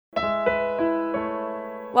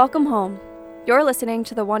Welcome home. You're listening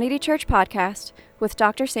to the 180 Church Podcast with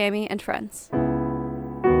Dr. Sammy and friends.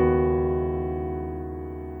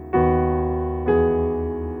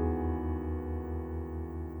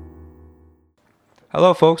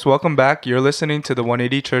 Hello, folks. Welcome back. You're listening to the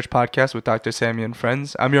 180 Church Podcast with Dr. Sammy and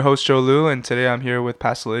friends. I'm your host, Joe Liu, and today I'm here with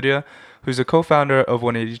Pastor Lydia, who's a co-founder of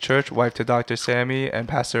 180 Church, wife to Dr. Sammy, and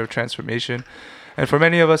pastor of Transformation. And for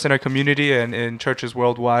many of us in our community and in churches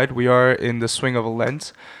worldwide, we are in the swing of a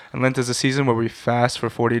Lent. And Lent is a season where we fast for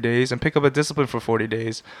 40 days and pick up a discipline for 40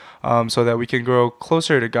 days so that we can grow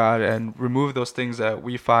closer to God and remove those things that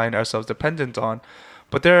we find ourselves dependent on.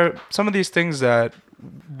 But there are some of these things that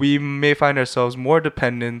we may find ourselves more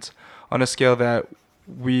dependent on a scale that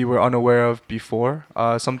we were unaware of before.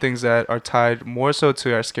 Some things that are tied more so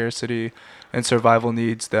to our scarcity and survival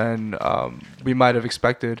needs than we might have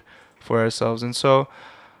expected for ourselves. And so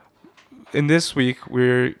in this week,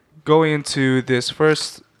 we're going into this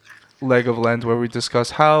first leg of Lent where we discuss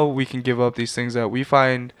how we can give up these things that we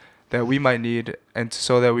find that we might need, and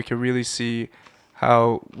so that we can really see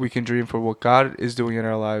how we can dream for what God is doing in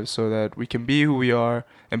our lives so that we can be who we are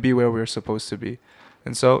and be where we're supposed to be.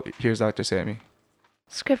 And so here's Dr. Sammy.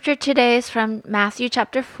 Scripture today is from Matthew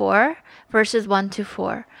chapter 4, verses 1 to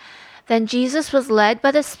 4. Then Jesus was led by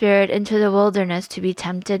the Spirit into the wilderness to be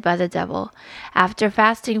tempted by the devil. After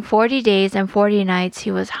fasting 40 days and 40 nights,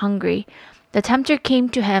 he was hungry. The tempter came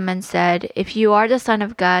to him and said, "If you are the Son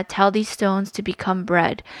of God, tell these stones to become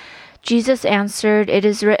bread." Jesus answered, "It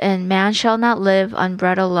is written, man shall not live on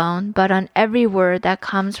bread alone, but on every word that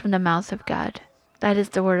comes from the mouth of God." That is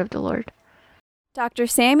the word of the Lord. Dr.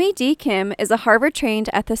 Sammy D. Kim is a Harvard-trained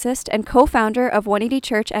ethicist and co-founder of 180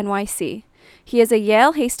 Church NYC. He is a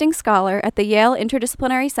Yale Hastings Scholar at the Yale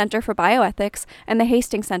Interdisciplinary Center for Bioethics and the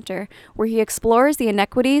Hastings Center, where he explores the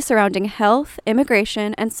inequities surrounding health,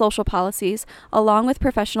 immigration, and social policies, along with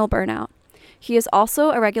professional burnout. He is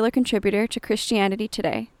also a regular contributor to Christianity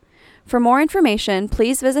Today. For more information,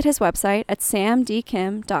 please visit his website at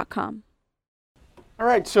samdkim.com. All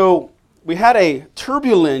right, so we had a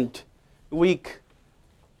turbulent week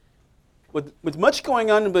with much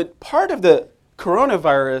going on, but part of the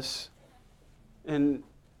coronavirus and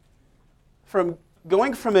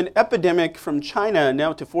going from an epidemic from China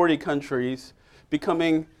now to 40 countries,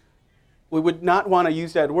 becoming, we would not want to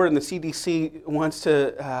use that word, and the CDC wants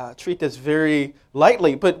to treat this very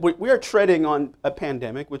lightly, but we are treading on a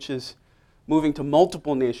pandemic which is moving to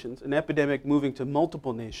multiple nations, an epidemic moving to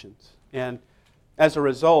multiple nations. And as a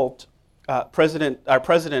result, our president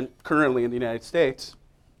currently in the United States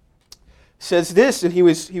says this, and he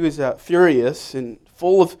was furious and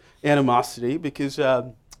full of animosity because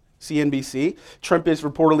CNBC, Trump is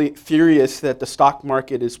reportedly furious that the stock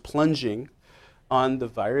market is plunging on the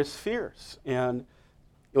virus fears. And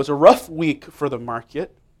it was a rough week for the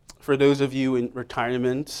market. For those of you in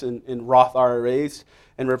retirements and in Roth IRAs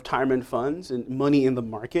and retirement funds and money in the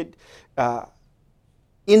market,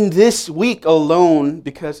 in this week alone,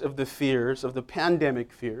 because of the fears, of the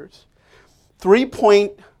pandemic fears,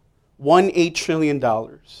 $3.18 trillion.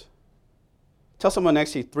 Tell someone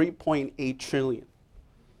next to you, $3.8 trillion.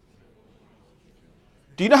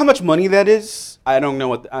 Do you know how much money that is? I don't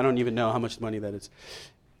even know how much money that is.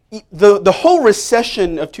 The whole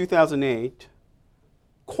recession of 2008,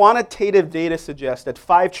 quantitative data suggests that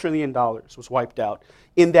 $5 trillion was wiped out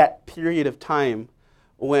in that period of time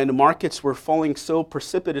when markets were falling so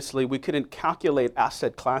precipitously we couldn't calculate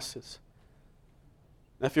asset classes.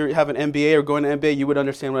 Now, if you have an MBA or going to MBA, you would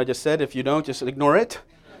understand what I just said. If you don't, just ignore it.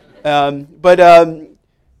 But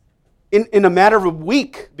in a matter of a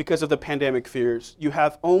week, because of the pandemic fears, you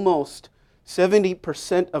have almost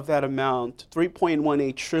 70% of that amount,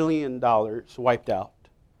 $3.18 trillion, wiped out.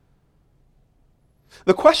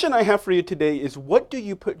 The question I have for you today is, what do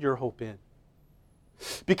you put your hope in?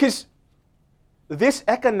 Because this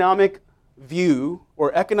economic view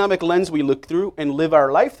or economic lens we look through and live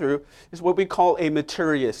our life through is what we call a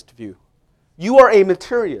materialist view. You are a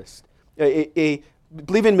materialist.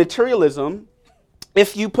 Believe in materialism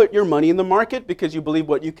if you put your money in the market because you believe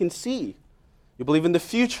what you can see. You believe in the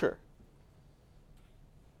future.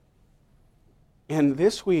 And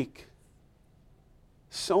this week,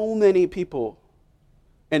 so many people,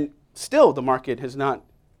 and still the market has not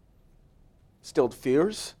stilled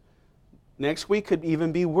fears. Next week could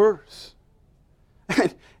even be worse.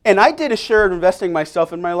 And I did a share of investing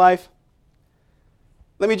myself in my life.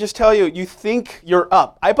 Let me just tell you, you think you're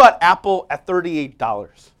up. I bought Apple at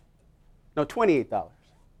 $38. No, $28. I'm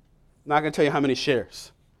not going to tell you how many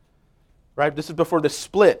shares. Right? This is before the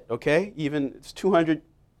split, okay? Even it's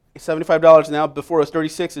 $275 now. Before it was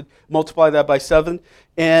 $36, and multiply that by 7.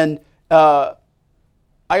 And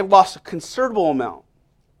I lost a considerable amount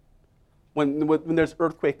when there's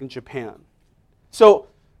earthquake in Japan. So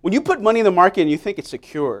when you put money in the market and you think it's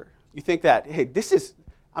secure, you think that, hey,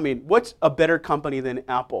 what's a better company than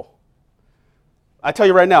Apple? I tell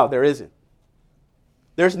you right now, there isn't.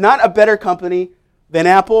 There's not a better company than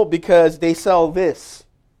Apple because they sell this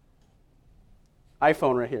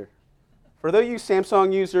iPhone right here. For those of you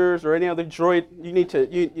Samsung users or any other Droid,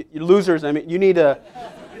 you losers, you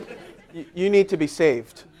need to be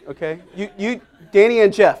saved, okay? You, Danny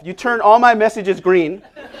and Jeff, you turn all my messages green.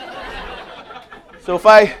 So if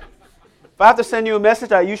I have to send you a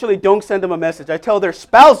message, I usually don't send them a message. I tell their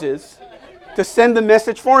spouses to send the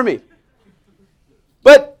message for me.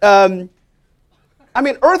 But,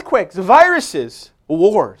 earthquakes, viruses,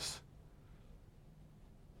 wars.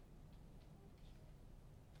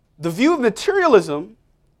 The view of materialism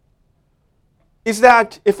is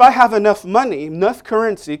that if I have enough money, enough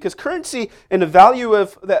currency, because currency and the value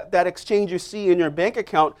of that exchange you see in your bank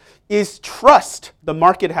account is trust the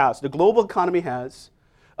market has, the global economy has,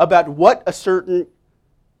 about what a certain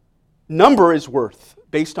number is worth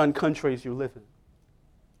based on countries you live in.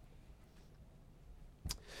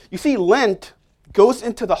 You see, Lent goes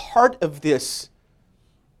into the heart of this,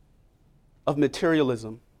 of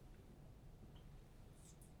materialism,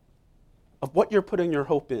 of what you're putting your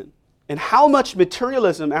hope in, and how much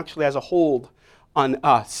materialism actually has a hold on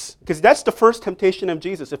us. Because that's the first temptation of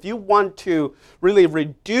Jesus. If you want to really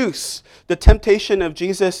reduce the temptation of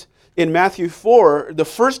Jesus in Matthew 4, the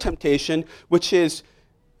first temptation, which is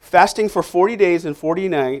fasting for 40 days and 40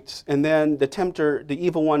 nights, and then the tempter, the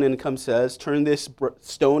evil one, says, turn this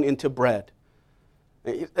stone into bread.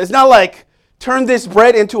 It's not like, turn this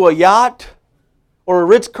bread into a yacht, or a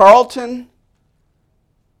Ritz-Carlton,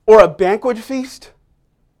 or a banquet feast.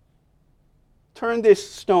 Turn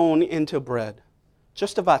this stone into bread.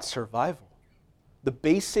 Just about survival. The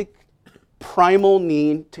basic, primal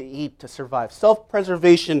need to eat, to survive.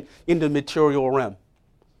 Self-preservation in the material realm.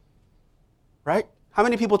 Right? How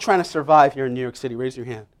many people trying to survive here in New York City? Raise your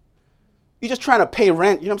hand. You're just trying to pay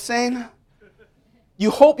rent, you know what I'm saying? You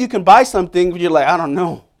hope you can buy something, but you're like, I don't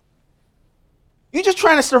know. You're just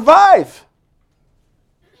trying to survive.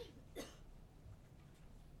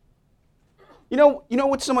 You know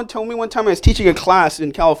what someone told me one time? I was teaching a class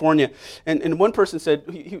in California, and one person said,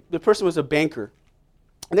 the person was a banker.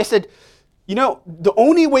 And they said, the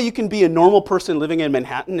only way you can be a normal person living in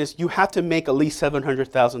Manhattan is you have to make at least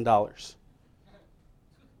 $700,000.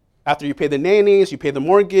 After you pay the nannies, you pay the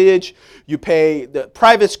mortgage, you pay the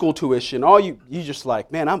private school tuition, you just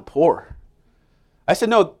like, man, I'm poor. I said,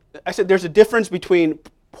 no. I said, there's a difference between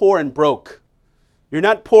poor and broke. You're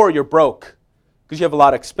not poor, you're broke, because you have a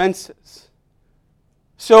lot of expenses.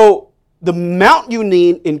 So the amount you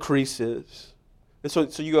need increases. And so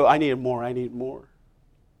you go, I need more.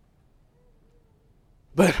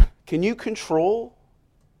 But can you control,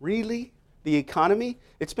 really, the economy?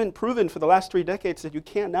 It's been proven for the last 3 decades that you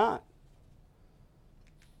cannot.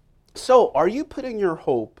 So are you putting your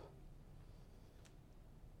hope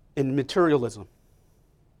in materialism?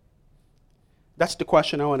 That's the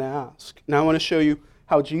question I want to ask. Now I want to show you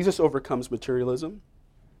how Jesus overcomes materialism.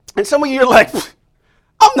 And some of you are like,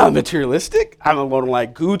 I'm not materialistic. I don't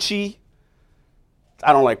like Gucci.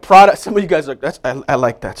 I don't like Prada. Some of you guys are like, I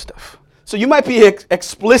like that stuff. So you might be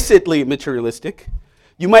explicitly materialistic.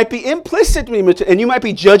 You might be implicitly and you might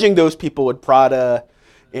be judging those people with Prada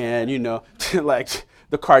and, like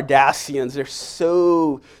the Kardashians. They're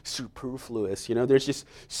so superfluous, They're just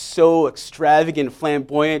so extravagant,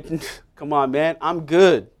 flamboyant. Come on, man. I'm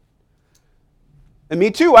good. And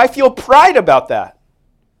me too. I feel pride about that.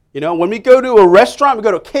 When we go to a restaurant, we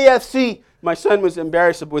go to KFC. My son was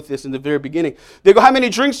embarrassed with this in the very beginning. They go, how many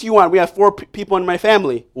drinks do you want? We have 4 people in my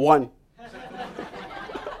family. 1.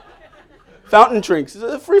 Fountain drinks. It's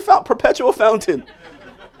a free perpetual fountain.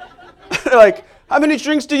 Like, how many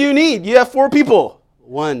drinks do you need? You have 4 people.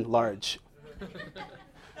 1 large.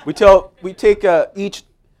 We take each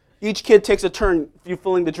kid takes a turn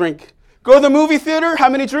filling the drink. Go to the movie theater. How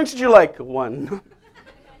many drinks did you like? 1.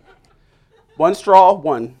 1 straw,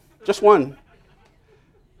 1. Just 1.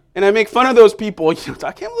 And I make fun of those people. I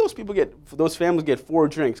can't believe those families get 4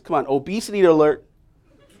 drinks. Come on, obesity alert.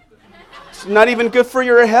 It's not even good for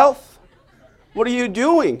your health. What are you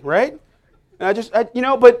doing, right? And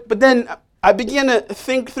but then I began to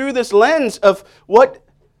think through this lens of what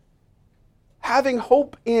having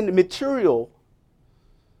hope in being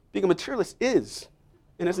a materialist is.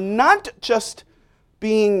 And it's not just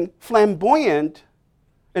being flamboyant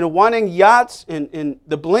and wanting yachts and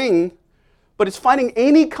the bling, but it's finding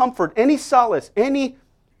any comfort, any solace, any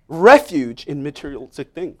refuge in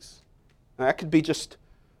materialistic things. Now, that could be just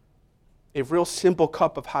a real simple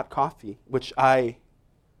cup of hot coffee, which I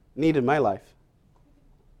need in my life,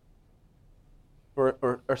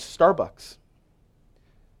 or Starbucks.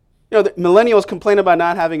 You know, the millennials complain about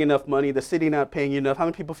not having enough money, the city not paying you enough. How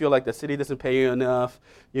many people feel like the city doesn't pay you enough?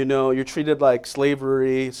 You know, you're treated like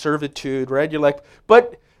slavery, servitude, right? You're like,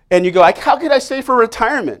 and you go, how could I save for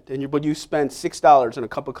retirement? But you spend $6 on a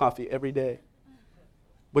cup of coffee every day,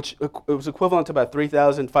 which it was equivalent to about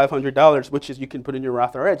 $3,500, which is you can put in your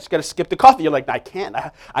Roth IRA. Just got to skip the coffee. You're like, I can't.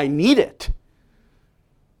 I need it.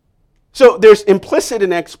 So there's implicit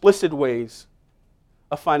and explicit ways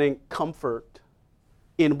of finding comfort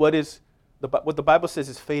in what the Bible says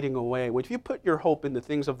is fading away. If you put your hope in the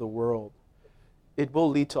things of the world, it will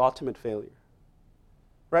lead to ultimate failure.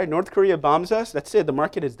 Right? North Korea bombs us, that's it. The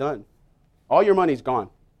market is done. All your money's gone.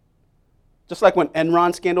 Just like when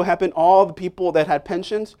Enron scandal happened, all the people that had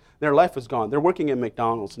pensions, their life was gone. They're working at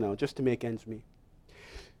McDonald's now just to make ends meet.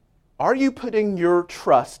 Are you putting your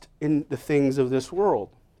trust in the things of this world?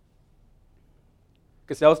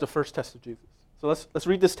 Because that was the first test of Jesus. So let's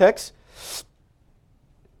read this text.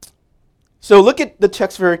 So look at the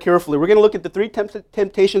text very carefully. We're going to look at the three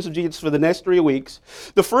temptations of Jesus for the next 3 weeks.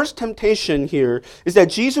 The first temptation here is that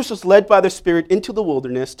Jesus was led by the Spirit into the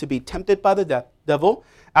wilderness to be tempted by the devil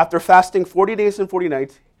after fasting 40 days and 40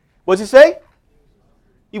 nights. What does he say?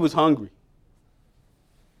 He was hungry.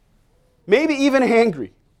 Maybe even hangry.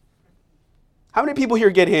 How many people here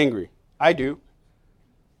get hangry? I do.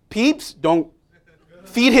 Peeps, don't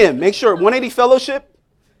feed him. Make sure 180 Fellowship,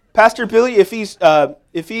 Pastor Billy, if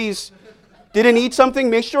he's didn't eat something,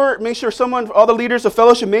 make sure all the leaders of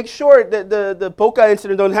fellowship, make sure that the polka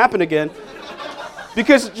incident don't happen again.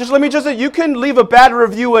 Because let me say, you can leave a bad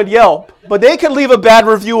review at Yelp, but they can leave a bad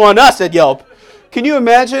review on us at Yelp. Can you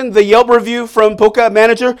imagine the Yelp review from polka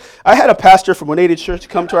manager? I had a pastor from 180 Church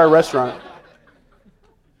come to our restaurant.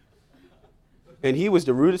 And he was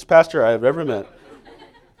the rudest pastor I've ever met.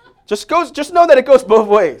 Just know that it goes both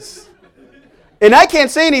ways. And I can't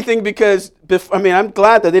say anything because, I'm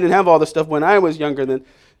glad that they didn't have all this stuff when I was younger.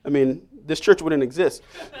 This church wouldn't exist,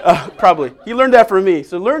 probably. He learned that from me.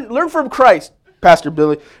 So learn from Christ, Pastor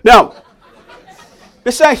Billy. Now,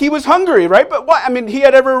 besides, he was hungry, right? But why? He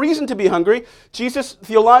had every reason to be hungry. Jesus,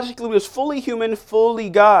 theologically, was fully human, fully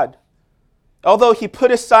God. Although he put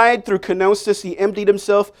aside through kenosis, he emptied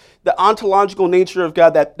himself, the ontological nature of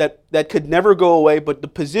God that could never go away, but the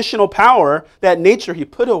positional power, that nature he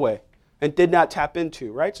put away and did not tap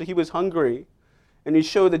into, right? So he was hungry, and he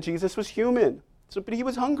showed that Jesus was human. But he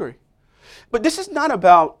was hungry. But this is not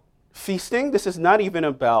about feasting. This is not even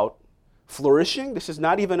about flourishing. This is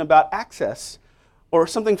not even about access or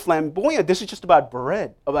something flamboyant. This is just about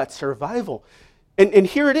bread, about survival. And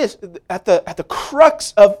here it is, at the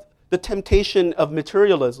crux of the temptation of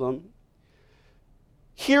materialism.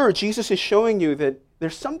 Here, Jesus is showing you that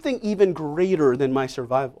there's something even greater than my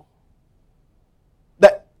survival.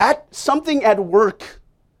 Something at work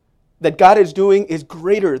that God is doing is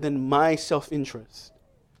greater than my self-interest.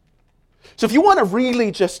 So if you want to really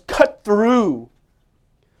just cut through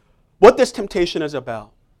what this temptation is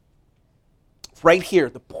about, right here,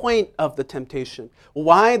 the point of the temptation,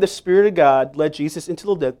 why the Spirit of God led Jesus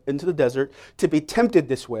into the desert to be tempted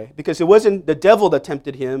this way, because it wasn't the devil that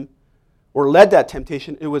tempted him or led that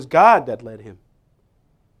temptation, it was God that led him.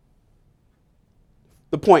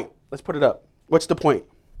 The point, let's put it up. What's the point?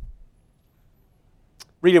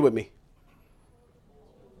 Read it with me.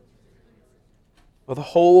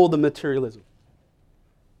 Well, the materialism.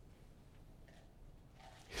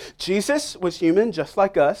 Jesus was human just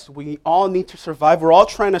like us. We all need to survive. We're all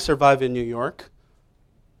trying to survive in New York.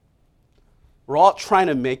 We're all trying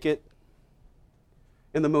to make it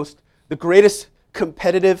in the greatest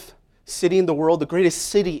competitive city in the world, the greatest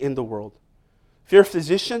city in the world. If you're a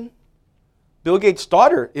physician, Bill Gates'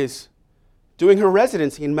 daughter is doing her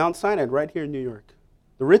residency in Mount Sinai right here in New York.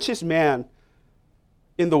 The richest man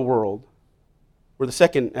in the world, or the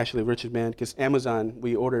second actually richest man, because Amazon,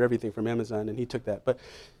 we ordered everything from Amazon and he took that. But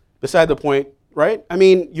beside the point, right?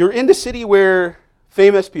 You're in the city where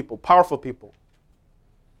famous people, powerful people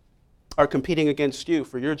are competing against you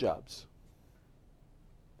for your jobs.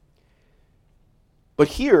 But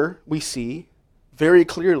here we see very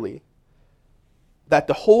clearly that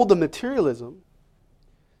the whole of materialism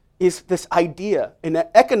is this idea in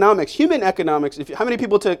economics, human economics. How many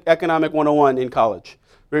people took Economic 101 in college?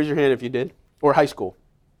 Raise your hand if you did, or high school.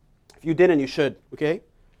 If you didn't, you should, okay?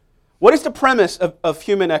 What is the premise of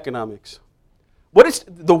human economics? What is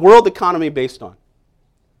the world economy based on?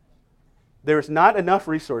 There's not enough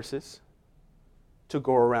resources to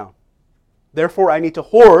go around. Therefore, I need to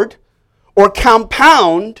hoard or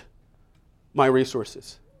compound my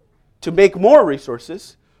resources. to make more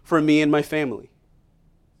resources for me and my family.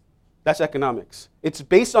 That's economics. It's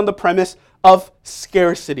based on the premise of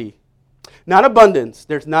scarcity, not abundance.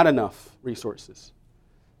 There's not enough resources.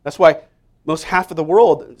 That's why most half of the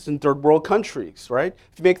world is in third world countries, right?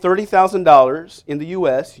 If you make $30,000 in the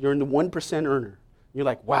U.S., you're in the 1% earner. You're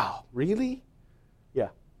like, wow, really? Yeah.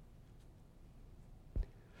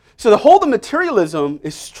 So the hold of materialism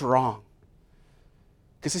is strong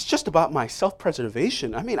because it's just about my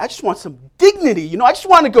self-preservation. I mean, I just want some dignity. I just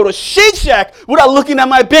want to go to Shake Shack without looking at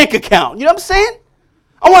my bank account. You know what I'm saying?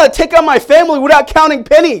 I want to take out my family without counting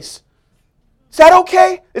pennies. Is that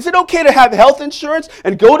okay? Is it okay to have health insurance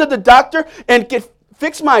and go to the doctor and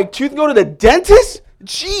fix my tooth and go to the dentist?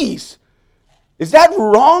 Jeez. Is that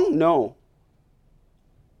wrong? No.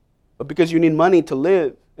 But because you need money to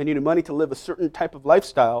live, and you need money to live a certain type of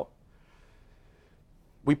lifestyle,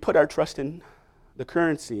 we put our trust in the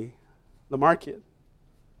currency, the market,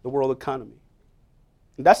 the world economy.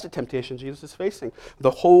 And that's the temptation Jesus is facing.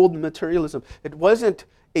 The hold materialism. It wasn't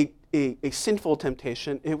a sinful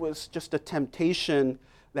temptation. It was just a temptation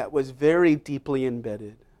that was very deeply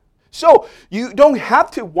embedded. So you don't have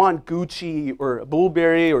to want Gucci or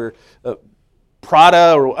Burberry or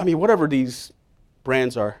Prada or, whatever these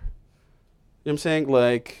brands are. You know what I'm saying?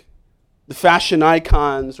 Like the fashion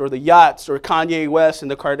icons or the yachts or Kanye West and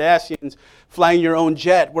the Kardashians flying your own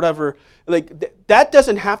jet, whatever. Like that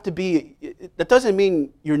doesn't have to be, that doesn't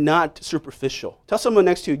mean you're not superficial. Tell someone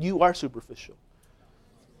next to you, you are superficial.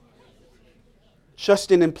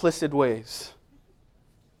 Just in implicit ways.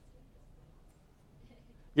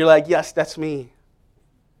 You're like, yes, that's me.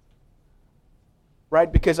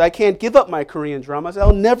 Right? Because I can't give up my Korean dramas.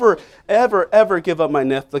 I'll never, ever, ever give up my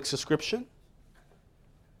Netflix subscription.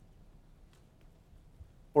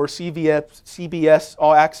 Or CBS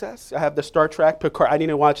All Access. I have the Star Trek, Picard. I need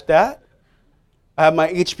to watch that. I have my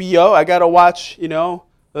HBO. I got to watch,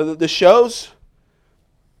 the shows.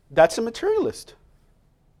 That's a materialist.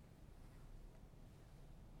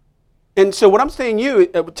 And so what I'm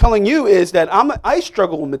telling you is that I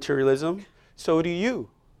struggle with materialism. So do you.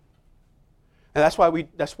 And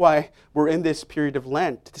that's why we're in this period of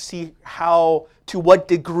Lent, to see to what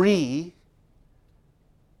degree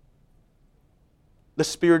the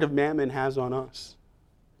spirit of mammon has on us.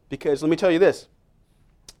 Because let me tell you this,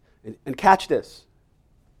 and catch this.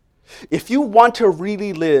 If you want to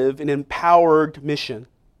really live an empowered mission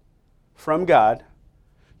from God,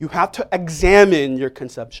 you have to examine your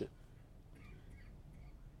consumption.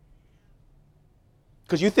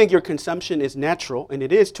 Because you think your consumption is natural, and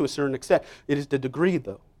it is to a certain extent. It is the degree,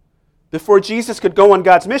 though. Before Jesus could go on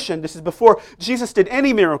God's mission, this is before Jesus did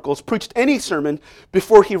any miracles, preached any sermon,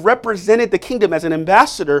 before he represented the kingdom as an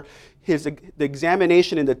ambassador, the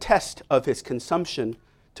examination and the test of his consumption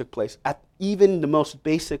took place at even the most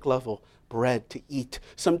basic level, bread to eat.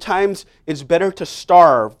 Sometimes it's better to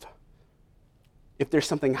starve if there's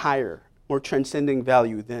something higher, more transcending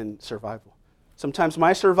value than survival. Sometimes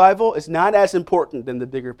my survival is not as important than the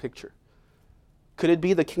bigger picture. Could it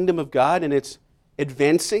be the kingdom of God and it's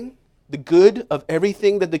advancing the good of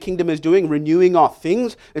everything that the kingdom is doing, renewing all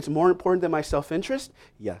things? It's more important than my self-interest?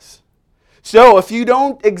 Yes. So if you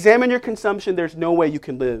don't examine your consumption, there's no way you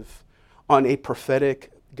can live on a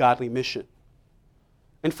prophetic, godly mission.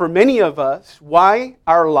 And for many of us, why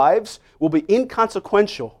our lives will be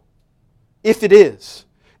inconsequential, if it is,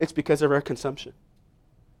 it's because of our consumption.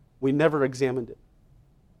 We never examined it.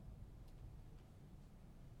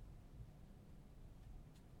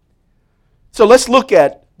 So let's look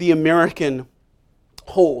at the American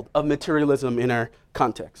hold of materialism in our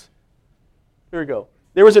context. Here we go.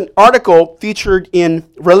 There was an article featured in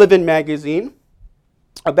Relevant magazine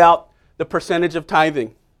about the percentage of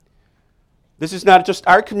tithing. This is not just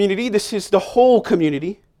our community, this is the whole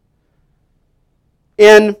community.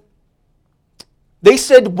 And they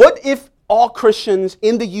said, what if all Christians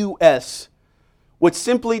in the U.S. would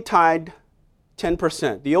simply tithe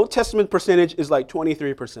 10%? The Old Testament percentage is like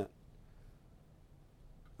 23%.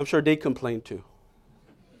 I'm sure they complain too.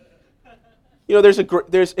 In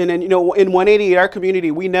 180, our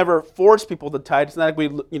community, we never force people to tithe. It's not like we,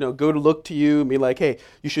 go to look to you and be like, hey,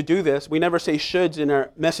 you should do this. We never say shoulds in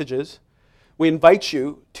our messages. We invite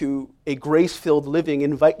you to a grace-filled living,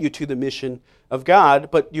 invite you to the mission of God,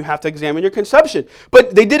 but you have to examine your consumption.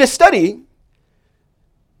 But they did a study.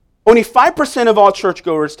 Only 5% of all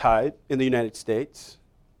churchgoers tithe in the United States.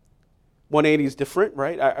 180 is different,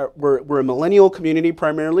 right? We're a millennial community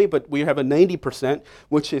primarily, but we have a 90%,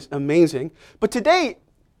 which is amazing. But today,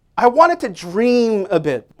 I wanted to dream a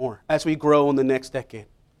bit more as we grow in the next decade.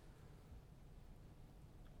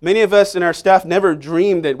 Many of us in our staff never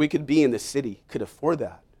dreamed that we could be in the city, could afford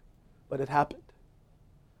that. but it happened.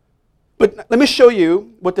 But let me show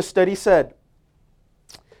you what the study said.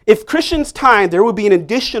 If Christians tithe, there would be an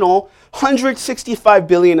additional 165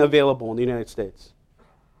 billion available in the United States.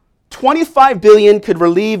 25 billion could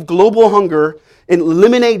relieve global hunger and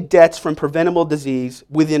eliminate deaths from preventable disease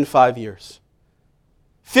within 5 years.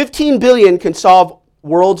 15 billion can solve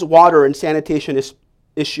world's water and sanitation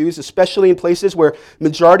issues, especially in places where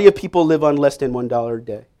majority of people live on less than $1 a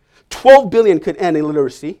day. 12 billion could end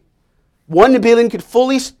illiteracy. 1 billion could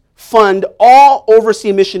fully fund all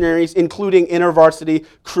overseas missionaries, including intervarsity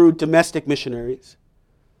crewed domestic missionaries.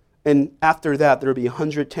 And after that, there will be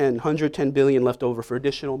 110 billion left over for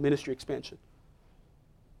additional ministry expansion.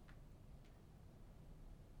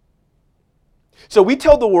 So we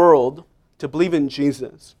tell the world to believe in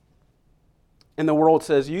Jesus, and the world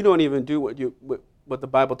says, you don't even do what the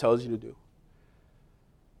Bible tells you to do.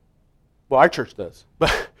 Well, our church does.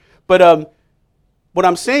 But what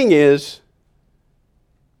I'm saying is,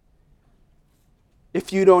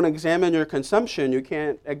 if you don't examine your consumption, you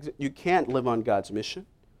can't live on God's mission.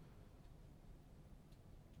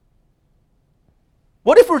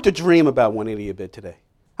 What if we were to dream about 180 a bit today?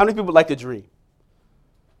 How many people would like to dream?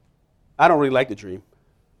 I don't really like to dream.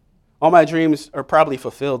 All my dreams are probably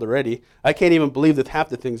fulfilled already. I can't even believe that half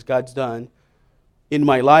the things God's done in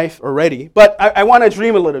my life already. But I want to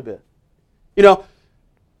dream a little bit. You know,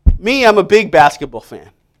 me, I'm a big basketball fan.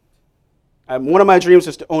 One of my dreams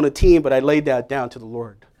was to own a team, but I laid that down to the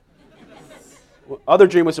Lord. Other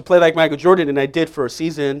dream was to play like Michael Jordan, and I did for a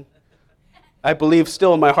season. I believe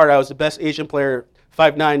still in my heart I was the best Asian player,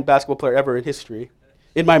 5'9" basketball player ever in history.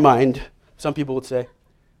 In my mind, some people would say.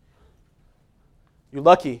 You're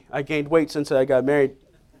lucky. I gained weight since I got married.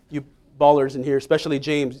 You ballers in here, especially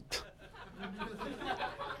James.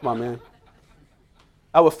 Come on, man.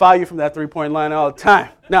 I would foul you from that three-point line all the time.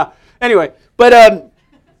 Now, anyway, but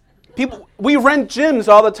we rent gyms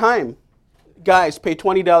all the time. Guys pay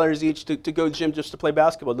 $20 each to go to gym just to play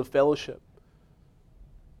basketball, the fellowship.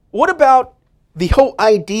 What about the whole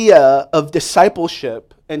idea of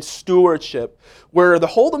discipleship and stewardship, where the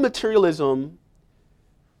whole of materialism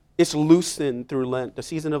is loosened through Lent, the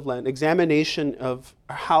season of Lent, examination of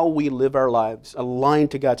how we live our lives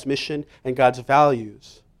aligned to God's mission and God's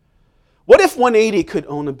values? What if 180 could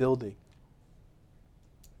own a building?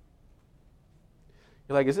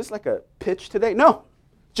 You're like, is this like a pitch today? No,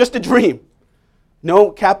 just a dream.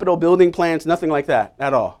 No capital building plans, nothing like that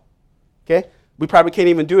at all. Okay? We probably can't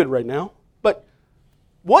even do it right now. But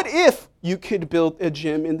what if you could build a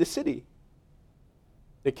gym in the city?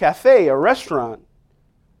 A cafe, a restaurant,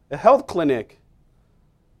 a health clinic.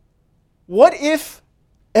 What if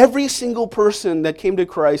every single person that came to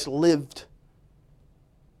Christ lived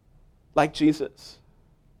like Jesus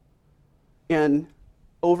and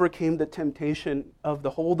overcame the temptation of the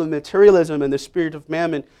hold of materialism and the spirit of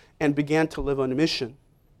mammon and began to live on a mission?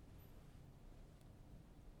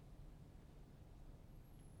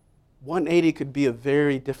 180 could be a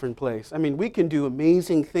very different place. I mean, we can do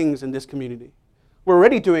amazing things in this community. We're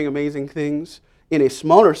already doing amazing things in a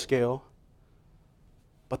smaller scale,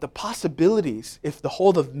 but the possibilities, if the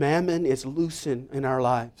hold of mammon is loosened in our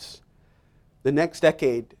lives, the next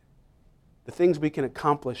decade, the things we can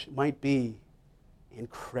accomplish might be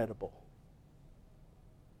incredible.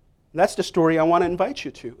 And that's the story I want to invite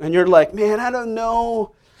you to. And you're like, man, I don't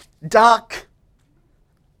know, Doc.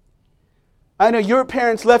 I know your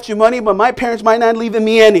parents left you money, but my parents might not leave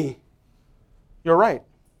me any. You're right.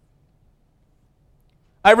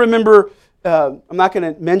 I remember, I'm not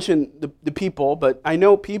going to mention the people, but I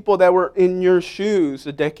know people that were in your shoes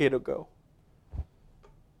a decade ago,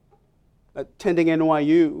 attending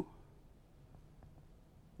NYU.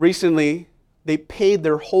 Recently, they paid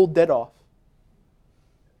their whole debt off.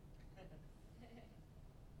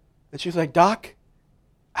 And she was like, Doc,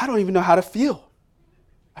 I don't even know how to feel.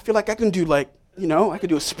 I feel like I can do I could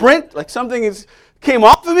do a sprint, like something came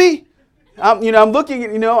off of me. I'm looking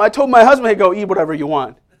at, I told my husband, hey, go eat whatever you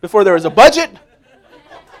want. Before there was a budget.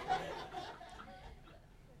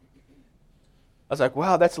 I was like,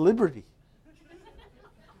 wow, that's liberty.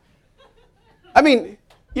 I mean,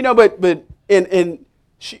 but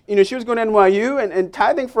she, she was going to NYU, and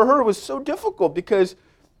tithing for her was so difficult because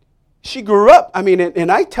she grew up,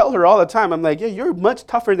 and I tell her all the time, I'm like, yeah, you're much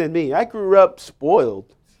tougher than me. I grew up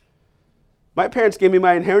spoiled. My parents gave me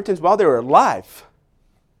my inheritance while they were alive.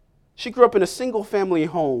 She grew up in a single-family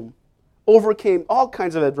home, overcame all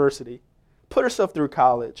kinds of adversity, put herself through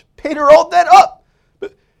college, paid her all that up.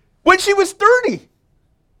 But when she was 30,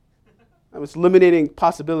 I was eliminating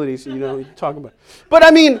possibilities, you're talking about. But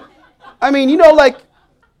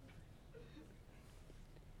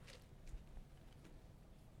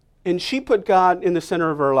And she put God in the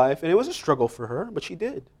center of her life, and it was a struggle for her, but she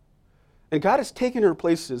did. And God has taken her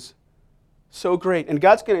places so great, and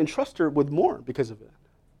God's going to entrust her with more because of it.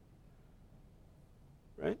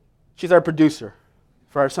 Right? She's our producer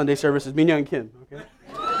for our Sunday services, Minyoung and Kim. Okay?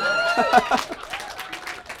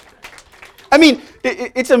 I mean,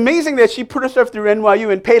 it's amazing that she put herself through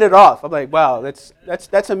NYU and paid it off. I'm like, wow, that's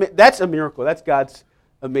a miracle. That's God's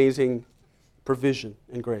amazing provision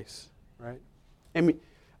and grace, right?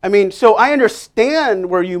 I mean, so I understand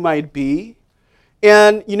where you might be,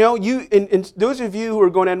 and and those of you who are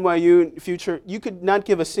going to NYU in the future, you could not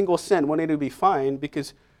give a single cent, wanting to be fine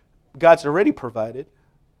because God's already provided.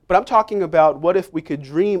 But I'm talking about what if we could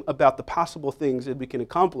dream about the possible things that we can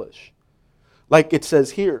accomplish, like it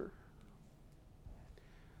says here.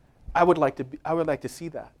 I would like to see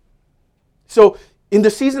that. So in the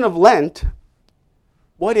season of Lent,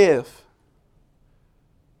 what if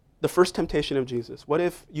the first temptation of Jesus, what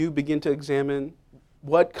if you begin to examine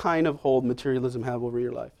what kind of hold materialism have over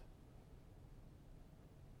your life?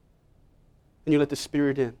 And you let the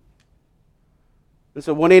Spirit in. And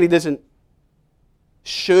so 180 doesn't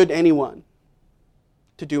should anyone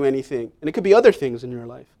to do anything. And it could be other things in your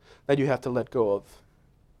life that you have to let go of.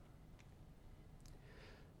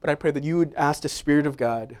 But I pray that you would ask the Spirit of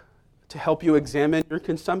God to help you examine your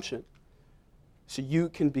consumption so you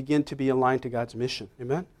can begin to be aligned to God's mission.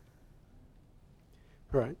 Amen?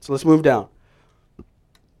 All right, so let's move down.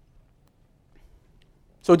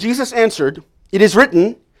 So Jesus answered, "It is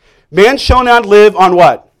written, man shall not live on"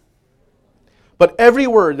 what? "But every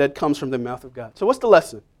word that comes from the mouth of God." So what's the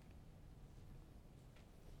lesson?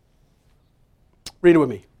 Read it with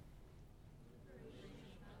me.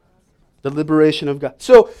 The liberation of God.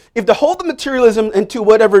 So if the hold of materialism, and to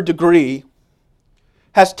whatever degree,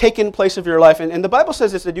 has taken place of your life, and the Bible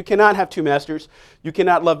says this, that you cannot have two masters. You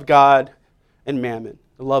cannot love God and mammon,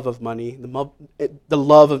 the love of money, the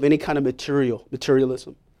love of any kind of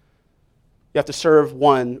materialism. You have to serve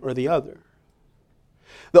one or the other.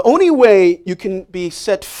 The only way you can be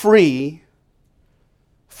set free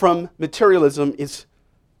from materialism is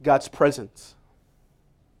God's presence.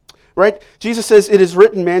 Right? Jesus says, "It is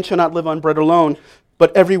written, man shall not live on bread alone,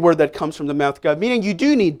 but every word that comes from the mouth of God." Meaning you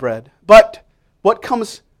do need bread. But what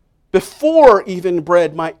comes before even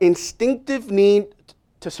bread, my instinctive need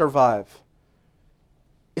to survive,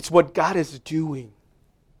 it's what God is doing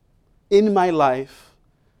in my life,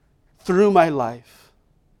 through my life.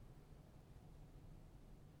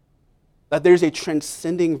 That there's a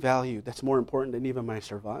transcending value that's more important than even my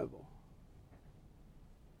survival.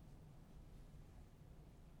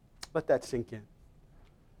 Let that sink in.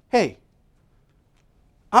 Hey,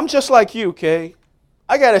 I'm just like you, okay?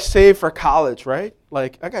 I got to save for college, right?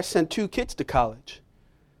 Like, I got to send 2 kids to college.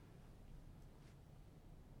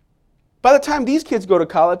 By the time these kids go to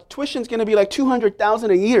college, tuition's going to be like $200,000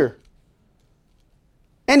 a year.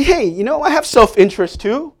 And hey, I have self-interest too.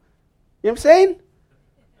 You know what I'm saying?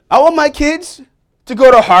 I want my kids to go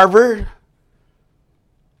to Harvard.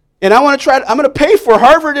 And I'm going to pay for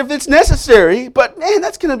Harvard if it's necessary, but man,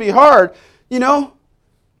 that's going to be hard.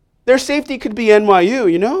 Their safety could be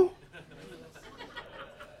NYU,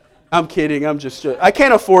 I'm kidding, I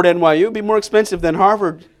can't afford NYU, it'd be more expensive than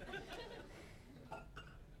Harvard.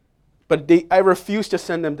 But I refuse to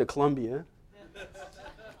send them to Columbia.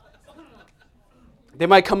 They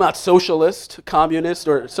might come out socialist, communist,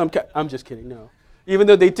 or I'm just kidding, no. Even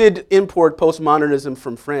though they did import postmodernism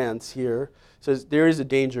from France here, so there is a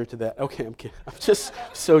danger to that. Okay, I'm kidding. I'm just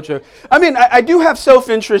so joking. I mean, I do have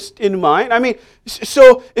self-interest in mind. I mean,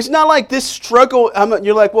 so it's not like this struggle,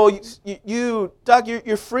 you're like, well, Doc,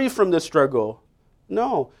 you're free from this struggle.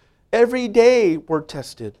 No. Every day we're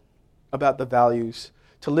tested about the values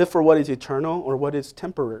to live for what is eternal or what is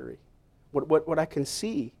temporary, what I can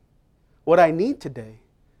see, what I need today.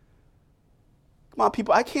 Come on,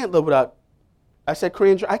 people, I can't live without, I said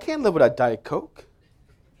Korean, I can't live without Diet Coke.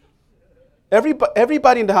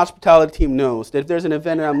 Everybody in the hospitality team knows that if there's an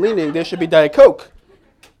event and I'm leaving, there should be Diet Coke.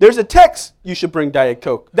 There's a text, you should bring Diet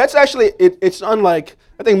Coke. That's actually, it's unlike,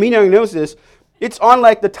 I think Minyoung knows this, it's on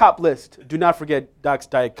like the top list. Do not forget Doc's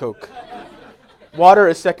Diet Coke. Water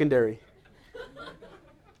is secondary.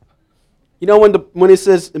 When it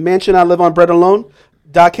says, man should not live on bread alone,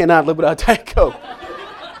 Doc cannot live without Diet Coke.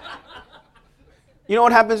 You know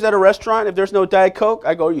what happens at a restaurant if there's no Diet Coke?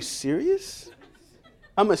 I go, are you serious?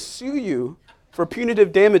 I'm going to sue you for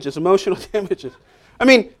punitive damages, emotional damages. I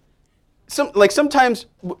mean, sometimes,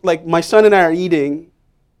 my son and I are eating,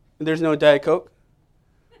 and there's no Diet Coke.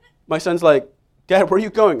 My son's like, Dad, where are you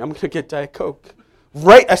going? I'm going to get Diet Coke.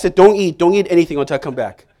 Right? I said, don't eat anything until I come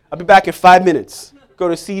back. I'll be back in 5 minutes. Go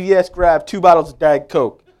to CVS, grab 2 bottles of Diet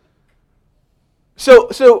Coke.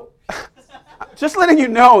 So, just letting you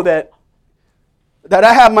know that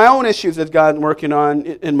I have my own issues that God's working on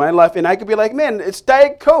in my life, and I could be like, man, it's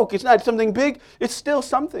Diet Coke. It's not something big. It's still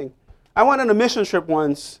something. I went on a mission trip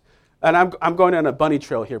once, and I'm going on a bunny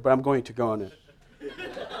trail here, but I'm going to go on it.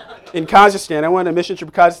 In Kazakhstan, I went on a mission trip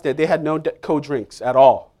in Kazakhstan. They had no cold drinks at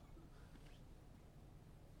all.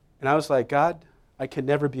 And I was like, God, I can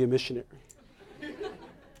never be a missionary.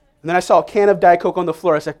 And then I saw a can of Diet Coke on the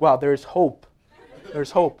floor. I was like, wow, there's hope.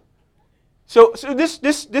 There's hope. So this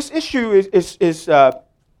issue is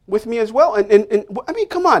with me as well. And I mean,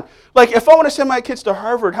 come on. Like, if I want to send my kids to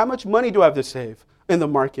Harvard, how much money do I have to save in the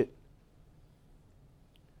market?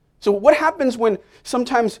 So what happens when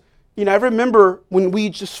sometimes, I remember when we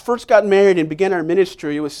just first got married and began our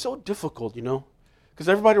ministry, it was so difficult, because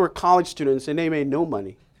everybody were college students and they made no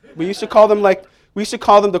money. We used to call them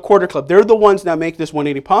the quarter club. They're the ones that make this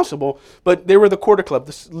 180 possible, but they were the quarter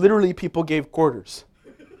club. Literally, people gave quarters.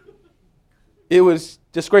 It was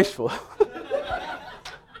disgraceful.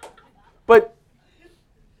 But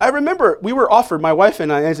I remember we were offered, my wife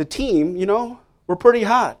and I, as a team, we're pretty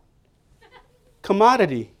hot.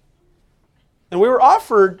 Commodity. And we were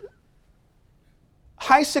offered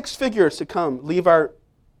high six figures to come, leave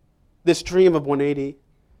this dream of 180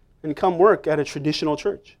 and come work at a traditional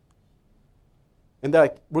church. And they're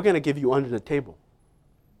like, we're going to give you under the table.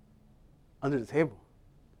 Under the table.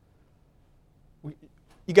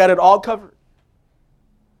 You got it all covered.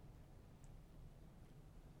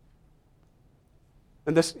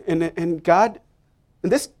 And this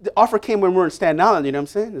the offer came when we were in Staten Island, you know what I'm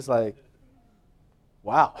saying? It's like,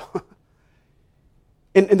 wow.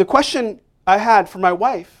 And the question I had for my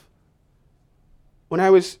wife when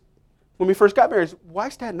we first got married is, why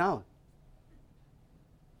Staten Island?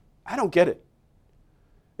 I don't get it.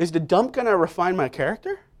 Is the dump going to refine my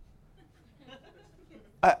character?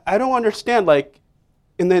 I don't understand.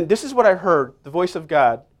 And then this is what I heard, the voice of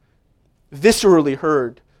God, viscerally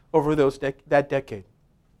heard over that decade.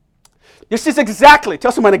 This is exactly,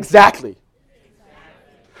 tell someone exactly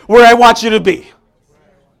where I want you to be.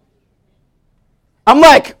 I'm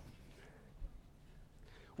like,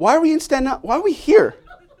 why are we in Staten Island? Why are we here?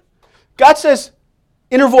 God says,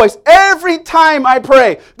 inner voice, every time I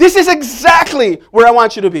pray, this is exactly where I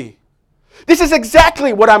want you to be. This is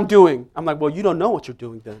exactly what I'm doing. I'm like, well, you don't know what you're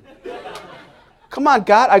doing then. Come on,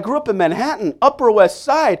 God, I grew up in Manhattan, Upper West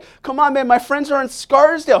Side. Come on, man, my friends are in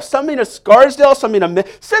Scarsdale. Send me to Scarsdale, send me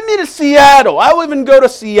to Seattle. I will even go to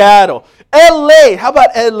Seattle. LA, how about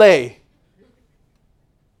LA?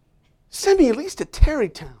 Send me at least to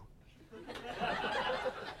Tarrytown.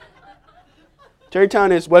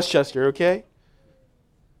 Tarrytown is Westchester, okay?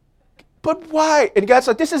 But why? And God's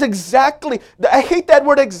like, this is exactly, I hate that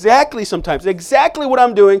word exactly sometimes. Exactly what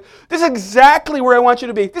I'm doing. This is exactly where I want you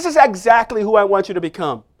to be. This is exactly who I want you to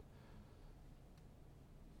become.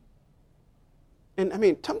 And I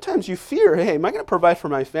mean, sometimes you fear, hey, am I going to provide for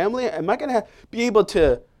my family? Am I going to be able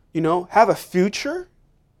to, have a future?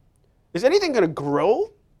 Is anything going to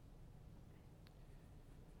grow?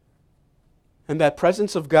 And that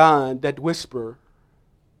presence of God, that whisper,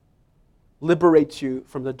 liberates you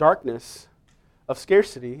from the darkness of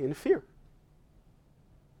scarcity and fear.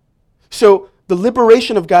 So the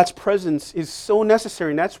liberation of God's presence is so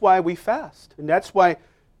necessary, and that's why we fast. And that's why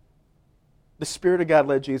the Spirit of God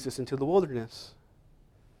led Jesus into the wilderness,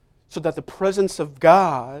 so that the presence of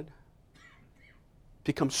God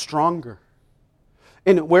becomes stronger.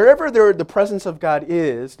 And wherever the presence of God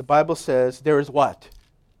is, the Bible says there is what?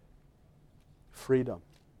 Freedom.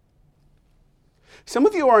 Some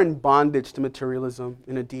of you are in bondage to materialism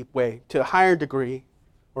in a deep way, to a higher degree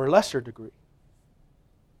or a lesser degree.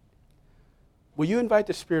 Will you invite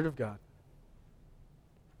the Spirit of God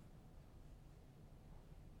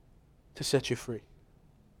to set you free?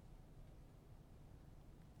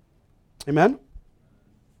 Amen?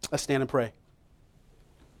 Let's stand and pray.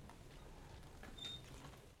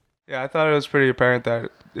 Yeah, I thought it was pretty apparent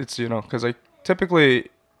that it's, because typically,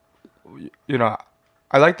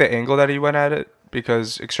 I like the angle that he went at it,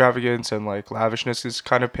 because extravagance and lavishness is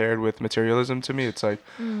kind of paired with materialism to me. It's like,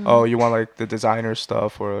 oh, you want the designer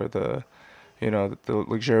stuff or the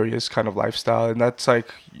luxurious kind of lifestyle, and that's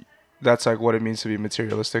what it means to be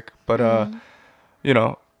materialistic. But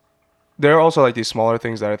there are also these smaller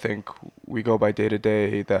things that I think we go by day to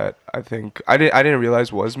day that I think I didn't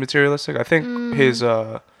realize was materialistic. I think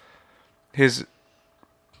his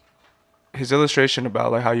illustration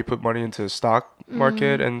about how you put money into the stock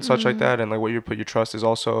market and such like that, and what you put your trust is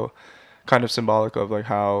also kind of symbolic of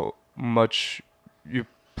how much you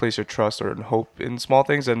place your trust or hope in small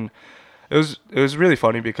things. And it was really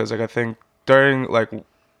funny because I think during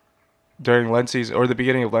during Lent season or the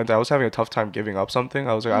beginning of Lent, I was having a tough time giving up something.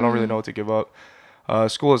 I was like, I don't really know what to give up.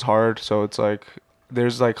 School is hard, so it's like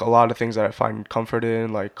there's like a lot of things that I find comfort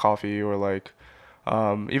in, like coffee or like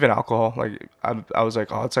even alcohol. Like I was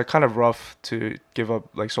like, oh, it's like kind of rough to give up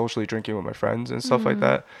like socially drinking with my friends and stuff like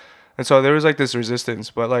that. And so there was like this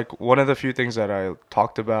resistance. But like one of the few things that I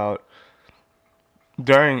talked about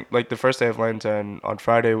during like the first day of Lent and on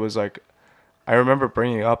Friday was like I remember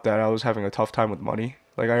bringing up that I was having a tough time with money.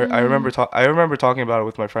 Like I remember talking about it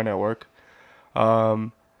with my friend at work.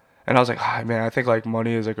 And I was like, ah, man, I think like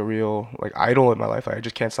money is like a real like idol in my life. Like, I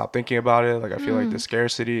just can't stop thinking about it. Like I feel like the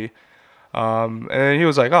scarcity. And then he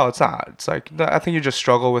was like, oh, it's not. It's like I think you just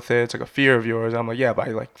struggle with it. It's like a fear of yours. And I'm like, yeah, but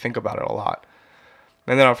I like think about it a lot.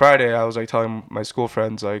 And then on Friday, I was like telling my school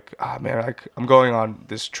friends like, ah, man, like I'm going on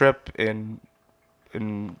this trip in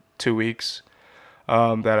 2 weeks.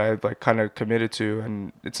 That I like kind of committed to,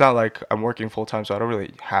 and it's not like I'm working full time, so I don't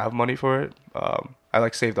really have money for it. I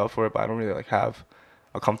like saved up for it, but I don't really like have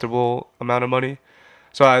a comfortable amount of money.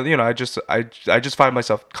 So I just find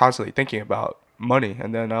myself constantly thinking about money,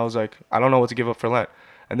 and then I was like, I don't know what to give up for Lent.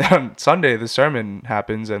 And then on Sunday, the sermon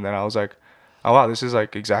happens, and then I was like, oh wow, this is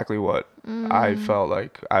like exactly what I felt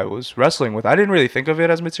like I was wrestling with. I didn't really think of it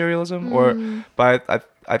as materialism, but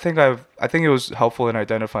I think it was helpful in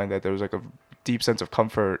identifying that there was like a deep sense of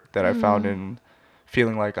comfort that I found in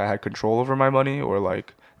feeling like I had control over my money, or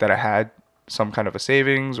like that I had some kind of a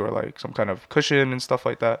savings or like some kind of cushion and stuff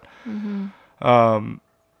like that.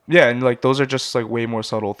 Yeah, and like those are just like way more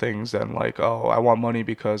subtle things than like, oh, I want money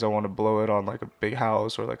because I want to blow it on like a big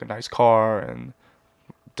house or like a nice car and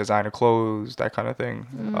designer clothes, that kind of thing.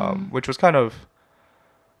 Which was kind of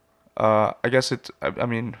I guess I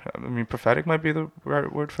mean prophetic might be the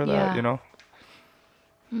right word for that, you know.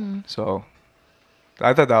 So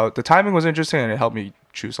I thought that the timing was interesting, and it helped me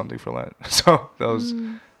choose something for Lent. So that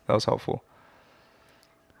was helpful.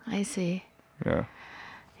 I see. Yeah.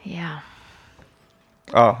 Yeah.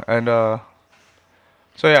 Oh, and so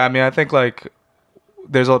yeah, I mean, I think like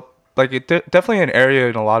there's definitely an area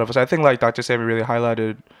in a lot of us. I think like Dr. Sammy really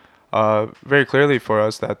highlighted very clearly for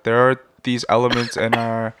us that there are these elements in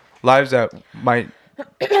our lives that might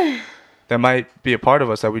be a part of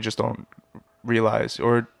us that we just don't realize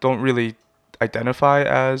or don't really identify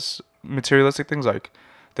as materialistic things, like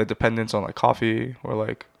the dependence on like coffee, or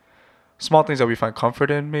like small things that we find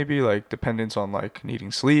comfort in, maybe like dependence on like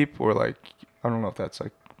needing sleep, or like I don't know if that's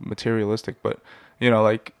like materialistic, but you know,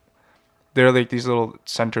 like there are like these little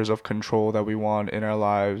centers of control that we want in our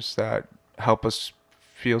lives that help us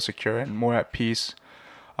feel secure and more at peace,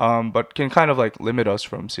 but can kind of like limit us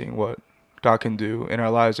from seeing what God can do in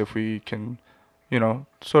our lives if we can, you know,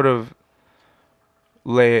 sort of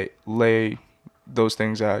lay those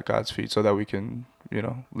things at God's feet so that we can, you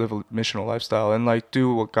know, live a missional lifestyle and like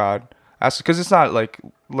do what God asks. Because it's not like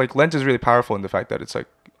Lent is really powerful in the fact that it's like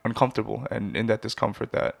uncomfortable, and in that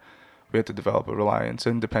discomfort that we have to develop a reliance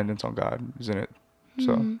and dependence on God, isn't it?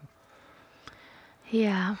 So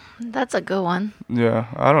yeah, that's a good one. Yeah,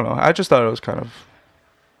 I don't know. I just thought it was kind of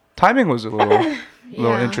timing was a little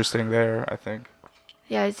little interesting there, I think.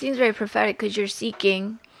 Yeah, it seems very prophetic because you're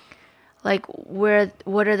seeking like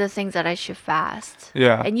what are the things that I should fast?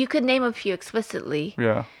 Yeah. And you could name a few explicitly.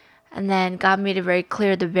 Yeah. And then God made it very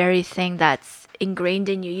clear the very thing that's ingrained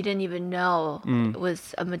in you didn't even know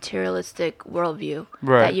was a materialistic worldview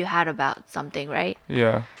that you had about something, right?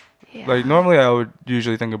 Yeah. Like normally I would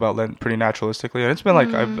usually think about Lent pretty naturalistically, and it's been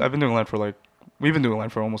like I've been doing Lent for like we've been doing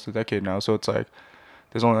Lent for almost a decade now, so it's like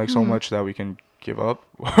there's only like so much that we can give up,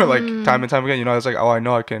 or like time and time again, you know, it's like, oh, I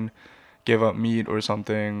know I can give up meat or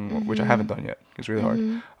something, which I haven't done yet. It's really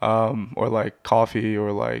hard. Or like coffee,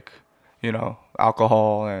 or like, you know,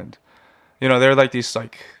 alcohol, and you know, there are like these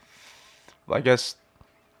like, I guess,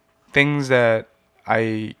 things that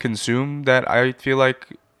I consume that I feel like,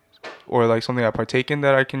 or like something I partake in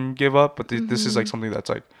that I can give up, but this is like something that's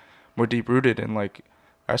like more deep rooted in like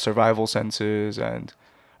our survival senses and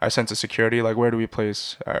our sense of security. Like, where do we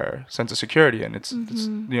place our sense of security? And it's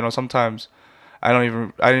you know, sometimes I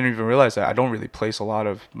didn't even realize that I don't really place a lot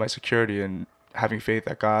of my security in having faith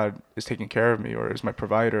that God is taking care of me or is my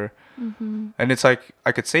provider. And it's like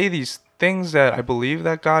I could say these things that I believe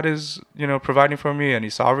that God is, you know, providing for me and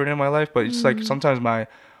he's sovereign in my life, but it's like sometimes my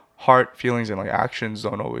heart, feelings, and like actions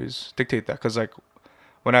don't always dictate that. Because like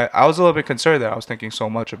when I was a little bit concerned that I was thinking so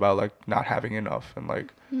much about like not having enough and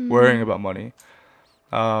like worrying about money.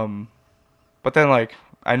 But then like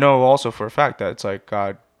I know also for a fact that it's like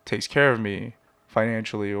God takes care of me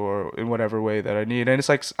financially or in whatever way that I need. And it's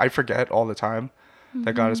like I forget all the time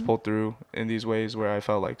that God has pulled through in these ways where I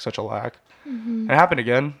felt like such a lack. And it happened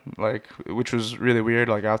again, like, which was really weird.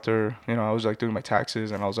 Like after, I was like doing my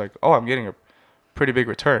taxes and I was like, oh, I'm getting a pretty big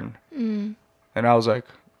return. And I was like,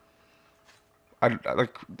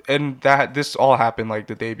 this all happened like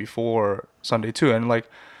the day before Sunday too. And like,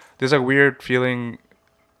 there's this weird feeling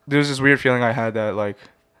I had that like,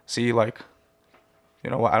 see, like, I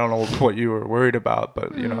don't know what you were worried about,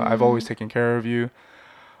 but I've always taken care of you.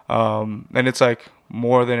 And it's like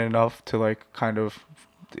more than enough to like kind of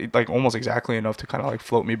like almost exactly enough to kind of like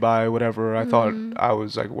float me by whatever I thought I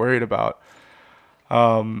was like worried about.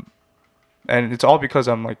 And it's all because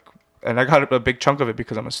I'm like, and I got a big chunk of it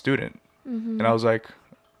because I'm a student. And I was like,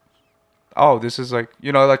 oh, this is like,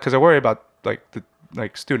 like, cause I worry about like the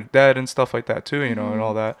like student debt and stuff like that too, and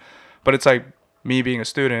all that. But it's like me being a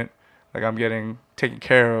student, like I'm getting taken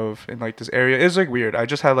care of in like this area. It's like weird. I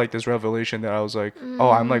just had like this revelation that I was like,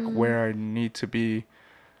 oh, I'm like where I need to be.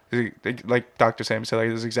 Like Dr. Sam said, like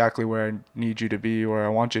this is exactly where I need you to be, where I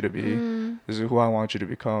want you to be. This is who I want you to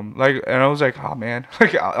become. Like, and I was like, oh man,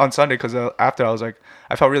 like on Sunday, because after I was like,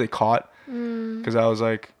 I felt really caught, because I was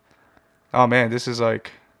like, oh man, this is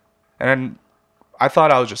like, and I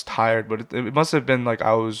thought I was just tired, but it must have been like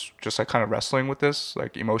I was just like kind of wrestling with this,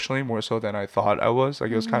 like emotionally more so than I thought I was.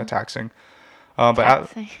 Like it was kind of taxing.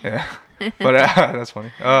 Taxing. But that's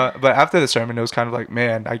funny. But after the sermon, it was kind of like,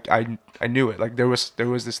 man, I knew it. Like there was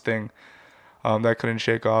this thing that I couldn't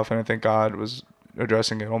shake off, and I think God was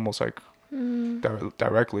addressing it almost like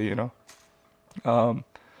directly, But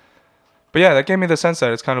yeah, that gave me the sense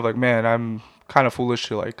that it's kind of like, man, I'm kind of foolish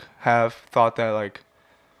to like have thought that like,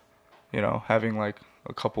 having like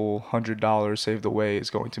a couple $100 saved away is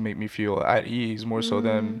going to make me feel at ease more so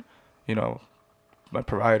than, my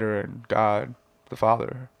provider and God, the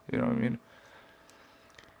Father. You know what I mean?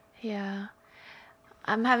 Yeah.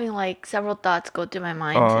 I'm having like several thoughts go through my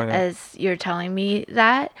mind as you're telling me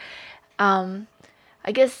that.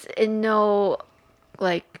 I guess in no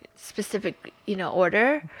like specific,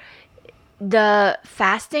 order. The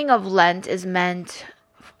fasting of Lent is meant,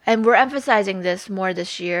 and we're emphasizing this more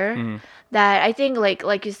this year, that I think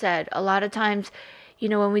like you said, a lot of times,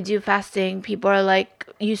 when we do fasting, people are like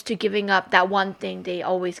used to giving up that one thing they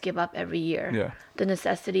always give up every year. Yeah. The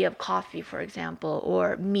necessity of coffee, for example,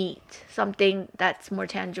 or meat, something that's more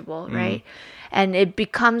tangible, right? And it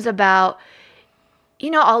becomes about,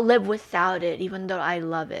 I'll live without it, even though I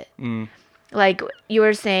love it. Like you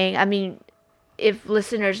were saying, I mean, if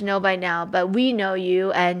listeners know by now, but we know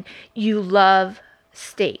you and you love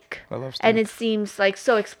steak. I love steak. And it seems like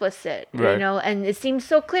so explicit, right. And it seems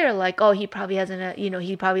so clear, like, oh, he probably hasn't,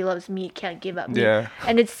 he probably loves meat, can't give up meat. Yeah.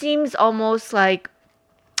 And it seems almost like,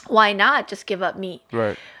 why not just give up meat?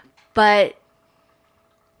 Right. But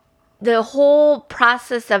the whole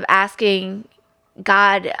process of asking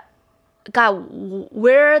God,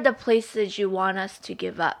 where are the places you want us to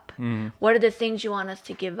give up? What are the things you want us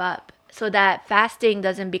to give up? So that fasting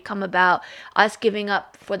doesn't become about us giving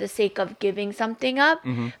up for the sake of giving something up,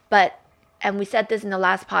 but, and we said this in the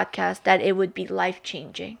last podcast, that it would be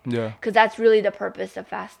life-changing. Yeah. Because that's really the purpose of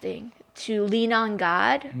fasting, to lean on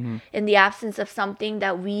God in the absence of something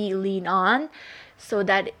that we lean on, so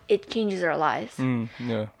that it changes our lives.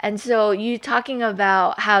 Yeah. And so you talking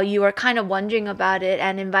about how you are kind of wondering about it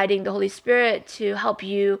and inviting the Holy Spirit to help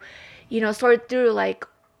you, sort through like,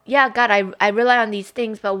 yeah, God, I rely on these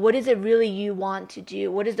things, but what is it really you want to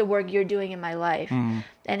do? What is the work you're doing in my life?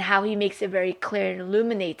 And how he makes it very clear and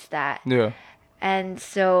illuminates that. Yeah. And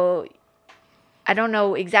so I don't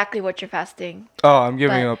know exactly what you're fasting. Oh, I'm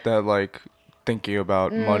giving up that like thinking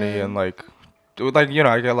about money and like I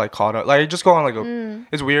get like caught up. Like I just go on like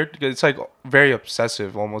it's weird. It's like very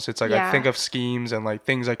obsessive almost. It's like I think of schemes and like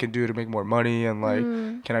things I can do to make more money and like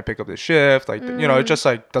can I pick up this shift? Like it just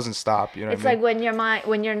like doesn't stop. It's like when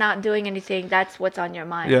you're not doing anything, that's what's on your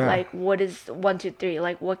mind. Yeah. Like what is 1, 2, 3?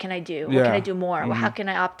 Like what can I do? What can I do more? How can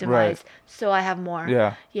I optimize so I have more?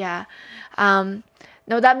 Yeah. Yeah.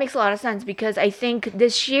 No, that makes a lot of sense, because I think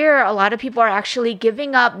this year a lot of people are actually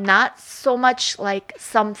giving up not so much like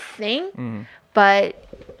something,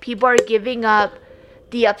 but people are giving up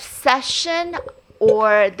the obsession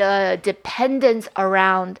or the dependence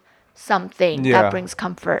around something that brings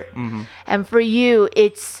comfort. And for you,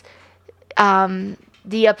 it's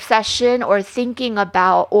the obsession or thinking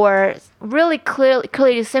about, or really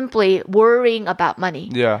clearly simply worrying about money.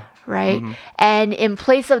 Yeah. Right? And in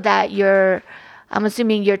place of that, I'm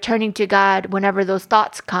assuming you're turning to God whenever those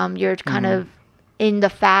thoughts come. You're kind of in the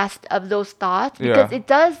fast of those thoughts, because it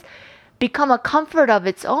does become a comfort of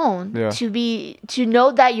its own to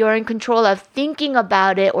know that you're in control of thinking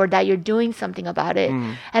about it or that you're doing something about it.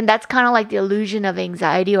 And that's kind of like the illusion of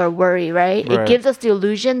anxiety or worry, right? It gives us the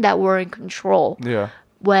illusion that we're in control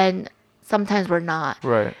when sometimes we're not.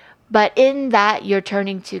 Right. But in that, you're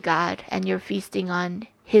turning to God and you're feasting on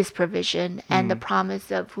his provision and the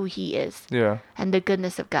promise of who he is and the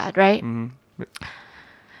goodness of God, right?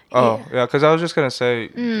 Oh, yeah, because I was just going to say,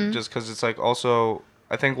 just because it's like also,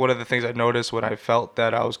 I think one of the things I noticed when I felt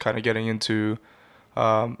that I was kind of getting into,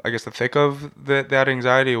 I guess, the thick of that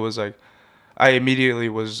anxiety was like, I immediately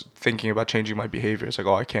was thinking about changing my behavior. It's like,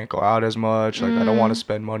 oh, I can't go out as much. Like, I don't want to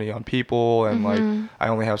spend money on people. And like, I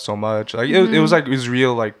only have so much. Like, it was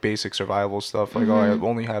real, like, basic survival stuff. Like, oh, I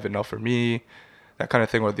only have enough for me. That kind of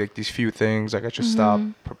thing, or like these few things. Like, I should stop,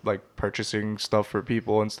 like, purchasing stuff for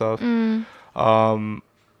people and stuff.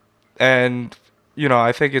 And, you know,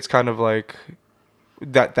 I think it's kind of like,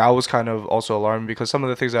 that was kind of also alarming because some of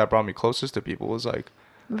the things that brought me closest to people was like,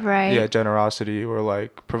 generosity or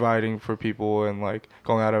like providing for people and like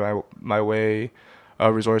going out of my way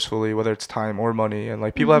resourcefully, whether it's time or money. And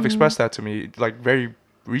like people have expressed that to me like very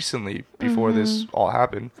recently before this all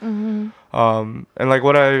happened. And like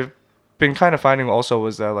what I've been kind of finding also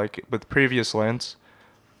was that like with previous Lents,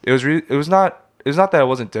 it was not that it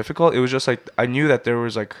wasn't difficult. It was just like I knew that there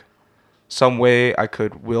was like some way I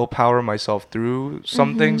could willpower myself through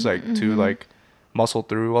some things, like to like muscle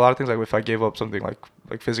through a lot of things. Like if I gave up something like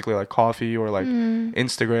physically, like coffee or like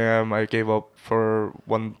Instagram, I gave up for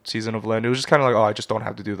one season of Lent. It was just kind of like, oh, I just don't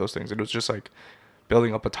have to do those things. It was just like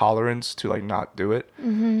building up a tolerance to like not do it.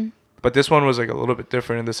 But this one was like a little bit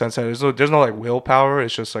different in the sense that there's no like willpower.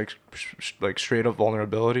 It's just like like straight up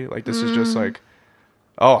vulnerability. Like this is just like,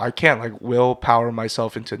 oh, I can't like willpower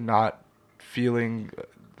myself into not feeling,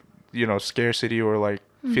 you know, scarcity or like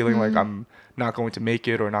feeling like I'm not going to make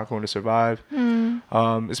it or not going to survive.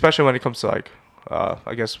 Especially when it comes to like,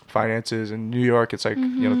 I guess finances in New York. It's like,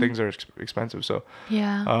 you know, things are expensive. So,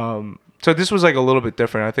 so this was like a little bit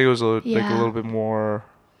different. I think it was like a little bit more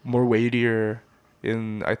weightier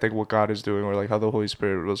in, I think, what God is doing, or like how the Holy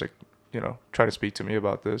Spirit was like, you know, trying to speak to me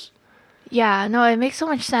about this. Yeah, no, it makes so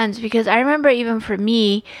much sense because I remember even for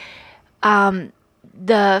me,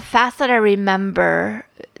 the fast that I remember,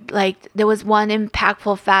 like there was one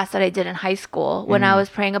impactful fast that I did in high school when I was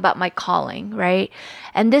praying about my calling, right?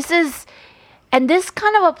 And this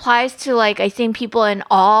kind of applies to like, I think people in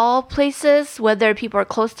all places, whether people are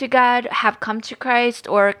close to God, have come to Christ,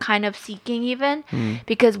 or kind of seeking even,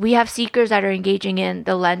 because we have seekers that are engaging in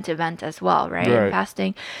the Lent event as well, right? And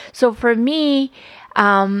fasting. So for me,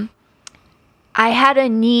 I had a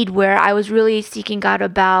need where I was really seeking God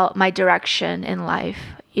about my direction in life.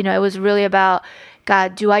 You know, it was really about,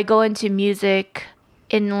 God, do I go into music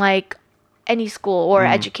in like any school, or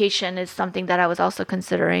education is something that I was also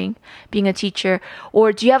considering, being a teacher,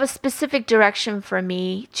 or do you have a specific direction for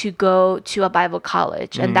me to go to a Bible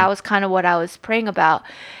college? And that was kind of what I was praying about.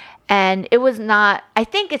 And it was not, I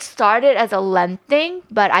think it started as a Lent thing,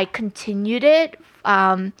 but I continued it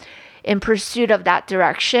in pursuit of that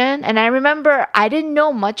direction. And I remember I didn't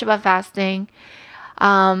know much about fasting.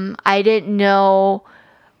 I didn't know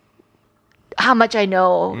how much I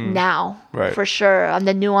know now, for sure, on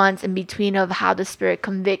the nuance in between of how the Spirit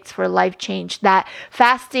convicts for life change, that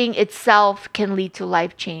fasting itself can lead to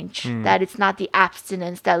life change, that it's not the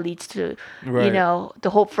abstinence that leads to, you know, the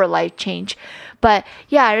hope for life change. But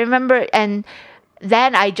yeah, I remember, and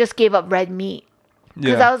then I just gave up red meat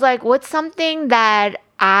because I was like, what's something that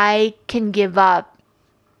I can give up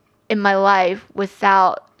in my life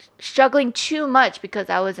without struggling too much, because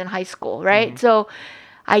I was in high school, right? So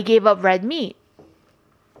I gave up red meat.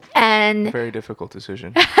 And very difficult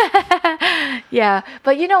decision. Yeah,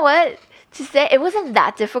 but you know what? To say it wasn't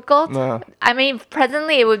that difficult. No. I mean,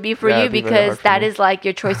 presently it would be for you because that is like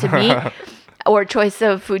your choice of meat or choice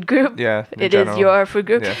of food group. Yeah, it is your food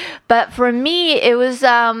group. Yeah. But for me, it was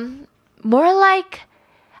more like,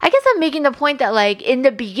 I guess I'm making the point that like in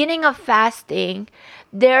the beginning of fasting,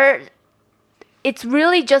 it's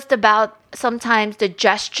really just about sometimes the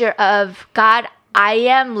gesture of, God, I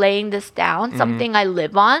am laying this down, something I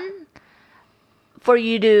live on, for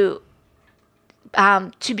you to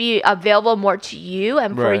be available more to you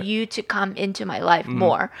and for you to come into my life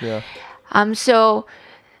more. Yeah. So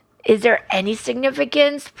is there any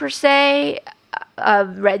significance per se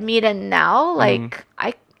of red meat and now? Like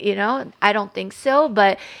I don't think so,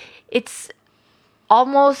 but it's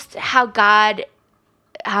almost how God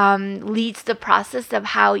leads the process of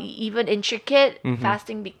how even intricate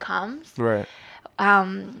fasting becomes. Right.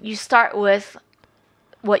 You start with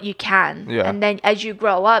what you can. Yeah. And then as you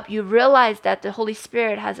grow up, you realize that the Holy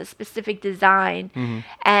Spirit has a specific design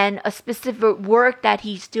and a specific work that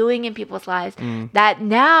he's doing in people's lives that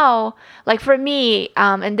now, like for me,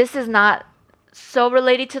 and this is not so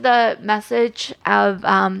related to the message of,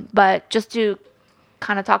 but just to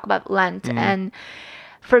kind of talk about Lent. And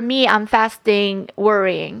for me, I'm fasting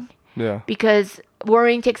worrying. Yeah. Because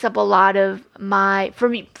worrying takes up a lot of for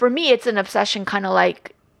me, it's an obsession, kind of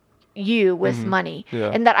like you with money.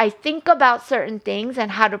 Yeah. And that I think about certain things and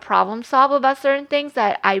how to problem solve about certain things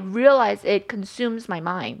that I realize it consumes my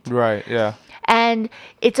mind. Right. Yeah. And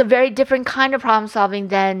it's a very different kind of problem solving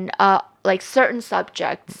than like certain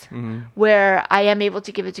subjects where I am able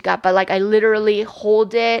to give it to God. But like I literally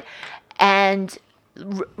hold it and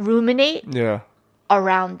ruminate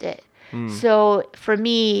around it. So for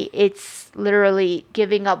me, it's literally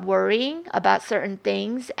giving up worrying about certain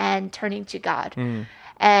things and turning to God.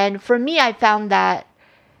 And for me, I found that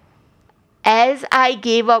as I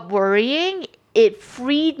gave up worrying, it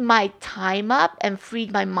freed my time up and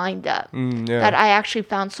freed my mind up. That I actually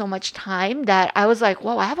found so much time that I was like,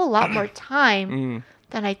 whoa, I have a lot more time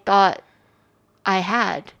than I thought I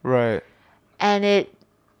had. Right. And it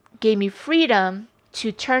gave me freedom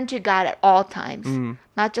to turn to God at all times.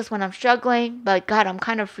 Not just when I'm struggling, but God, I'm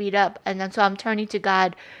kind of freed up. And then so I'm turning to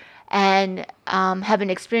God and have been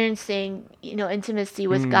experiencing, intimacy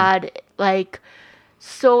with God, like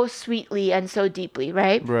so sweetly and so deeply,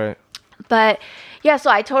 right? Right. But yeah, so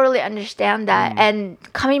I totally understand that. And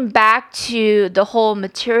coming back to the whole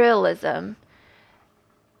materialism,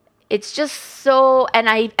 it's just so, and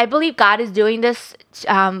I believe God is doing this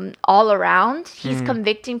all around. He's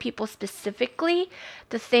convicting people specifically,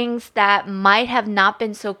 the things that might have not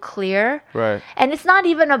been so clear. Right. And it's not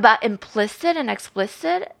even about implicit and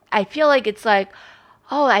explicit. I feel like it's like,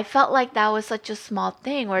 oh, I felt like that was such a small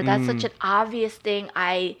thing, or that's such an obvious thing.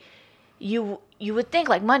 You would think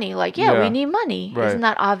like money, like, we need money. Right. Isn't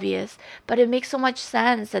that obvious? But it makes so much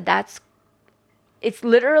sense that it's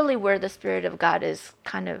literally where the Spirit of God is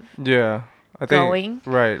kind of I think, going.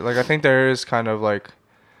 Right. Like, I think there is kind of like,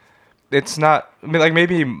 it's not, I mean, like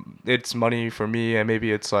maybe it's money for me and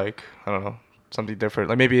maybe it's like, I don't know, something different.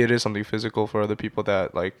 Like maybe it is something physical for other people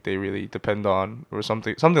that like they really depend on or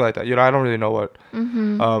something like that. I don't really know what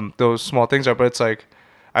those small things are, but it's like,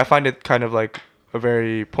 I find it kind of like a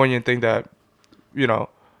very poignant thing that,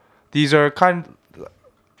 these are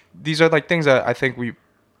like things that I think we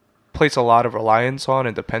place a lot of reliance on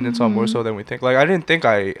and dependence on more so than we think. Like I didn't think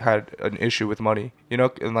I had an issue with money,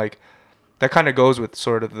 and like that kind of goes with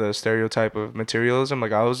sort of the stereotype of materialism.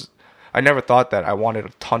 Like I never thought that I wanted a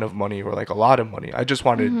ton of money or like a lot of money. I just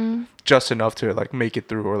wanted just enough to like make it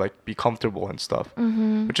through or like be comfortable and stuff,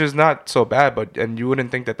 which is not so bad. And you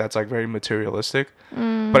wouldn't think that that's like very materialistic,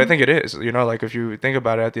 but I think it is. Like if you think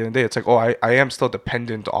about it, at the end of the day, it's like, oh, I am still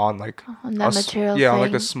dependent on like on that material on thing.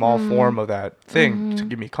 like a small form of that thing to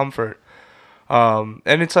give me comfort. And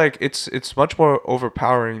it's like it's much more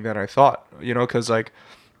overpowering than I thought. Because like.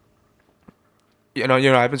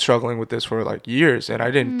 I've been struggling with this for like years, and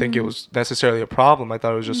I didn't think it was necessarily a problem. I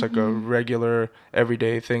thought it was just like a regular,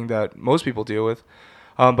 everyday thing that most people deal with.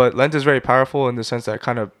 But Lent is very powerful in the sense that it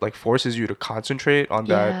kind of like forces you to concentrate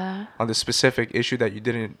on on the specific issue that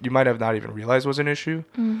you might have not even realized was an issue.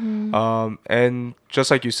 And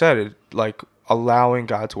just like you said, it like allowing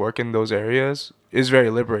God to work in those areas is very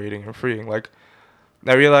liberating and freeing. Like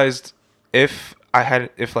I realized if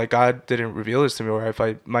like God didn't reveal this to me, or if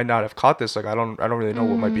I might not have caught this, like I don't really know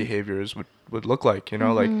what my behaviors would look like,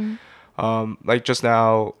 like just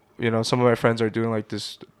now, some of my friends are doing like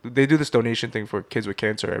this, they do this donation thing for kids with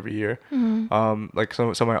cancer every year. Like some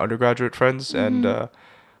of my undergraduate friends, and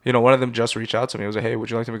one of them just reached out to me. It was like, hey,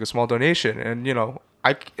 would you like to make a small donation? And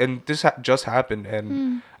this just happened,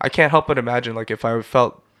 and I can't help but imagine like if I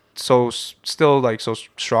felt so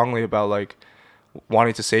strongly about like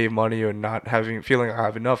wanting to save money or not feeling I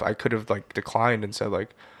have enough, I could have like declined and said like,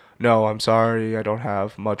 no, I'm sorry, I don't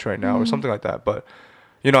have much right now, or something like that. But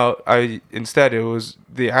instead it was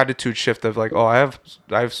the attitude shift of like, oh, I have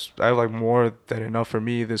like more than enough for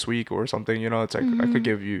me this week or something. It's like I could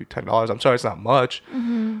give you $10. I'm sorry, it's not much.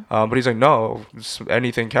 But he's like, no,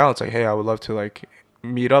 anything counts. Like, hey, I would love to like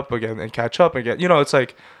meet up again and catch up again. It's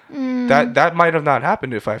like that might have not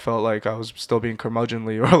happened if I felt like I was still being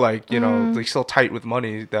curmudgeonly or like like still tight with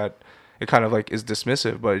money, that it kind of like is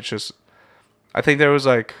dismissive. But it's just, I think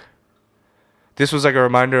this was like a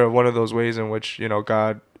reminder of one of those ways in which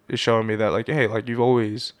God is showing me that like, hey, like you've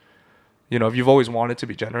always wanted to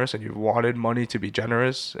be generous, and you've wanted money to be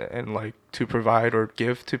generous and like to provide or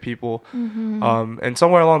give to people, and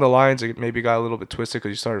somewhere along the lines it maybe got a little bit twisted because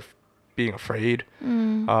you started being afraid.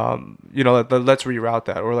 You know, let's reroute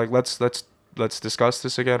that, or like let's discuss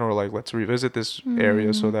this again, or like let's revisit this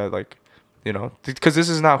area so that, like, you know, because this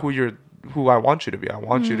is not who I want you to be. I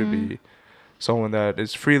want you to be someone that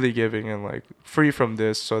is freely giving and like free from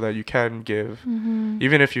this, so that you can give,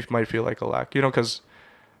 even if you might feel like a lack. You know, because,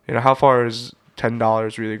 you know, how far is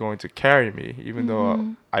 $10 really going to carry me? Even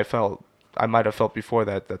though I might have felt before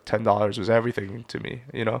that $10 was everything to me.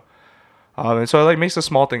 You know, and so it like makes the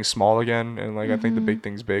small things small again, and like I think the big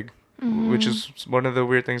things big, which is one of the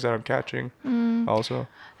weird things that I'm catching also.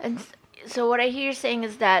 And so what I hear you saying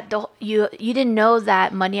is that you didn't know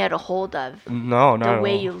that money had a hold of No, not the at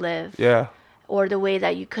way all. you live. Yeah. Or the way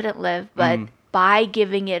that you couldn't live, but by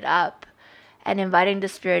giving it up and inviting the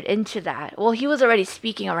Spirit into that, well, he was already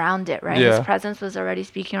speaking around it, right? Yeah. His presence was already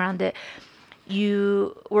speaking around it.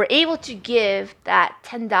 You were able to give that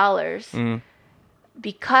 $10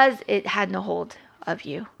 because it had no hold of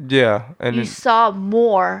you. Yeah, and You saw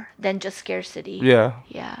more than just scarcity. yeah,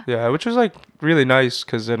 Yeah. which was like really nice,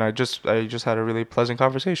 because then I just had a really pleasant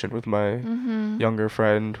conversation with my younger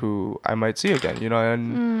friend who I might see again, you know,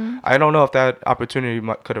 and I don't know if that opportunity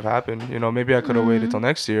could have happened, you know. Maybe I could have waited till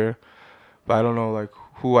next year, but I don't know like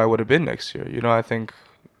who I would have been next year, you know. I think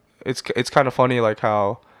it's kind of funny like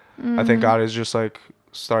how I think God is just like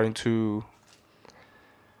starting to,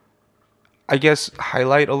 I guess,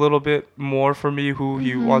 highlight a little bit more for me who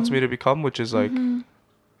he wants me to become, which is like,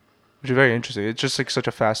 which is very interesting. It's just like such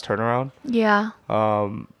a fast turnaround. Yeah.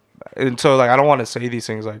 And so like I don't want to say these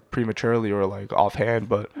things like prematurely or like offhand,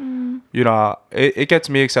 but you know, it gets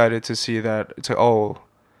me excited to see that it's like, oh,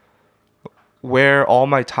 where all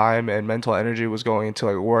my time and mental energy was going into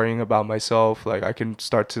like worrying about myself, like I can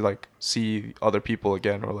start to like see other people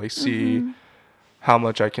again, or like see how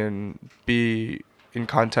much I can be in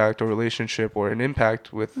contact or relationship or an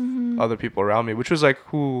impact with other people around me, which was like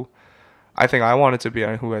who I think I wanted to be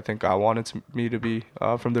and who I think God wanted me to be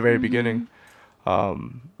from the very beginning.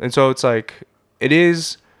 And so it's like, it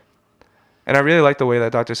is, and I really like the way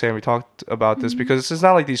that Dr. Sammy talked about this, because it's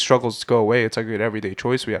not like these struggles go away. It's like an everyday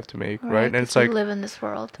choice we have to make, right? And it's like, we live in this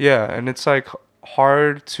world. yeah, and it's like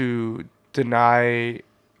hard to deny,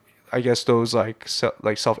 I guess, those like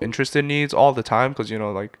self-interested needs all the time, because, you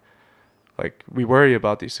know, like we worry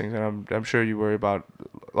about these things, and I'm sure you worry about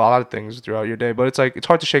a lot of things throughout your day, but it's like it's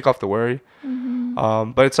hard to shake off the worry.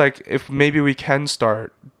 But it's like, if maybe we can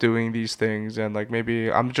start doing these things, and like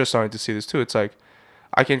maybe I'm just starting to see this too. It's like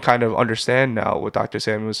I can kind of understand now what Dr.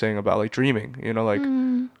 Sam was saying about like dreaming, you know, like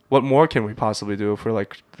what more can we possibly do if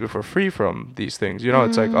we're free from these things, you know?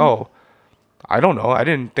 It's like, oh, I don't know, I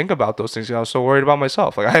didn't think about those things. I was so worried about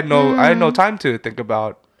myself. Like I had no time to think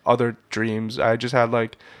about other dreams. I just had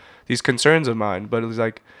like these concerns of mine. But it was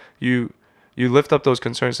like you lift up those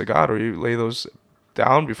concerns to God, or you lay those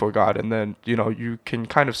down before God, and then, you know, you can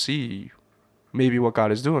kind of see maybe what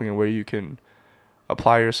God is doing and where you can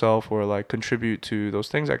apply yourself or like contribute to those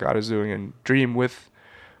things that God is doing, and dream with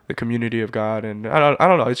the community of God. And I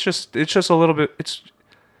don't know, it's just a little bit,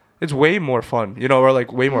 it's way more fun, you know, or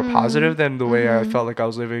like way more positive than the way I felt like I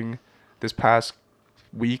was living this past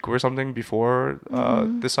week or something before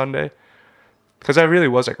this Sunday, because I really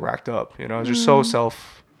was like racked up, you know. I was just so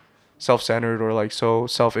self-centered, or like so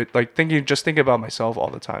like thinking about myself all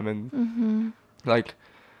the time. And like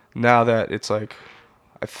now that it's like,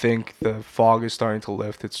 I think the fog is starting to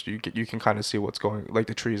lift, it's you can kind of see what's going, like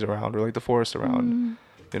the trees around, or like the forest around,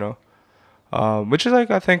 you know, which is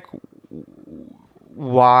like, I think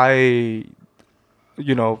why,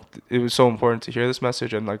 you know, it was so important to hear this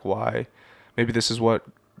message, and like why maybe this is what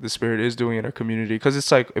the Spirit is doing in our community. Because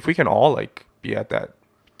it's like, if we can all like be at that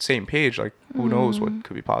same page, like who knows what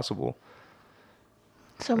could be possible.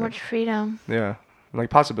 So much freedom. Yeah, and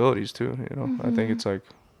like possibilities too, you know. I think it's like,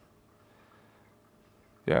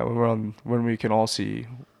 yeah, when we can all see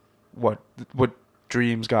what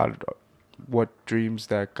dreams that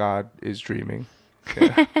God is dreaming.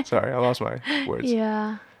 Yeah. Sorry, I lost my words.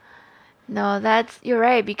 Yeah. No, you're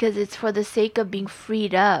right, because it's for the sake of being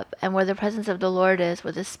freed up, and where the presence of the Lord is,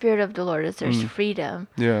 where the Spirit of the Lord is, there's freedom.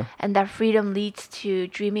 Yeah. And that freedom leads to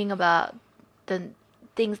dreaming about the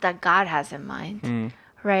things that God has in mind,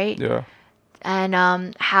 right? Yeah.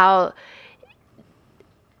 And how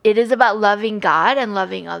it is about loving God and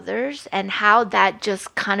loving others, and how that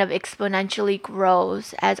just kind of exponentially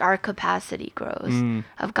grows as our capacity grows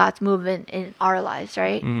of God's movement in our lives,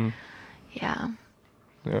 right? Yeah.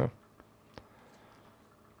 Yeah.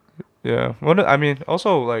 Yeah. I mean,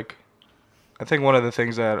 also, like, I think one of the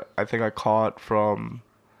things that I think I caught from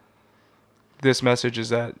this message is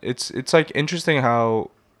that it's like interesting how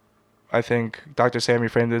I think Dr. Sammy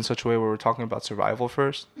framed it in such a way where we're talking about survival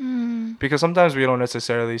first. Because sometimes we don't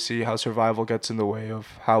necessarily see how survival gets in the way of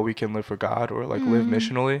how we can live for God or like live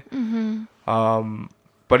missionally.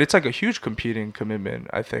 But it's like a huge competing commitment,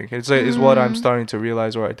 I think. It's like, is what I'm starting to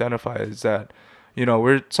realize or identify is that, you know,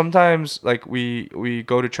 we're sometimes like we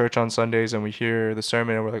go to church on Sundays and we hear the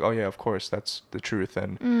sermon and we're like, oh yeah, of course, that's the truth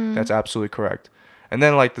and that's absolutely correct. And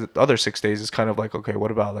then like the other 6 days is kind of like, okay,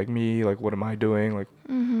 what about like me? Like, what am I doing? Like,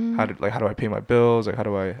 how do I pay my bills? Like, how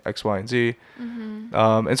do I X, Y, and Z?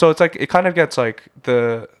 And so it's like it kind of gets like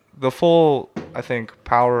the full, I think,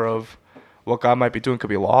 power of what God might be doing could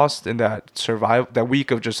be lost in that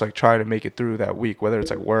week of just like trying to make it through that week, whether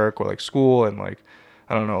it's like work or like school and like,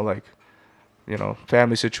 I don't know, like, you know,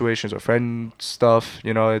 family situations or friend stuff.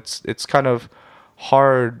 You know, it's kind of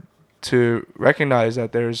hard to recognize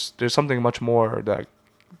that there's something much more that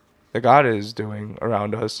God is doing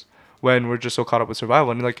around us when we're just so caught up with survival.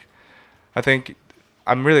 And like, I think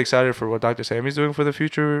I'm really excited for what Dr. Sammy's doing for the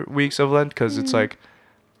future weeks of Lent, because it's like,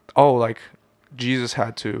 oh, like Jesus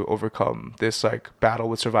had to overcome this like battle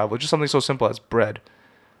with survival. Just something so simple as bread.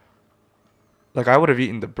 Like I would have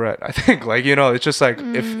eaten the bread, I think. Like, you know, it's just like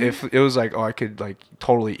if it was like, oh, I could like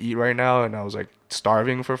totally eat right now and I was like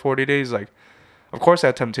starving for 40 days, like of course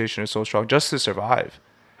that temptation is so strong just to survive.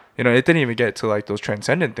 You know, it didn't even get to like those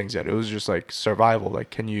transcendent things yet. It was just like survival.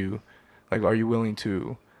 Like, are you willing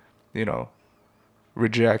to, you know,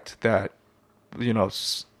 reject that, you know,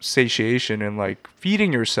 satiation and like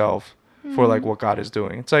feeding yourself for like what God is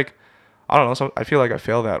doing? It's like, I don't know. So I feel like I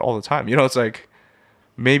fail that all the time. You know, it's like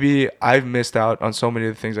maybe I've missed out on so many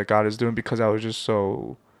of the things that God is doing because I was just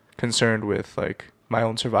so concerned with like my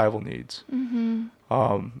own survival needs. And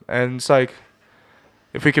it's like,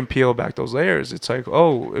 if we can peel back those layers, it's like,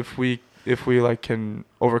 oh, if we like can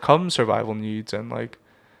overcome survival needs and like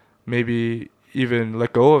maybe even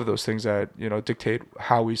let go of those things that, you know, dictate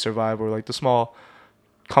how we survive, or like the small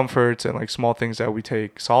comforts and like small things that we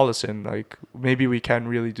take solace in, like maybe we can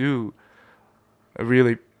really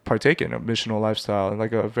partake in a missional lifestyle. And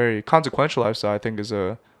like a very consequential lifestyle, I think, is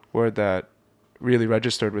a word that really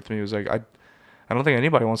registered with me. It was like, I don't think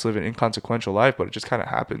anybody wants to live an inconsequential life, but it just kind of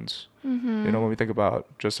happens, you know, when we think about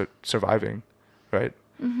just surviving, right?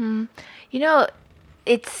 You know,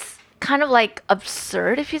 it's kind of like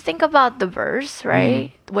absurd if you think about the verse,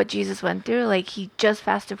 right? What Jesus went through. Like, he just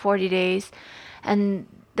fasted 40 days and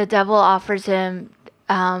the devil offers him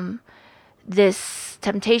this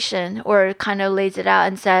temptation, or kind of lays it out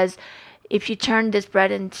and says, if you turn this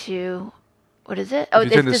bread into, what is it? Oh,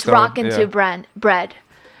 it's this rock into bread,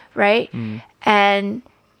 right? And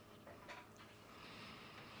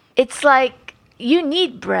it's like, you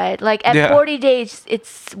need bread. Like at 40 days,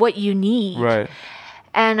 it's what you need. Right.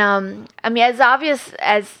 And I mean, as obvious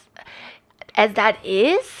as that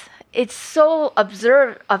is, it's so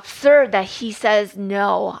absurd that he says,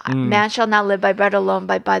 no, man shall not live by bread alone,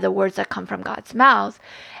 but by the words that come from God's mouth.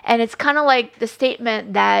 And it's kind of like the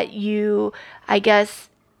statement that I guess,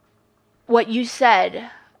 what you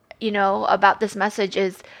said, you know, about this message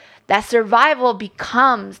is that survival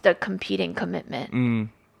becomes the competing commitment.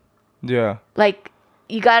 Yeah. Like,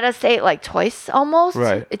 you gotta say it like twice almost.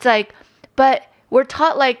 Right. It's like, but we're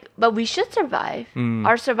taught like, but we should survive.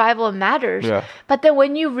 Our survival matters. Yeah. But then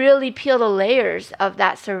when you really peel the layers of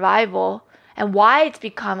that survival and why it's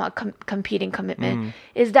become a competing commitment,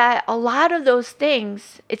 is that a lot of those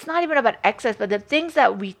things, it's not even about excess, but the things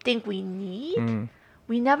that we think we need,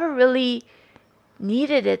 we never really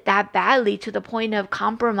needed it that badly to the point of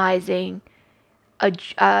compromising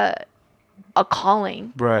a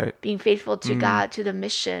calling, right? Being faithful to God, to the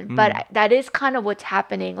mission. But that is kind of what's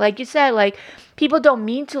happening. Like you said, like, people don't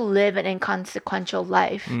mean to live an inconsequential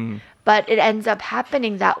life, but it ends up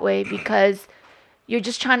happening that way because you're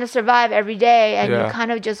just trying to survive every day, and you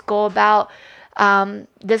kind of just go about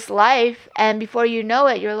this life, and before you know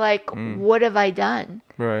it, you're like, what have I done?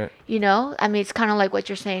 Right. You know, I mean, it's kind of like what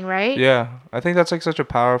you're saying, right? Yeah, I think that's like such a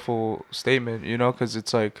powerful statement, you know, because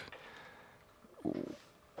it's like,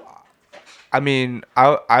 I mean,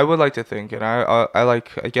 I would like to think, and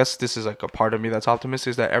I guess this is like a part of me that's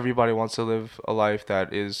optimistic, is that everybody wants to live a life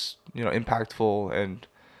that is, you know, impactful and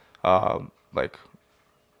like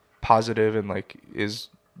positive, and like is,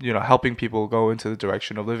 you know, helping people go into the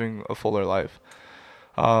direction of living a fuller life.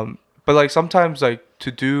 But like sometimes like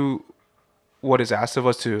to do what is asked of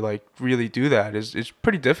us to like really do that is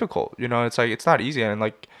pretty difficult, you know. It's like, it's not easy, and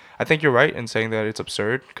like I think you're right in saying that it's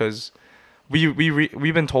absurd, because we've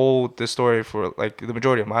been told this story for like the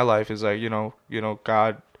majority of my life, is like, you know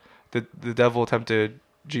God, the devil tempted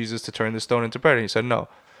Jesus to turn the stone into bread, and he said no.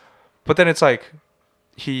 But then it's like,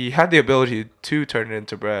 he had the ability to turn it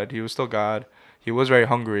into bread. He was still God. He was very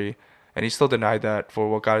hungry, and he still denied that for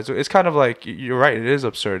what God is doing. It's kind of like, you're right, it is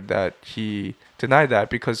absurd that he denied that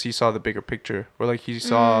because he saw the bigger picture, or like he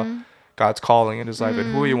saw God's calling in his life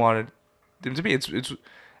and who he wanted him to be. It's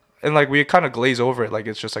and like we kind of glaze over it like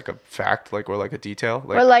it's just like a fact, like, or like a detail.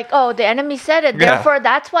 Like, We're like, oh, the enemy said it, Yeah. therefore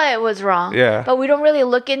that's why it was wrong. Yeah. But we don't really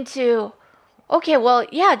look into, okay, well,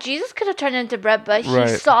 yeah, Jesus could have turned it into bread, but he Right.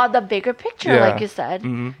 saw the bigger picture, Yeah. like you said.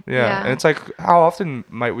 Yeah. Yeah. And it's like, how often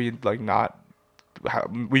might we like not,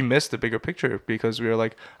 we miss the bigger picture because we are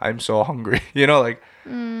like, I'm so hungry, you know, like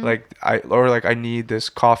I need this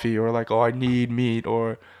coffee, or like, oh, I need meat,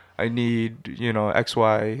 or I need, you know, X,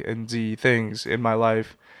 Y, and Z things in my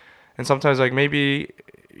life. And sometimes like maybe,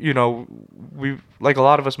 you know, we, like, a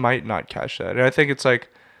lot of us might not catch that. And I think it's like,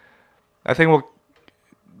 I think what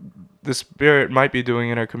the Spirit might be doing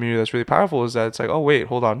in our community that's really powerful is that it's like, oh wait,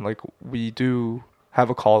 hold on, like we do have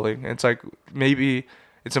a calling. And it's like, maybe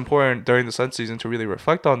it's important during the Lent season to really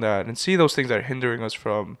reflect on that and see those things that are hindering us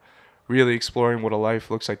from really exploring what a life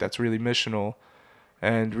looks like that's really missional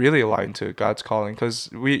and really aligned to God's calling, because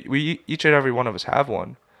we each and every one of us have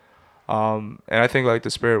one. And I think like the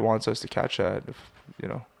Spirit wants us to catch that, if, you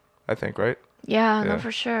know, I think, right? Yeah, Yeah. no,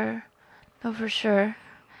 for sure. No, for sure.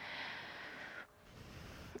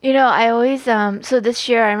 You know, I always so this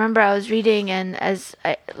year I remember I was reading, and as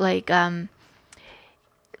I like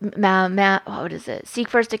what is it? Seek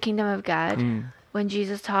first the kingdom of God. When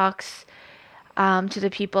Jesus talks to the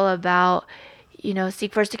people about, you know,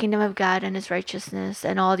 seek first the kingdom of God and his righteousness,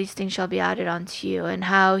 and all these things shall be added onto you, and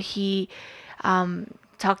how he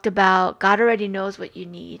talked about God already knows what you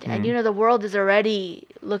need. And you know, the world is already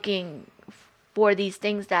looking for these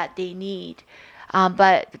things that they need.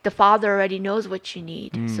 But the Father already knows what you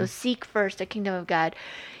need. So seek first the kingdom of God.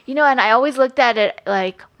 You know, and I always looked at it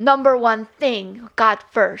like, number one thing, God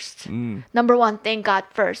first. Number one thing, God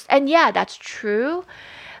first. And yeah, that's true.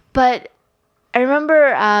 But I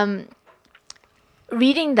remember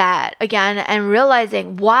reading that again and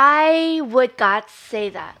realizing, why would God say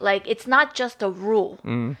that? Like, it's not just a rule.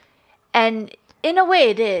 And in a way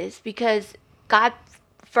it is, because God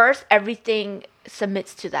first, everything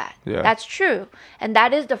submits to that. Yeah. That's true. And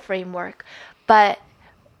that is the framework. But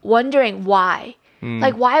wondering why.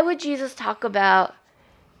 Like, why would Jesus talk about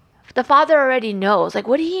the Father already knows? Like,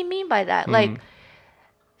 what do he mean by that? Like,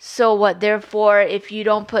 so what, therefore, if you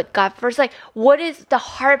don't put God first, like, what is the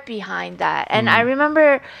heart behind that? And I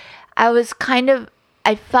remember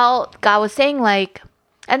I felt God was saying, like,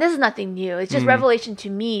 and this is nothing new. It's just revelation to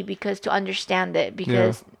me, because to understand it,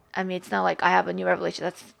 because I mean, it's not like I have a new revelation.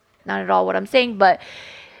 That's not at all what I'm saying. But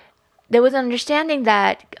there was an understanding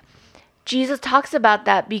that Jesus talks about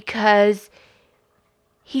that because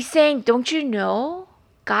he's saying, don't you know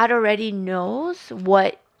God already knows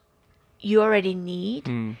what you already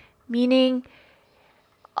need? Meaning,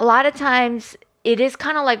 a lot of times it is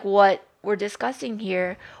kind of like what we're discussing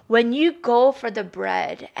here. When you go for the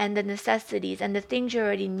bread and the necessities and the things you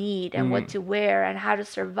already need and what to wear and how to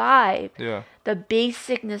survive, the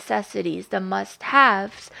basic necessities, the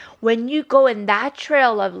must-haves, when you go in that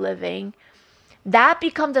trail of living, that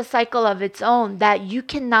becomes a cycle of its own that you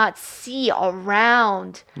cannot see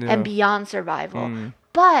around and beyond survival.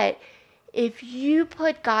 But if you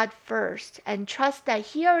put God first and trust that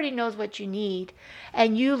he already knows what you need,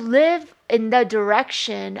 and you live in the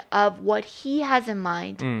direction of what he has in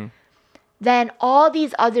mind, then all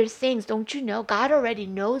these other things, don't you know, God already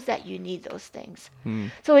knows that you need those things.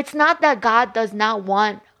 So it's not that God does not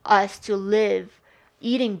want us to live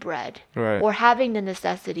eating bread or having the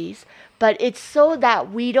necessities, but it's so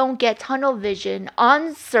that we don't get tunnel vision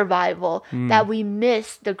on survival, that we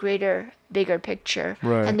miss the bigger picture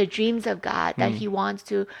and the dreams of God that he wants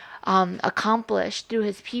to accomplish through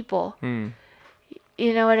his people.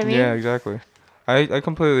 You know what I mean? Yeah, exactly. I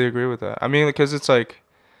completely agree with that. I mean, because it's like,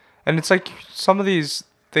 and it's like some of these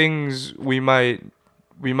things we might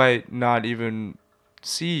not even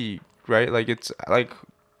see, right? Like, it's like,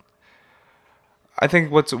 I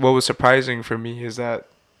think what was surprising for me is that,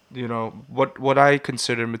 you know, what I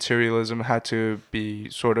consider materialism had to be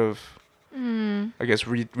sort of, I guess,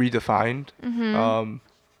 redefined.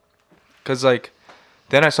 Because like,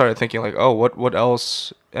 then I started thinking like, oh, what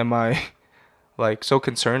else am I like so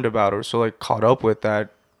concerned about or so like caught up with that,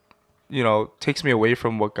 you know, takes me away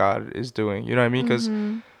from what God is doing. You know what I mean? Because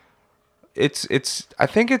it's I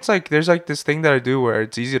think it's like there's like this thing that I do where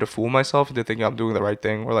it's easy to fool myself into thinking I'm doing the right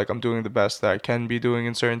thing, or like I'm doing the best that I can be doing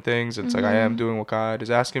in certain things. It's like I am doing what God is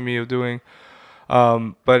asking me of doing.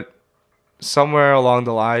 But somewhere along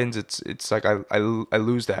the lines, it's like I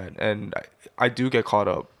lose that, and I do get caught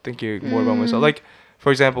up thinking more about myself. Like,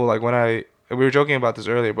 for example, like we were joking about this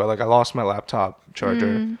earlier, but like I lost my laptop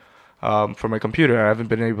charger for my computer. I haven't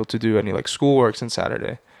been able to do any like schoolwork since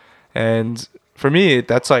Saturday. And for me,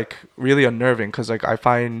 that's like really unnerving because like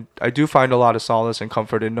I do find a lot of solace and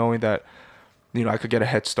comfort in knowing that, you know, I could get a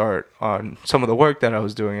head start on some of the work that I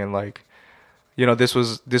was doing. And like, you know,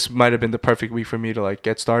 this might have been the perfect week for me to like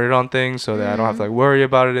get started on things so that I don't have to like worry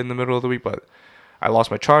about it in the middle of the week. But I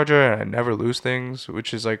lost my charger and I never lose things,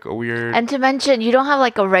 which is like a weird. And to mention, you don't have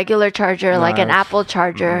like a regular charger, like an Apple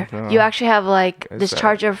charger. No. You actually have like It's this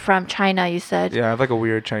charger from China, you said. Yeah, I have like a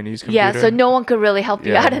weird Chinese computer. Yeah, so no one could really help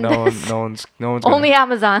you out in this. No one's Only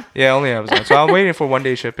Amazon. Yeah, only Amazon. So I'm waiting for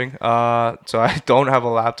 1-day shipping. So I don't have a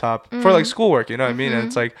laptop for like schoolwork, you know what I mean? And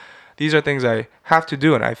it's like, these are things I have to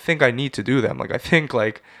do and I think I need to do them. Like I think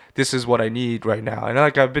like this is what I need right now. And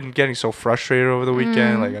like I've been getting so frustrated over the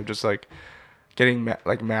weekend. Like I'm just like getting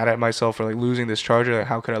mad at myself for like losing this charger. Like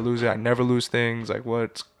how could I lose it? I never lose things. Like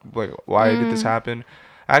why did this happen?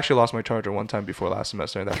 I actually lost my charger one time before last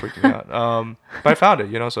semester and that freaked me out. But I found it,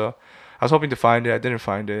 you know, so I was hoping to find it. I didn't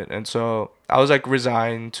find it. And so I was like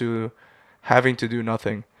resigned to having to do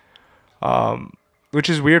nothing. Which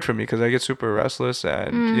is weird for me because I get super restless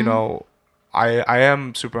and, you know, I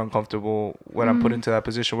am super uncomfortable when I'm put into that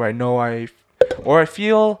position where I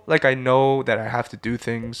feel like I know that I have to do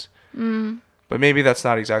things. But maybe that's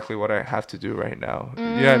not exactly what I have to do right now. You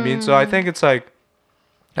know what I mean? So I think it's like,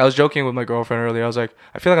 I was joking with my girlfriend earlier. I was like,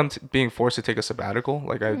 I feel like I'm being forced to take a sabbatical.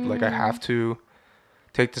 Like I have to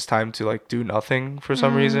take this time to like do nothing for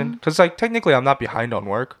some reason. Because like technically I'm not behind on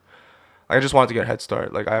work. I just wanted to get a head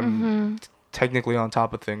start. Like I'm technically on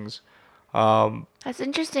top of things. That's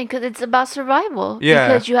interesting because it's about survival. Yeah.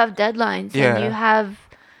 Because you have deadlines and you have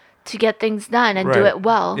to get things done and do it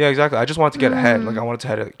well. Yeah, exactly. I just wanted to get ahead. Like I wanted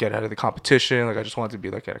to get ahead of the competition. Like I just wanted to be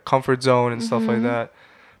like at a comfort zone and stuff like that.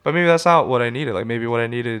 But maybe that's not what I needed. Like maybe what I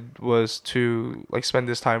needed was to like spend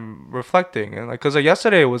this time reflecting and like because like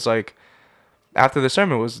yesterday was like after the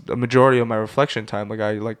sermon was a majority of my reflection time. Like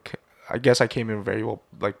I guess I came in very well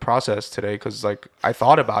like processed today because like I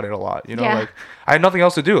thought about it a lot. You know, like I had nothing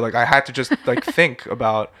else to do. Like I had to just like think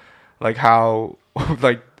about like how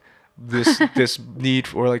like this need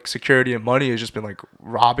for like security and money has just been like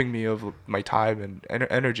robbing me of my time and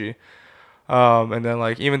energy. And then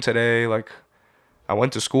like even today, like I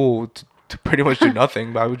went to school to pretty much do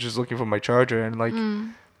nothing, but I was just looking for my charger and like,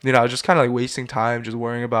 you know, I was just kind of like wasting time just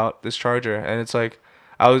worrying about this charger. And it's like,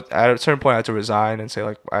 I was at a certain point I had to resign and say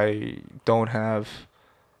like, I don't have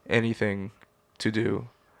anything to do.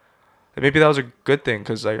 And maybe that was a good thing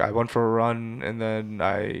because like I went for a run and then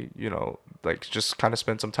I, you know, like just kind of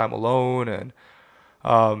spent some time alone. And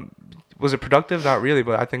was it productive? Not really,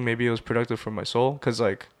 but I think maybe it was productive for my soul because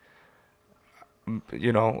like,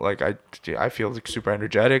 you know, like I feel like super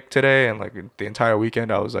energetic today and like the entire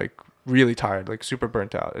weekend I was like really tired, like super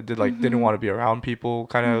burnt out. I didn't want to be around people,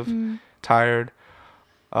 kind of tired.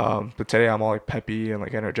 But today I'm all like peppy and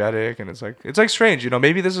like energetic and it's like strange, you know,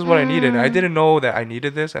 maybe this is what I needed. And I didn't know that I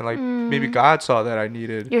needed this and like maybe God saw that I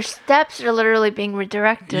needed. Your steps are literally being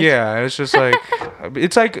redirected. Yeah, and it's just like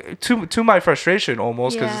it's like to my frustration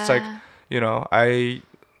almost because it's like, you know, I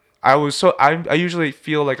usually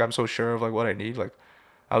feel like I'm so sure of like what I need. Like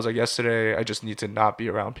I was like yesterday I just need to not be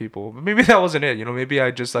around people. But maybe that wasn't it, you know, maybe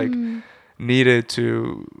I just like needed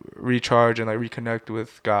to recharge and like reconnect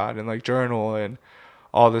with God and like journal and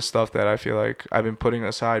all this stuff that I feel like I've been putting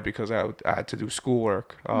aside because I had to do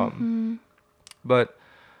schoolwork. But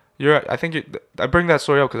I think I bring that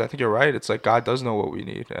story up because I think you're right. It's like God does know what we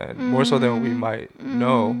need and more so than we might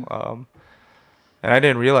know. And I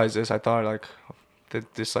didn't realize this. I thought like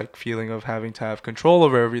this like feeling of having to have control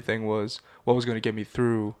over everything was what was going to get me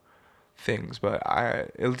through things. But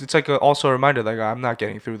it's like also a reminder like I'm not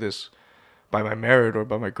getting through this by my merit or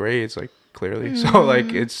by my grades, like clearly. So like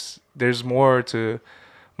there's more to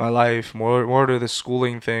my life, more to the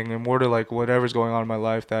schooling thing and more to like whatever's going on in my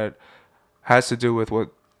life that has to do with what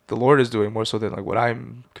the Lord is doing more so than like what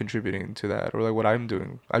I'm contributing to that or like what I'm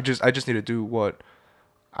doing. I just need to do what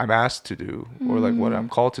I'm asked to do or like what I'm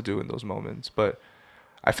called to do in those moments. But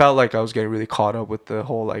I felt like I was getting really caught up with the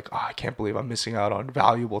whole like, oh, I can't believe I'm missing out on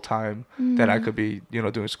valuable time that I could be, you know,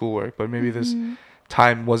 doing schoolwork. But maybe this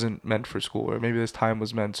time wasn't meant for school, or maybe this time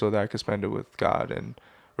was meant so that I could spend it with God and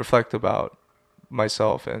reflect about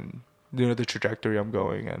myself and, you know, the trajectory I'm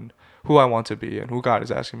going and who I want to be and who God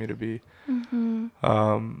is asking me to be.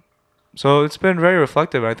 So it's been very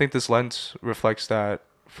reflective. And I think this Lent reflects that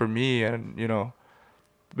for me, and, you know,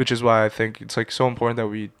 which is why I think it's like so important that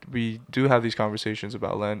we do have these conversations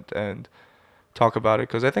about Lent and talk about it,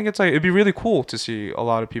 because I think it's like it'd be really cool to see a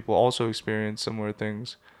lot of people also experience similar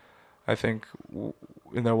things. I think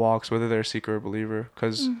in their walks, whether they're a seeker or believer,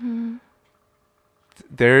 because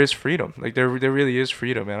there is freedom. Like there really is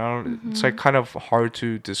freedom, and I don't. It's like kind of hard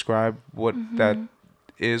to describe what that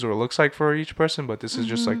is or looks like for each person, but this is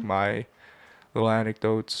just like my little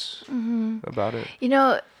anecdotes about it. You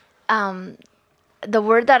know, the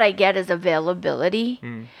word that I get is availability.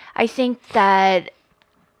 I think that,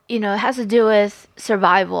 you know, it has to do with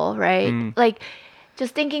survival, right? Like,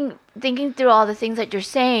 just thinking through all the things that you're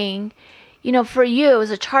saying, you know, for you, it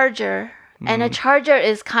was a charger. And a charger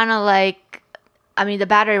is kind of like, I mean, the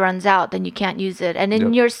battery runs out, then you can't use it. And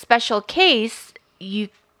in your special case, you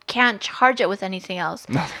can't charge it with anything else.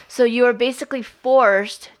 So you are basically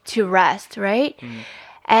forced to rest, right?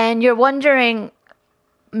 And you're wondering,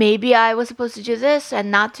 maybe I was supposed to do this and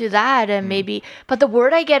not do that, and maybe, but the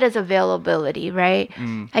word I get is availability, right?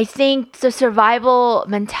 I think the survival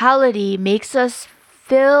mentality makes us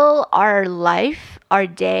fill our life, our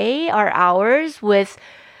day, our hours with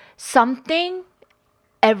something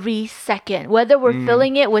every second, whether we're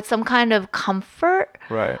filling it with some kind of comfort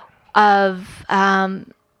of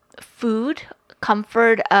food,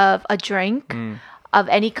 comfort of a drink of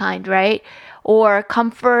any kind, right? Or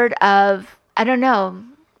comfort of, I don't know,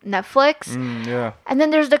 Netflix. And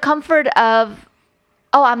then there's the comfort of,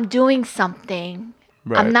 oh, I'm doing something.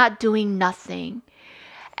 I'm not doing nothing.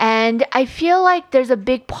 And I feel like there's a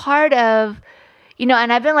big part of, you know,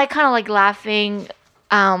 and I've been like kind of like laughing.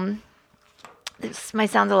 This might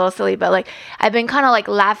sound a little silly, but like I've been kind of like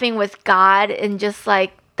laughing with God and just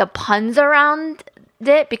like the puns around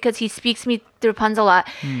it, because he speaks me through puns a lot.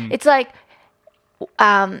 It's like,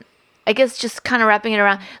 I guess just kind of wrapping it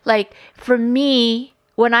around, like for me,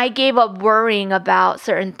 when I gave up worrying about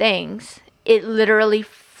certain things, it literally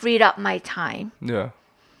freed up my time.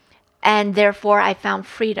 And therefore I found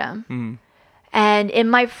freedom. And in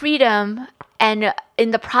my freedom, and in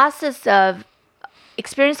the process of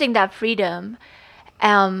experiencing that freedom,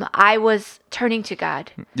 I was turning to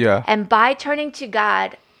God. And by turning to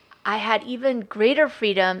God, I had even greater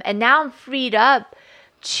freedom. And now I'm freed up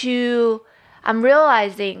to, I'm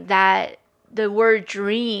realizing that the word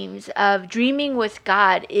dreams, of dreaming with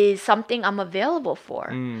God, is something I'm available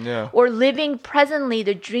for. Or living presently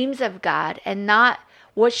the dreams of God, and not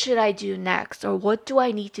what should I do next, or what do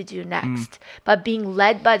I need to do next, but being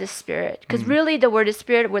led by the Spirit. Because really the word is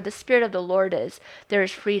Spirit, where the Spirit of the Lord is, there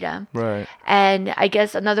is freedom. And I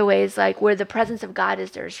guess another way is like where the presence of God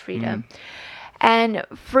is, there is freedom. And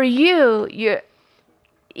for you,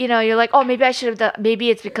 you know, you're like, oh, maybe I should have done, maybe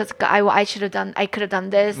it's because I could have done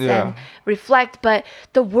this and reflect. But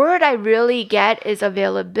the word I really get is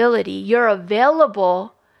availability. You're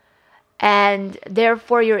available, and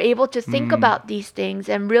therefore you're able to think about these things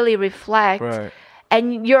and really reflect.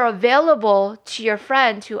 And you're available to your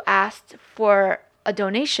friend who asked for a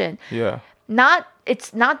donation.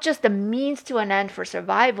 It's not just a means to an end for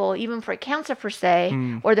survival, even for cancer per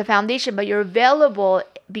se, or the foundation, but you're available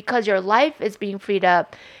because your life is being freed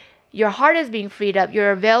up, your heart is being freed up.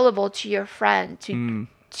 You're available to your friend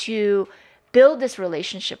to build this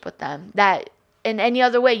relationship with them that in any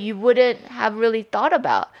other way you wouldn't have really thought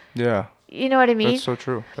about. You know what I mean? That's so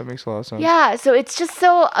true. That makes a lot of sense. Yeah, so it's just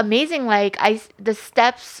so amazing, like the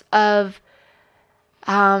steps of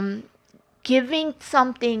giving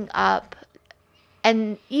something up.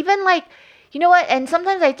 And even like, you know what? And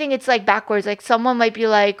sometimes I think it's like backwards. Like someone might be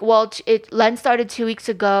like, well, Lent started 2 weeks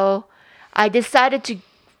ago. I decided to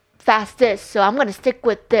fast this, so I'm going to stick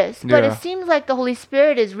with this. But it seems like the Holy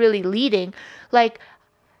Spirit is really leading. Like,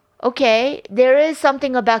 okay, there is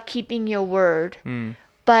something about keeping your word,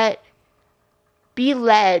 but be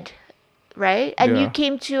led, right? And you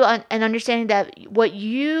came to an understanding that what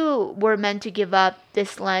you were meant to give up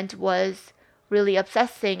this Lent was really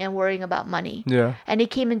obsessing and worrying about money. And it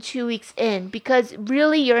came in 2 weeks in, because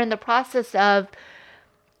really you're in the process of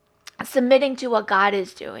submitting to what God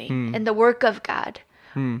is doing and the work of God.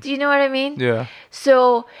 Do you know what I mean?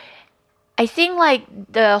 So I think like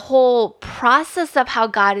the whole process of how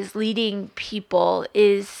God is leading people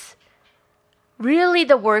is really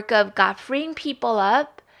the work of God freeing people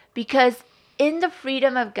up, because in the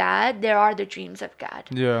freedom of God, there are the dreams of God.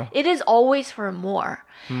 It is always for more.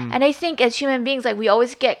 And I think as human beings, like we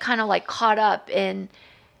always get kind of like caught up in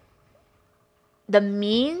the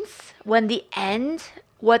means when the end,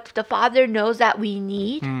 what the Father knows that we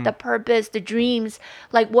need, the purpose, the dreams,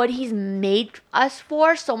 like what He's made us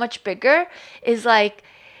for, so much bigger, is like,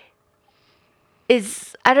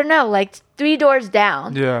 I don't know, like 3 doors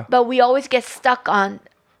down. But we always get stuck on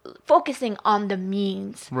focusing on the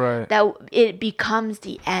means, that it becomes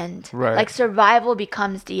the end. Like survival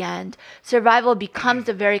becomes the end. Survival becomes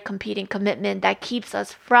the very competing commitment that keeps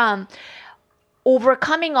us from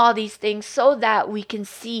overcoming all these things so that we can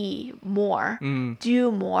see more,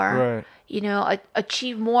 do more, Right. you know,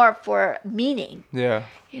 achieve more for meaning, Yeah.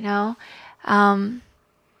 you know.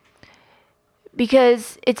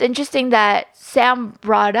 Because it's interesting that Sam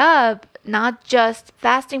brought up not just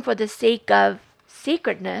fasting for the sake of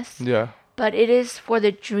sacredness, Yeah. but it is for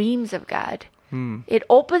the dreams of God. Hmm. It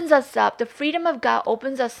opens us up, the freedom of God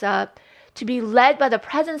opens us up to be led by the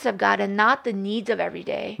presence of God and not the needs of every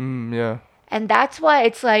day. Yeah. And that's why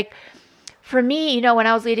it's like, for me, you know, when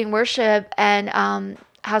I was leading worship and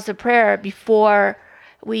house of prayer before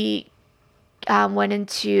we went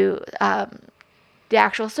into the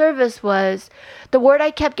actual service, was the word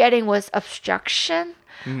I kept getting was obstruction.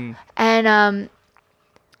 And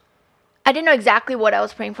I didn't know exactly what I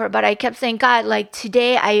was praying for, but I kept saying, God, like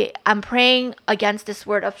today I'm praying against this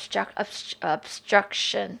word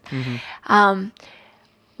obstruction.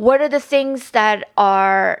 What are the things that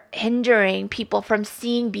are hindering people from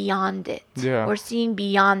seeing beyond it? Yeah. Or seeing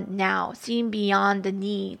beyond now, seeing beyond the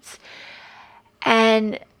needs?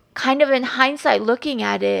 And kind of in hindsight, looking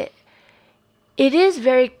at it, it is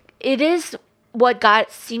what God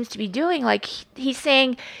seems to be doing. Like he's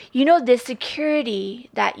saying, you know, the security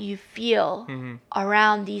that you feel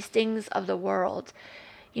around these things of the world,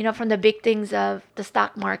 you know, from the big things of the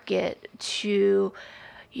stock market to,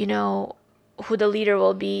 you know, who the leader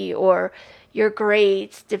will be, or your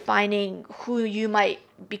grades defining who you might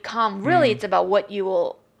become. Really, it's about what you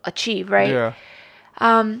will achieve, right? Yeah.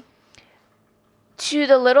 To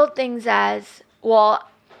the little things as, well,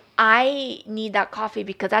 I need that coffee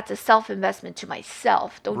because that's a self-investment to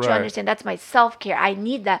myself. Don't you Right. understand? That's my self-care. I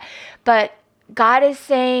need that. But God is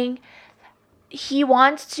saying he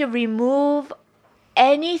wants to remove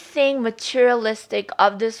anything materialistic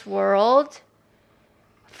of this world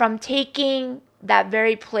from taking that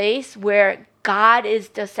very place where God is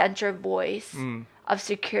the center voice of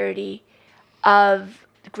security, of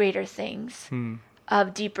greater things,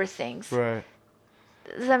 of deeper things. Right.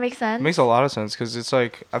 Does that make sense? It makes a lot of sense because it's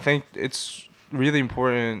like, I think it's really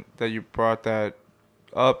important that you brought that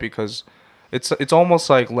up because it's almost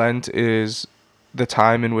like Lent is the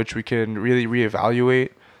time in which we can really reevaluate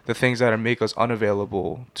the things that make us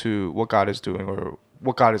unavailable to what God is doing or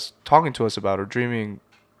what God is talking to us about or dreaming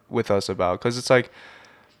with us about. Because it's like,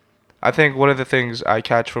 I think one of the things I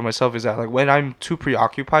catch for myself is that like when I'm too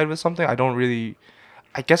preoccupied with something,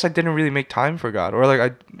 I guess I didn't really make time for God, or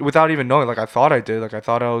like without even knowing, like I thought I did, like I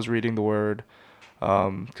thought I was reading the Word,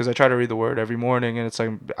 because I try to read the Word every morning, and it's like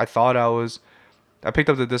I picked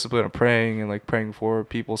up the discipline of praying and like praying for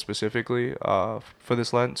people specifically, for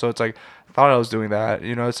this Lent. So it's like I thought I was doing that,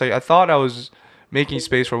 you know. It's like I thought I was making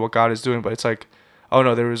space for what God is doing, but it's like, oh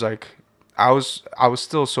no, there was like I was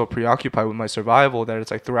still so preoccupied with my survival that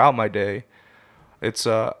it's like throughout my day, it's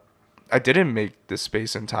I didn't make this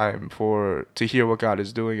space and time to hear what God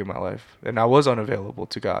is doing in my life, and I was unavailable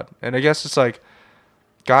to God. And I guess it's like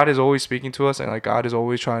God is always speaking to us, and like God is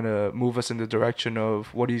always trying to move us in the direction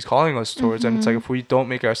of what He's calling us towards. And it's like if we don't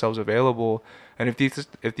make ourselves available, and if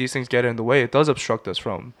these things get in the way, it does obstruct us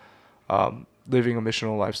from living a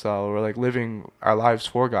missional lifestyle or like living our lives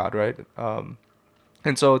for God, right?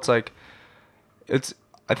 And so it's like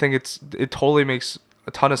I think it totally makes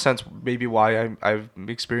a ton of sense maybe why I'm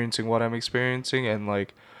experiencing what I'm experiencing, and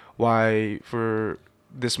like why for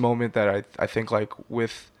this moment that I think like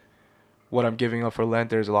with what I'm giving up for Lent,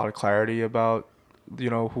 there's a lot of clarity about, you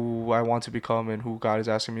know, who I want to become and who God is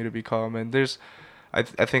asking me to become. And there's I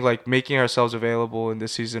think like making ourselves available in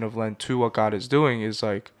this season of Lent to what God is doing is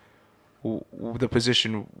like the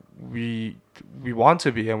position we want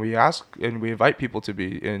to be, and we ask and we invite people to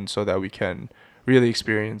be in, so that we can really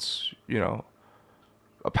experience, you know,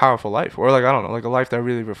 a powerful life, or like I don't know, like a life that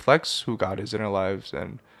really reflects who God is in our lives,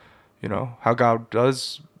 and you know how God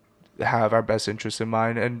does have our best interests in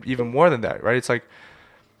mind, and even more than that, right? It's like,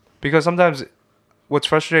 because sometimes what's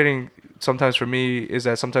frustrating sometimes for me is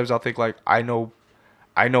that sometimes I'll think like I know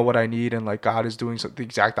what I need, and like God is doing the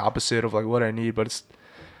exact opposite of like what I need, but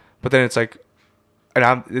then it's like,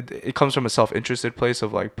 and it comes from a self-interested place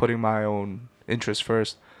of like putting my own interests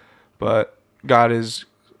first, but God is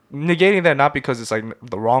negating that, not because it's like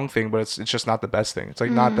the wrong thing, but it's just not the best thing. It's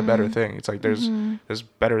like not the better thing. It's like there's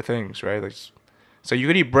better things, right? Like, so you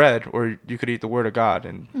could eat bread or you could eat the Word of God,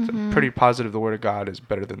 and I'm pretty positive the Word of God is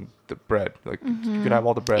better than the bread. Like you could have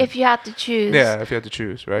all the bread if you have to choose. Yeah, if you have to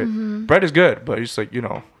choose, right? Bread is good, but it's like, you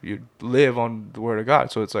know, you live on the Word of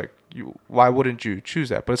God, so it's like why wouldn't you choose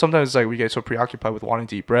that? But sometimes it's like we get so preoccupied with wanting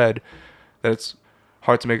to eat bread that it's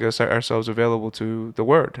hard to make ourselves available to the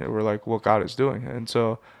Word, and we're like what God is doing. And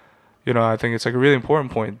so, you know, I think it's like a really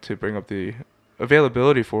important point to bring up the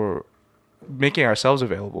availability for making ourselves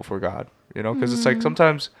available for God, because it's like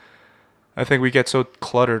sometimes I think we get so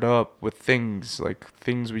cluttered up with things, like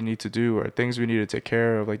things we need to do or things we need to take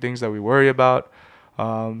care of, like things that we worry about,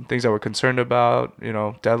 things that we're concerned about,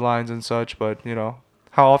 deadlines and such. But,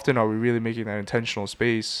 how often are we really making that intentional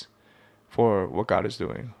space for what God is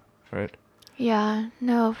doing, right? Yeah,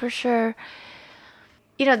 no, for sure.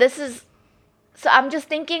 So I'm just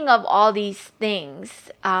thinking of all these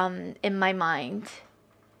things in my mind.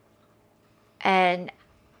 And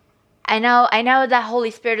I know that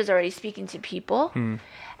Holy Spirit is already speaking to people. And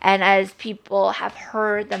as people have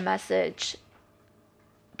heard the message,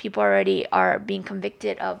 people already are being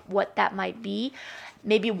convicted of what that might be.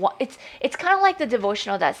 Maybe it's kind of like the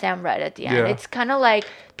devotional that Sam read at the end. Yeah. It's kind of like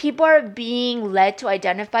people are being led to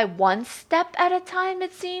identify one step at a time,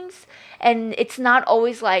 it seems. And it's not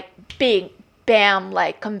always like big, bam,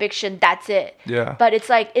 like conviction, that's it. Yeah. But it's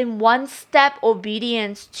like in one step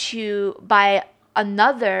obedience by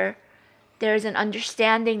another, there's an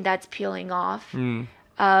understanding that's peeling off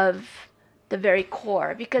of the very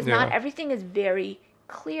core. Because not everything is very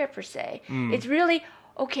clear per se. It's really,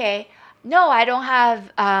 okay, no, I don't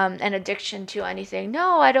have an addiction to anything.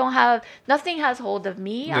 No, I don't have, nothing has hold of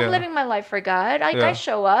me. I'm living my life for God. I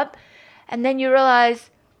show up. And then you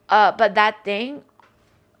realize, but that thing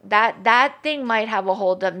might have a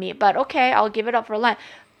hold of me. But okay, I'll give it up for Lent.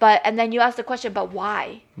 And then you ask the question, but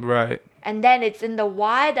why? Right. And then it's in the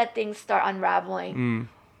why that things start unraveling.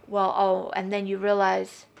 And then you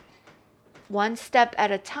realize one step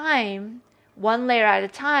at a time, one layer at a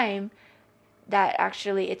time, that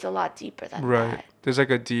actually it's a lot deeper than that. There's like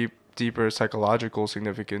a deeper psychological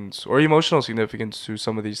significance or emotional significance to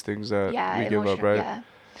some of these things that we give up, right?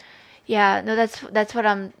 Yeah, no, that's what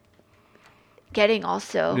I'm getting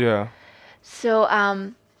also. Yeah. So,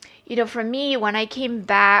 for me, when I came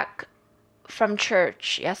back from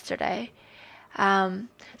church yesterday,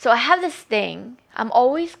 so I have this thing. I'm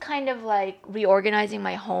always kind of like reorganizing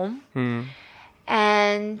my home.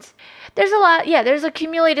 And there's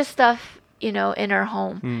accumulated stuff, in our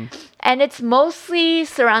home. And it's mostly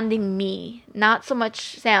surrounding me, not so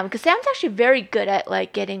much Sam, because Sam's actually very good at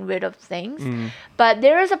like getting rid of things. But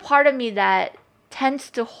there is a part of me that tends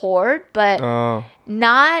to hoard, but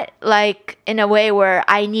not like in a way where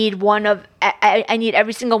I need I need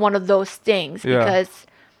every single one of those things because,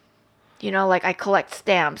 like I collect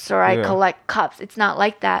stamps or I collect cups. It's not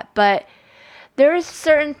like that. But there is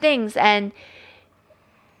certain things and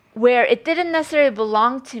where it didn't necessarily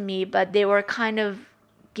belong to me, but they were kind of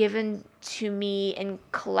given to me in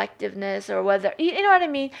collectiveness or whether, you know what I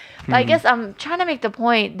mean? But I guess I'm trying to make the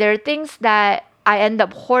point. There are things that I end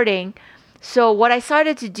up hoarding. So what I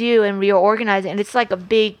started to do and reorganizing, and it's like a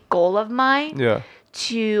big goal of mine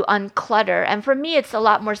to unclutter. And for me, it's a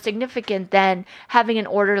lot more significant than having an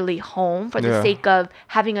orderly home for the sake of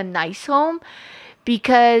having a nice home.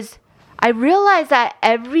 Because I realized that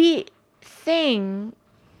everything,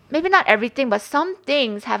 maybe not everything, but some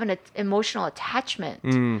things have an emotional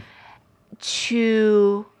attachment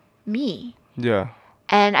to me. Yeah.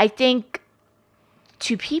 And I think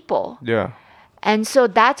to people. Yeah. And so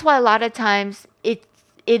that's why a lot of times it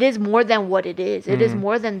is more than what it is. It is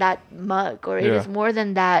more than that mug or it is more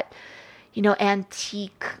than that,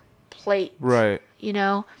 antique plate. Right.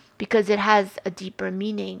 Because it has a deeper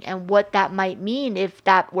meaning and what that might mean if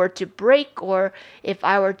that were to break or if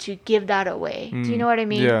I were to give that away. Do you know what I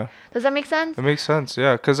mean? Yeah. Does that make sense? It makes sense,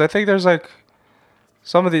 yeah. Because I think there's like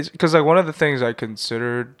some of these, because like one of the things I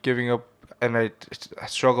considered giving up, and I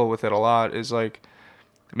struggle with it a lot, is like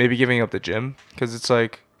maybe giving up the gym. Because it's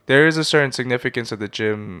like there is a certain significance that the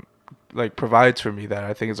gym like provides for me that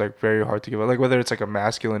I think is like very hard to give up. Like whether it's like a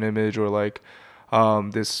masculine image or like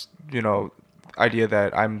this, idea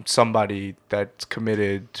that I'm somebody that's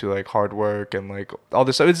committed to like hard work and like all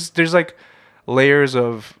this stuff. There's like layers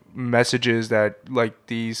of messages that like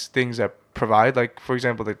these things that provide, like for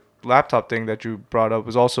example the laptop thing that you brought up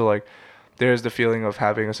was also like there's the feeling of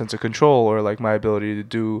having a sense of control or like my ability to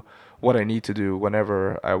do what I need to do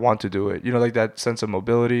whenever I want to do it, like that sense of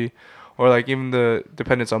mobility, or like even the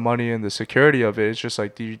dependence on money and the security of it. It's just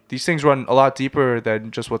like these things run a lot deeper than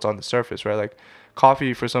just what's on the surface, right? Like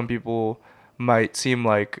coffee for some people might seem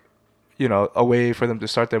like a way for them to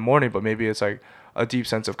start their morning, but maybe it's like a deep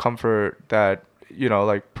sense of comfort that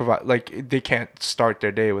like provide, like they can't start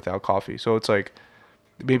their day without coffee. So it's like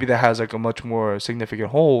maybe that has like a much more significant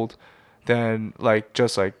hold than like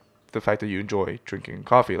just like the fact that you enjoy drinking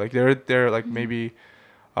coffee. Like they're like maybe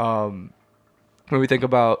when we think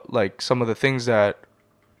about like some of the things that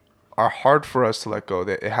are hard for us to let go,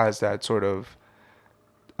 that it has that sort of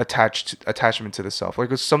attachment to the self,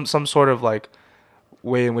 like some sort of like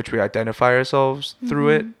way in which we identify ourselves through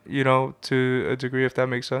it, you know, to a degree, if that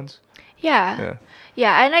makes sense. Yeah.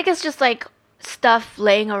 Yeah, and I guess just like stuff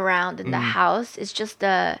laying around in the house is just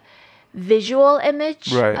a visual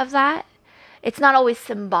image Right. of that. It's not always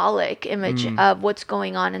symbolic image of what's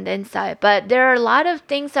going on in the inside, but there are a lot of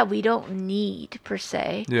things that we don't need per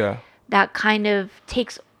se. Yeah. That kind of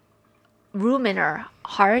takes room in our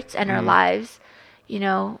hearts and our lives, you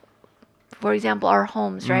know, for example, our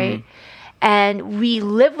homes, right? And we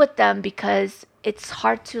live with them because it's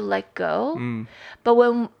hard to let go. But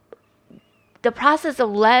when the process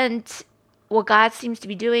of Lent, what God seems to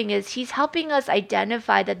be doing is he's helping us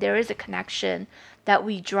identify that there is a connection that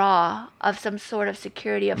we draw of some sort of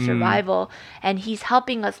security of survival, and he's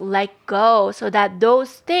helping us let go so that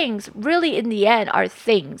those things really in the end are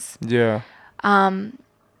things. Yeah.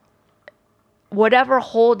 Whatever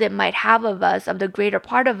hold it might have of us, of the greater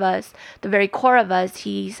part of us, the very core of us,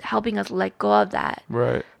 he's helping us let go of that.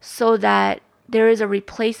 Right. So that there is a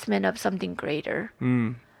replacement of something greater.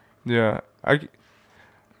 Yeah.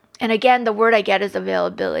 And again, the word I get is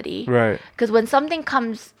availability. Right. Because when something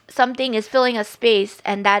is filling a space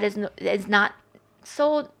and that is not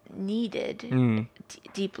so needed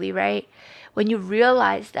deeply, right? When you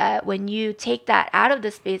realize that, when you take that out of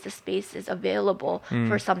the space is available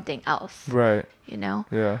for something else. Right. You know?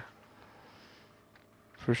 Yeah.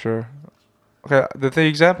 For sure. Okay, the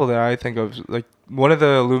example that I think of, like, one of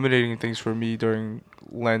the illuminating things for me during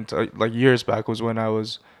Lent, like years back, was when I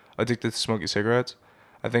was addicted to smoking cigarettes.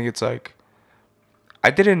 I think it's like,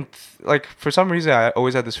 I didn't, like, for some reason, I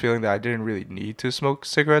always had this feeling that I didn't really need to smoke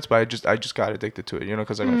cigarettes, but I just got addicted to it, you know,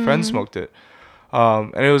 because like my friends smoked it.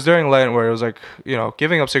 And it was during Lent where it was like, you know,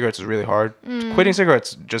 giving up cigarettes is really hard. Quitting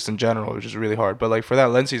cigarettes just in general is just really hard. But like for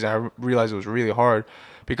that Lent season, I realized it was really hard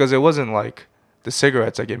because it wasn't like the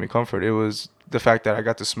cigarettes that gave me comfort. It was the fact that I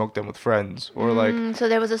got to smoke them with friends, or like, so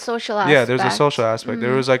there was a social aspect. yeah, there's a social aspect.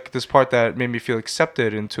 There was like this part that made me feel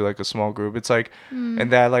accepted into like a small group. It's like,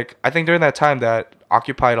 and that, like, I think during that time that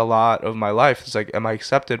occupied a lot of my life. It's like, am I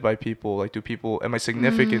accepted by people? Like, am I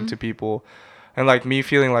significant to people? And like me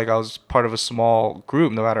feeling like I was part of a small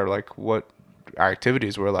group, no matter like what our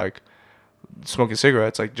activities were, like smoking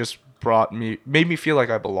cigarettes, like just made me feel like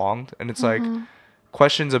I belonged. And it's like,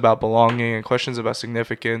 questions about belonging and questions about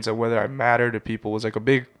significance and whether I matter to people was like a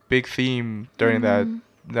big theme during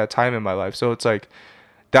that time in my life. So it's like,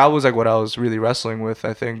 that was like what I was really wrestling with,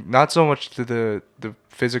 I think. Not so much to the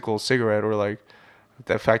physical cigarette or like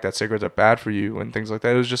the fact that cigarettes are bad for you and things like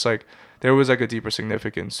that. It was just like, there was like a deeper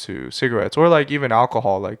significance to cigarettes, or like even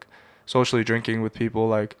alcohol, like socially drinking with people.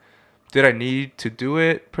 Like, did I need to do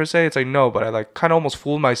it per se? It's like, no, but I like kind of almost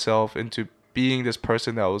fooled myself into being this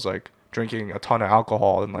person that was like drinking a ton of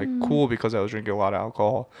alcohol and like cool because I was drinking a lot of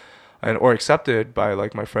alcohol, and or accepted by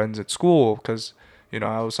like my friends at school because, you know,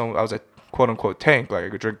 I was a quote unquote tank, like I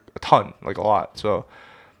could drink a ton, like a lot. So,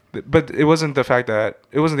 but it wasn't the fact that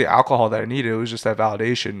it wasn't the alcohol that I needed. It was just that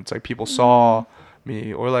validation. It's like people saw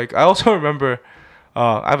me, or like I also remember,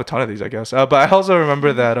 I have a ton of these, I guess, but I also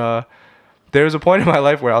remember that there was a point in my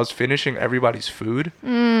life where I was finishing everybody's food.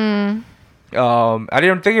 I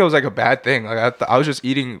didn't think it was like a bad thing. Like I was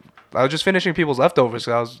just finishing people's leftovers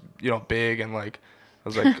because I was, you know, big, and like I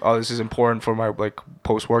was like, oh, this is important for my like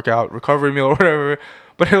post-workout recovery meal or whatever.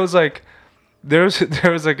 But it was like there was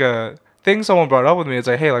like a thing someone brought up with me. It's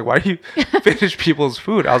like, hey, like, why do you finish people's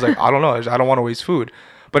food? I was like, I don't know. I don't want to waste food.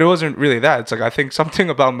 But it wasn't really that. It's like, I think something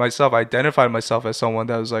about myself, I identified myself as someone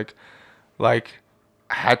that was like I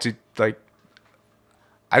had to, like,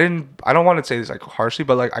 I don't want to say this like harshly,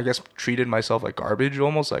 but like I guess treated myself like garbage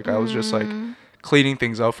almost. Like I was just like cleaning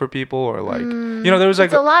things up for people, or like, you know, there was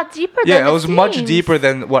like it's a lot deeper than yeah, it was seems. much deeper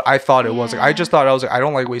than what I thought it was. Like I just thought I was like, I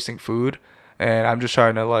don't like wasting food, and I'm just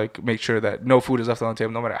trying to like make sure that no food is left on the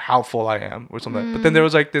table no matter how full I am or something. But then there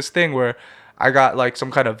was like this thing where I got like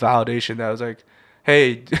some kind of validation that was like,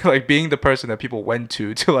 hey, like being the person that people went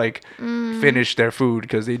to like finish their food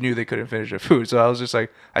because they knew they couldn't finish their food. So I was just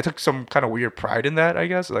like, I took some kind of weird pride in that, I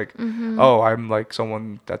guess. Like, oh, I'm like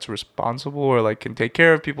someone that's responsible or like can take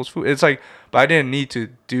care of people's food. It's like, but I didn't need to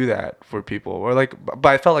do that for people, or like, but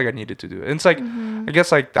I felt like I needed to do it. And it's like, I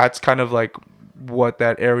guess like that's kind of like what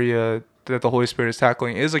that area that the Holy Spirit is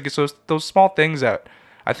tackling is. Like, it's those small things that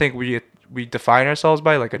I think we define ourselves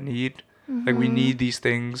by, like a need. Like we need these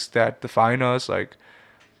things that define us, like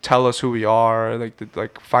tell us who we are,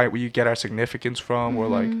 like find where you get our significance from, or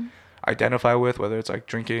like identify with, whether it's like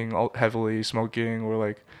drinking heavily, smoking, or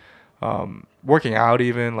like working out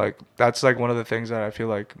even. Like that's like one of the things that I feel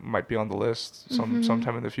like might be on the list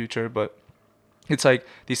sometime in the future. But it's like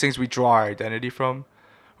these things we draw our identity from,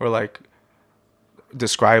 or like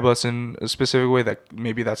describe us in a specific way that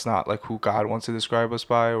maybe that's not like who God wants to describe us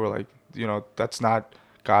by, or like, you know, that's not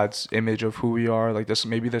God's image of who we are. Like this,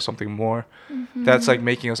 maybe there's something more that's like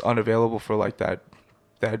making us unavailable for like that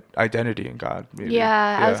identity in God. Maybe.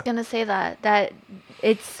 Yeah, I was gonna say that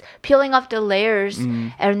it's peeling off the layers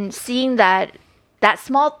and seeing that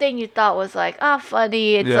small thing you thought was like, oh,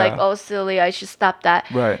 funny, it's like, oh, silly, I should stop that.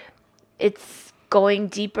 Right. It's going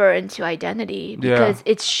deeper into identity because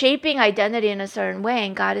it's shaping identity in a certain way,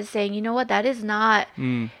 and God is saying, you know what, that is not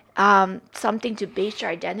something to base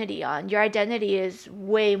your identity on. Your identity is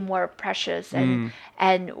way more precious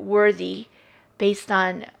and worthy based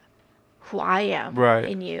on who I am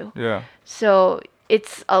in you. Yeah. So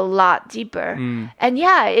it's a lot deeper. And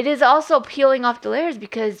yeah, it is also peeling off the layers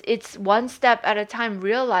because it's one step at a time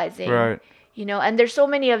realizing, you know, and there's so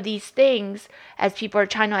many of these things as people are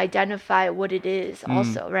trying to identify what it is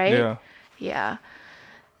also, right? Yeah. Yeah.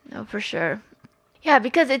 No, for sure. Yeah,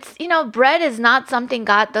 because it's, you know, bread is not something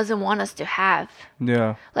God doesn't want us to have.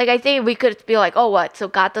 Yeah. Like, I think we could be like, oh, what? So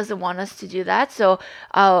God doesn't want us to do that. So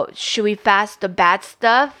should we fast the bad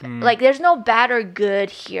stuff? Like, there's no bad or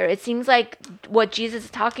good here. It seems like what Jesus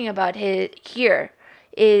is talking about here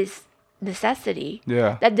is necessity.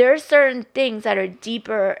 Yeah. That there are certain things that are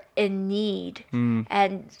deeper in need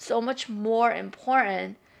and so much more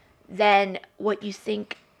important than what you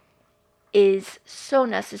think is so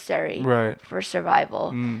necessary for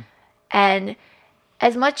survival. And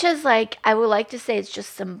as much as like I would like to say it's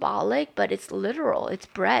just symbolic, but it's literal. It's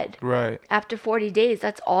bread. Right. After 40 days,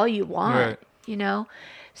 that's all you want, you know?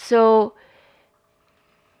 So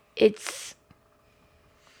it's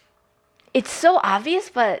so obvious,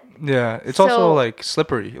 but yeah, it's also like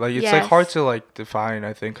slippery. Like it's like hard to like define,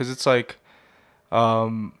 I think, because it's like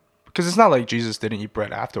because it's not like Jesus didn't eat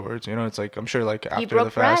bread afterwards, you know. It's like I'm sure like after the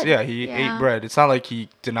fast, he ate bread. It's not like he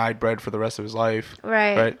denied bread for the rest of his life,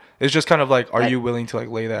 right? It's just kind of like, are you willing to like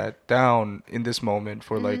lay that down in this moment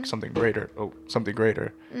for like something greater?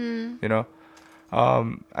 You know.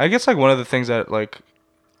 I guess like one of the things that like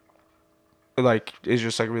is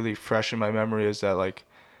just like really fresh in my memory is that like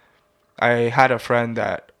I had a friend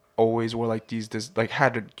that always wore like this like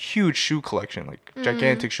had a huge shoe collection, like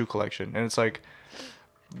gigantic shoe collection, and it's like.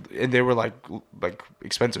 And they were like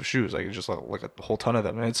expensive shoes, like just like a whole ton of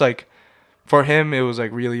them. And it's like for him it was like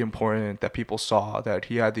really important that people saw that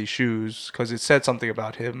he had these shoes because it said something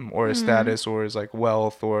about him or his status or his like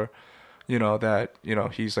wealth, or you know that, you know,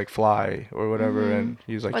 he's like fly or whatever, and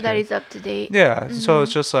he's like, or that he's up to date. So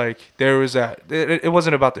it's just like there was that it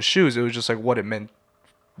wasn't about the shoes, it was just like what it meant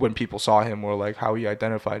when people saw him or like how he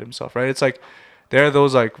identified himself, right? It's like there are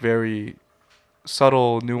those like very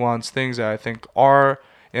subtle nuanced things that I think are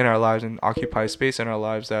in our lives and occupy space in our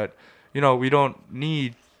lives that, you know, we don't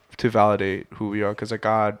need to validate who we are because like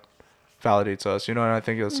God validates us, you know. And I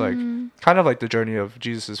think it's like kind of like the journey of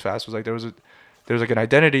Jesus's fast was like there was like an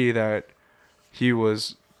identity that he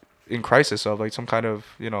was in crisis of, like some kind of,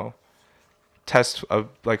 you know, test of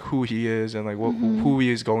like who he is and like what who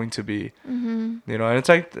he is going to be, you know. And it's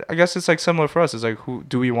like I guess it's like similar for us. It's like, who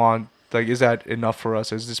do we want? Like, is that enough for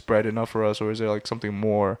us? Is this bread enough for us? Or is there like something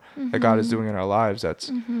more that God is doing in our lives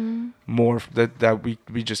that's more that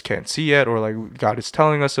we just can't see yet, or like God is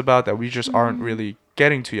telling us about that we just aren't really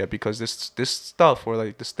getting to yet because this stuff or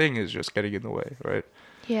like this thing is just getting in the way, right?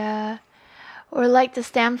 Yeah. Or like the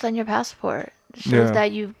stamps on your passport. It shows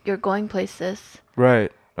that you're going places.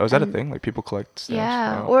 Right. Oh, is that a thing? Like people collect stamps?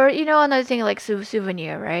 Yeah. Or, you know, another thing like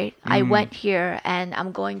souvenir, right? I went here and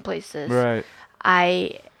I'm going places. Right.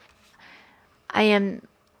 I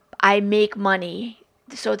make money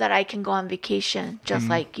so that I can go on vacation just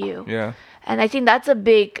like you. Yeah. And I think that's a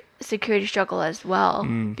big security struggle as well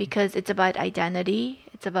because it's about identity,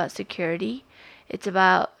 it's about security, it's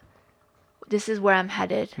about this is where I'm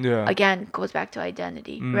headed. Yeah. Again, goes back to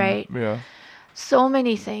identity, right? Yeah. So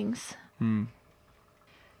many things.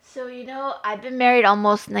 So, you know, I've been married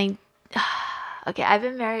almost 17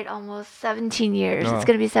 years. Oh. It's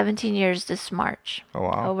going to be 17 years this March. Oh,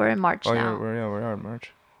 wow. Oh, we're in March now. Yeah, we are in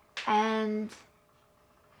March. And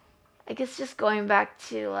I guess just going back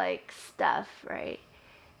to like stuff, right?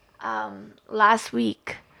 Last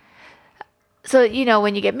week. So, you know,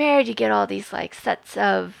 when you get married, you get all these like sets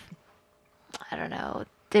of, I don't know,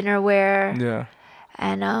 dinnerware. Yeah.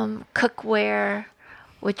 And cookware,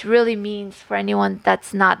 which really means for anyone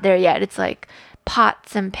that's not there yet, it's like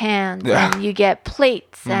pots and pans and you get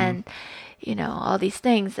plates and, you know, all these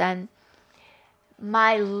things. And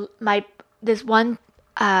this one,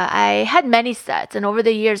 I had many sets, and over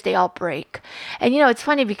the years they all break. And you know, it's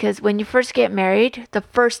funny because when you first get married, the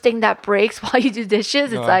first thing that breaks while you do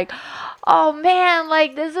dishes, it's like, oh man,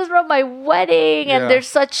 like this is from my wedding, Yeah. and there's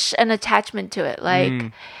such an attachment to it, like,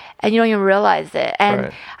 and you don't even realize it. And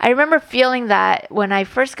Right. I remember feeling that when I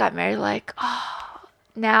first got married, like, oh,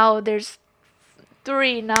 now there's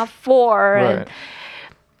 3, not 4, Right. and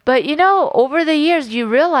but over the years you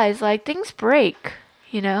realize like things break.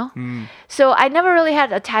 So I never really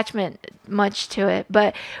had attachment much to it,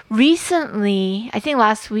 but recently, I think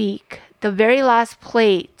last week, the very last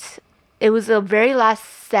plate, it was the very last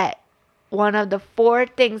set, one of the 4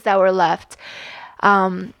 things that were left,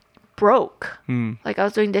 broke. Like I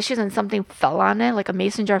was doing dishes and something fell on it, like a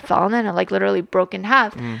mason jar fell on it, and it like literally broke in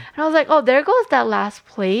half. And I was like, oh, there goes that last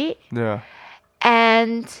plate. Yeah.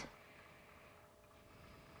 And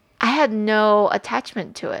I had no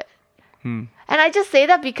attachment to it. And I just say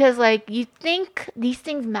that because, like, you think these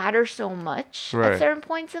things matter so much Right. at certain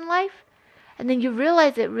points in life, and then you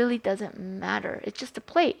realize it really doesn't matter. It's just a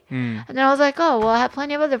plate. And then I was like, oh, well, I have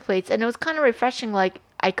plenty of other plates. And it was kind of refreshing, like,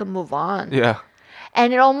 I could move on. Yeah.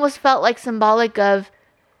 And it almost felt like symbolic of,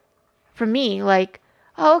 for me, like,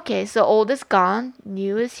 oh, okay, so old is gone,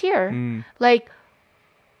 new is here. Like,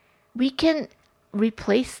 we can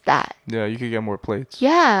replace that. Yeah, you could get more plates.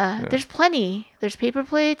 Yeah, there's plenty. There's paper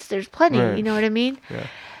plates. There's plenty. Right. You know what I mean? Yeah.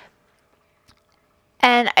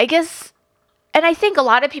 And I think a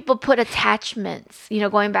lot of people put attachments,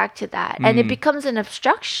 going back to that. And it becomes an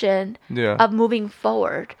obstruction Yeah. of moving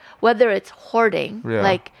forward, whether it's hoarding. Yeah.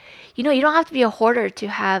 Like, you don't have to be a hoarder to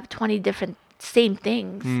have 20 different same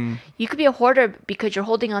things. You could be a hoarder because you're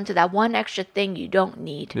holding on to that one extra thing you don't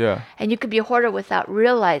need. Yeah. And you could be a hoarder without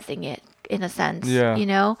realizing it, in a sense.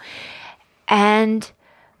 Yeah.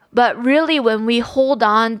 But really, when we hold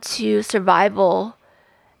on to survival,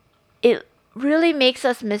 it really makes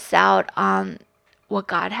us miss out on what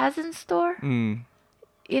God has in store.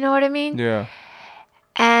 You know what I mean? Yeah.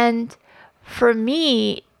 And for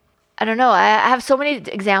me, I don't know, I have so many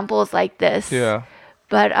examples like this. Yeah.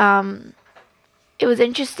 But it was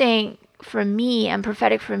interesting for me and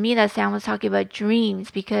prophetic for me that Sam was talking about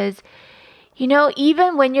dreams, because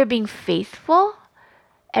even when you're being faithful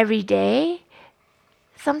every day,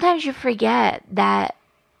 sometimes you forget that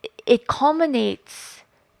it culminates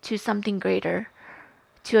to something greater,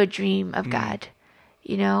 to a dream of God,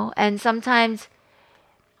 and sometimes,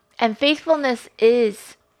 and faithfulness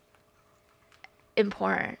is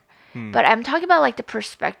important. But I'm talking about like the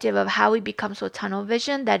perspective of how we become so tunnel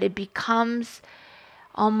vision that it becomes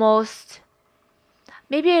almost,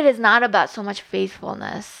 maybe it is not about so much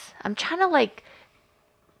faithfulness. I'm trying to like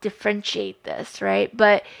differentiate this, right?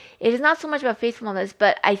 But it is not so much about faithfulness,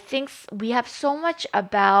 but I think we have so much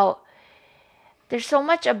about, there's so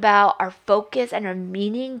much about our focus and our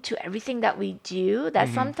meaning to everything that we do that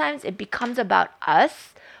sometimes it becomes about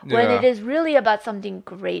us when it is really about something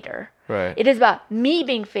greater. Right. It is about me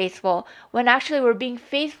being faithful when actually we're being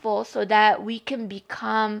faithful so that we can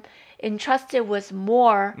become entrusted with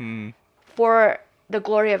more for the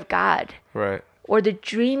glory of God. Right. Or the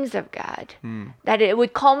dreams of God. That it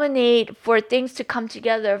would culminate for things to come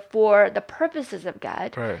together for the purposes of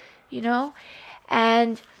God. Right.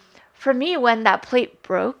 And for me, when that plate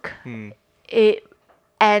broke,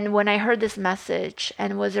 and when I heard this message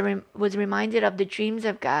and was reminded of the dreams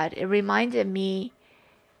of God, it reminded me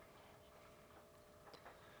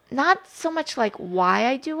not so much like why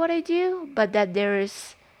I do what I do, but that there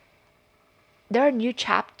are new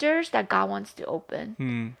chapters that God wants to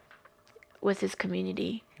open with His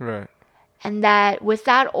community. Right. And that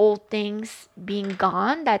without old things being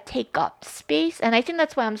gone, that take up space. And I think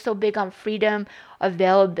that's why I'm so big on freedom,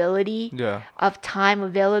 availability of time,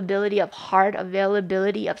 availability of heart,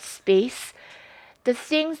 availability of space. The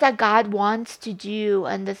things that God wants to do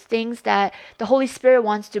and the things that the Holy Spirit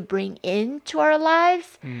wants to bring into our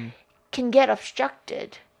lives can get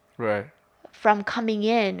obstructed. Right. From coming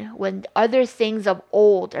in when other things of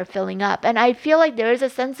old are filling up. And I feel like there is a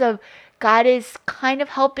sense of God is kind of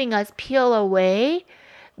helping us peel away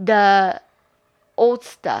the old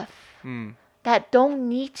stuff that don't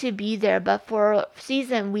need to be there, but for a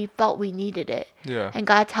season we felt we needed it. Yeah. And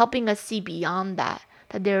God's helping us see beyond that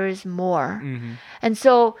there is more. And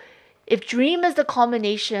so if dream is the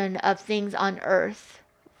culmination of things on earth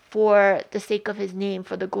for the sake of His name,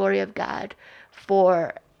 for the glory of God,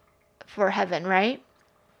 for heaven, right?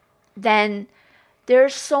 Then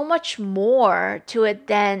there's so much more to it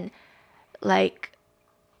than like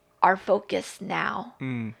our focus now.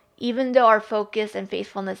 Even though our focus and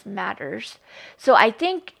faithfulness matters. So I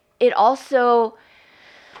think it also,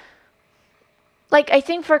 like, I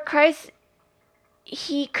think for Christ,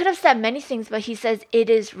 he could have said many things, but he says, "It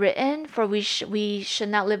is written, for we should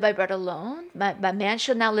not live by bread alone, but man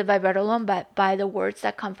should not live by bread alone, but by the words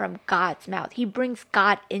that come from God's mouth." He brings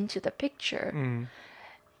God into the picture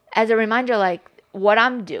as a reminder, like what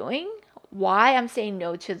I'm doing, why I'm saying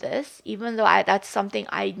no to this, even though that's something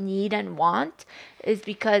I need and want, is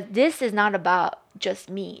because this is not about just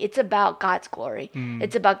me. It's about God's glory.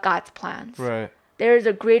 It's about God's plans. Right. There is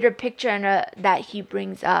a greater picture that he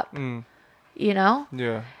brings up. You know?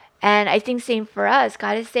 Yeah. And I think same for us.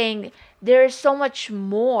 God is saying there is so much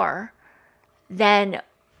more than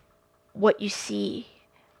what you see,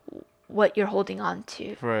 what you're holding on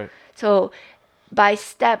to. Right. So by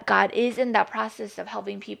step, God is in that process of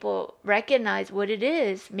helping people recognize what it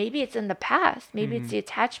is. Maybe it's in the past. Maybe it's the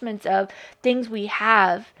attachments of things we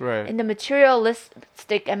have in the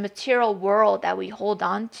materialistic and material world that we hold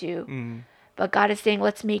on to. But God is saying,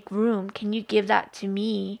 let's make room. Can you give that to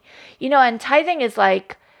me? You know, and tithing is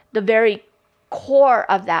like the very core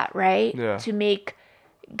of that, right? Yeah. To make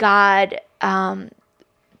God,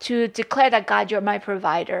 to declare that God, you're my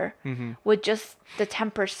provider, with just the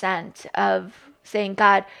 10% of saying,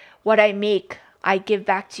 God, what I make, I give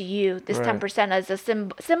back to you. This 10% as a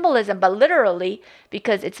symbolism, but literally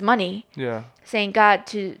because it's money. Yeah. Saying, God,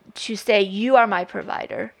 to say you are my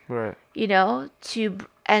provider. Right. You know,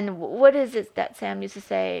 and what is it that Sam used to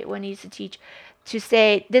say when he used to teach? To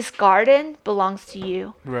say, this garden belongs to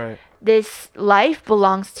you. Right. This life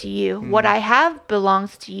belongs to you. What I have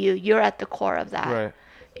belongs to you. You're at the core of that. Right.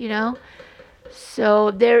 You know?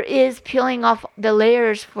 So there is peeling off the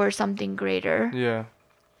layers for something greater. Yeah.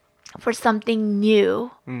 For something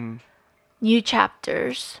new. New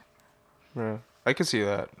chapters. Yeah. I can see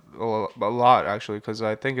that a lot actually, because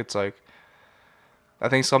I think it's like, I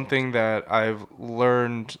think something that I've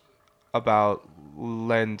learned about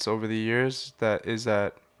Lent over the years that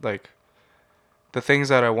like the things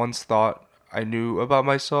that I once thought I knew about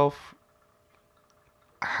myself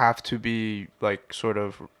have to be like sort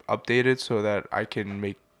of updated so that I can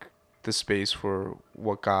make the space for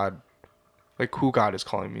what God, like who God is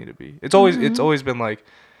calling me to be. It's always been like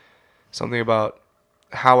something about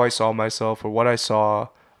how I saw myself or what I saw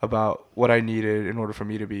about what I needed in order for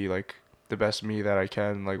me to be like the best me that I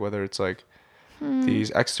can, like whether it's like these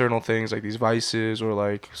external things like these vices or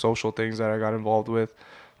like social things that I got involved with,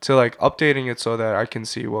 to like updating it so that I can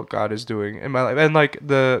see what God is doing in my life. And like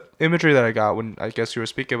the imagery that I got when I guess you were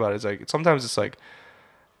speaking about it is like sometimes it's like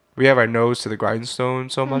we have our nose to the grindstone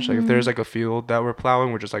so much. Like if there's like a field that we're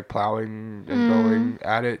plowing, we're just like plowing and going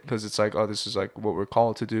at it because it's like, oh, this is like what we're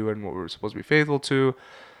called to do and what we're supposed to be faithful to.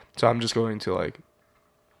 So I'm just going to like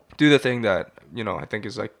do the thing that, you know, I think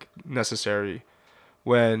is like necessary,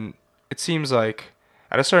 when it seems like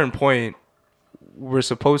at a certain point we're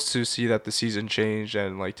supposed to see that the season changed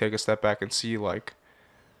and like take a step back and see like,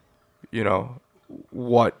 you know,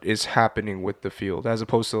 what is happening with the field, as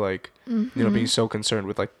opposed to like, you know, being so concerned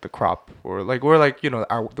with like the crop or like, or like, you know,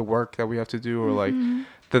 the work that we have to do, or like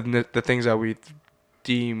the things that we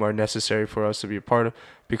deem are necessary for us to be a part of,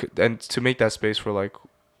 because, and to make that space for like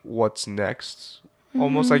what's next.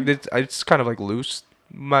 Almost like it's kind of like loose,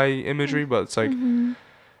 my imagery, but it's like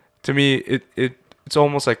to me it's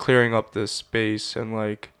almost like clearing up this space, and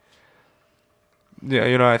like, yeah,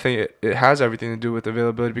 you know, I think it has everything to do with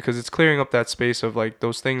availability, because it's clearing up that space of like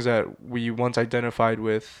those things that we once identified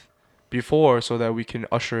with before, so that we can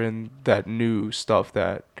usher in that new stuff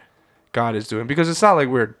that God is doing. Because it's not like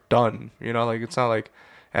we're done, you know, like it's not like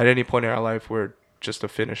at any point in our life we're just a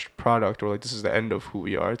finished product, or like this is the end of who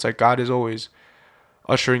we are. It's like God is always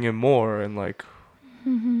ushering in more, and like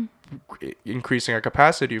increasing our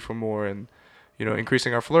capacity for more, and, you know,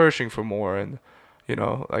 increasing our flourishing for more, and, you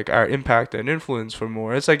know, like our impact and influence for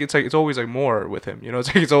more. It's always like more with him, you know. It's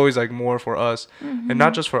like it's always like more for us, and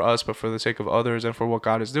not just for us, but for the sake of others and for what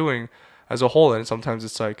God is doing as a whole. And sometimes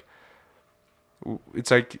it's like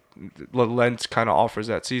Lent kind of offers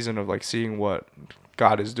that season of like seeing what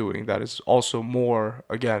God is doing that is also more,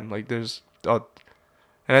 again, like there's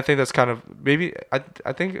and I think that's kind of, maybe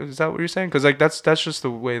I think, is that what you're saying? Because like that's just the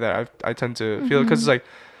way that I tend to feel, because it's like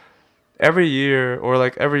every year, or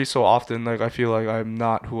like every so often, like I feel like I'm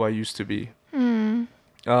not who I used to be. I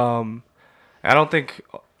don't think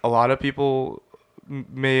a lot of people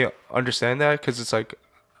may understand that, because it's like,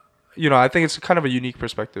 you know, I think it's kind of a unique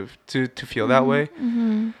perspective to feel that way,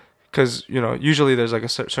 because, you know, usually there's like a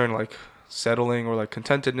certain like settling or like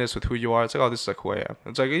contentedness with who you are. It's like, oh, this is like who I am.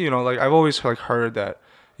 It's like, you know, like I've always like heard that,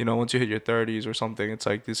 you know, once you hit your 30s or something, it's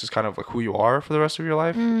like this is kind of like who you are for the rest of your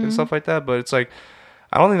life and stuff like that. But it's like,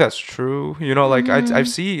 I don't think that's true. You know, like I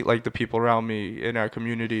see like the people around me in our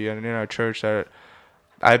community and in our church that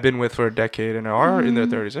I've been with for a decade and are in their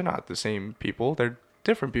 30s. They're not the same people. They're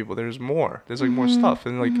different people. There's more. There's like more stuff.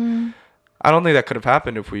 And like, I don't think that could have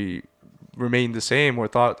happened if we remained the same or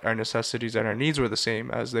thought our necessities and our needs were the same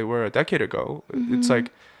as they were a decade ago. It's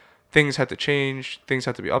like things had to change. Things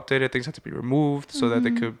had to be updated. Things had to be removed so that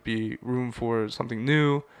there could be room for something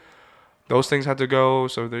new. Those things had to go.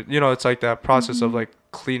 So that, you know, it's like that process of like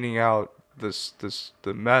cleaning out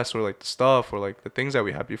the mess or like the stuff or like the things that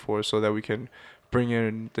we had before so that we can bring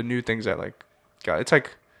in the new things that like God. It's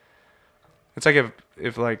like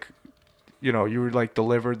if like, you know, you were like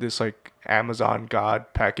delivered this like Amazon God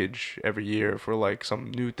package every year for like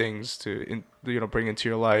some new things to you know, bring into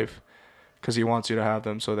your life because he wants you to have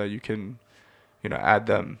them so that you can, you know, add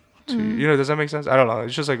them to, you know, does that make sense? I don't know.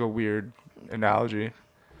 It's just like a weird analogy.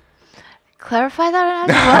 Clarify that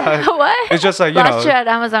analogy. What? It's just like, you Lost know, you at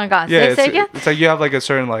Amazon God. yeah, Say again? it's like you have like a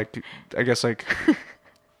certain like, I guess like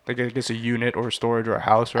I guess a unit or storage or a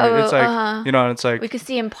house, right? It's like, you know, and it's like, we could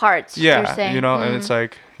see in parts. yeah, You're saying. you know, and it's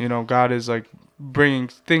like, you know, God is like bringing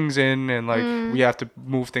things in and like we have to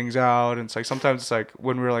move things out. And it's like sometimes it's like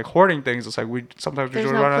when we're like hoarding things, it's like sometimes we There's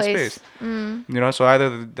just no run out of place. space. You know, so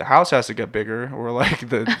either the house has to get bigger or like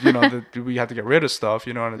you know, we have to get rid of stuff,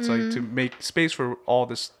 you know, and it's like to make space for all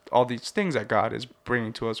these things that God is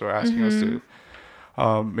bringing to us or asking us to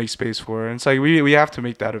make space for. And it's like we have to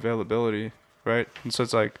make that availability, right? And so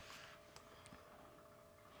it's like,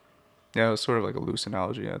 yeah, it's sort of like a loose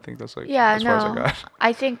analogy. I think that's like as far as I got.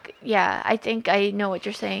 I think I know what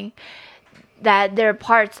you're saying. That there are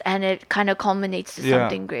parts and it kind of culminates to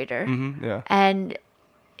something greater. Yeah. And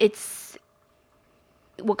it's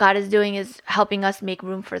what God is doing is helping us make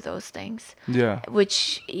room for those things. Yeah.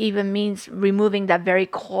 Which even means removing that very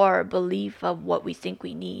core belief of what we think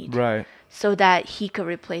we need. Right. So that he could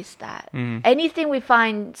replace that. Anything we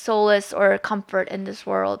find solace or comfort in this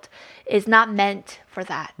world is not meant for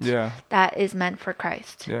that. Yeah. That is meant for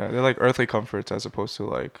Christ. Yeah, they're like earthly comforts as opposed to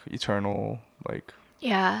like eternal, like.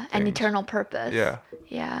 Yeah, an things. eternal purpose. Yeah.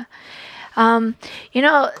 Yeah. You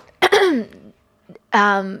know,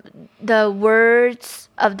 the words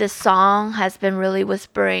of this song has been really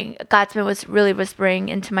whispering. God's been really whispering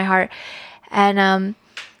into my heart, and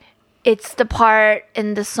it's the part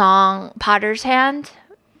in the song "Potter's Hand"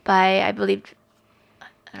 by I believe.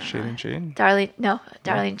 Shane.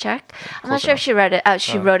 Darlene Check. I'm not Close sure if she read it.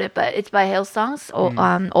 She wrote it, but it's by Hillsongs,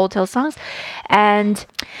 Old Hillsongs, and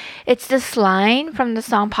it's this line from the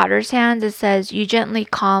song "Potter's Hand." It says, "You gently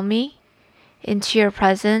call me into your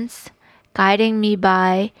presence, guiding me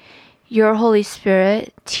by your Holy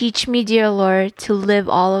Spirit. Teach me, dear Lord, to live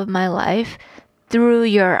all of my life through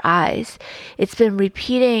your eyes." It's been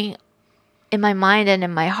repeating in my mind and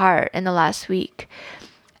in my heart in the last week,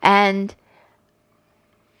 and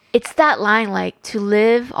it's that line, like, to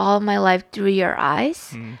live all of my life through your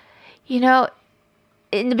eyes. You know,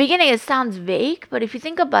 in the beginning it sounds vague, but if you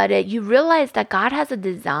think about it, you realize that God has a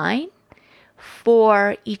design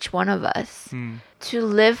for each one of us to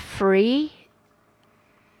live free,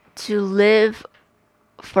 to live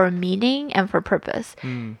for meaning and for purpose.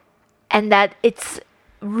 And that it's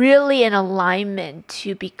really in alignment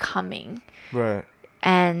to becoming Right.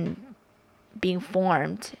 and being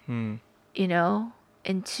formed, you know,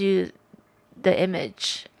 into the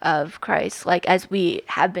image of Christ, like as we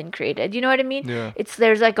have been created. You know what I mean? Yeah.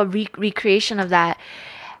 There's like a recreation of that.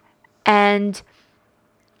 And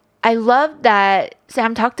I love that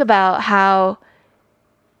Sam talked about how,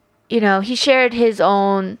 you know, he shared his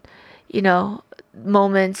own, you know,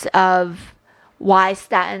 moments of why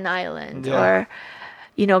Staten Island or,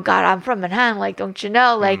 you know, God, I'm from Manhattan, like, don't you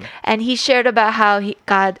know? Like, and he shared about how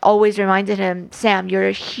God always reminded him, Sam, you're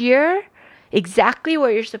here exactly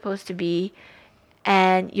where you're supposed to be,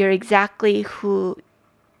 and you're exactly who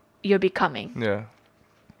you're becoming. Yeah.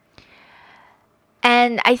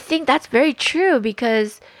 And I think that's very true,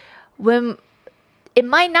 because when it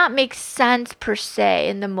might not make sense per se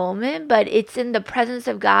in the moment, but it's in the presence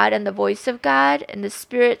of God and the voice of God and the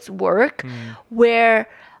Spirit's work where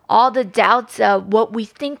all the doubts of what we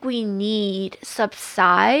think we need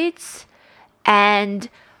subsides, and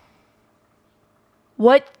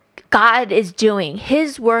what God is doing,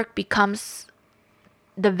 his work becomes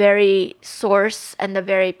the very source and the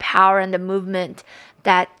very power and the movement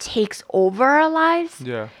that takes over our lives.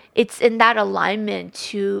 Yeah. It's in that alignment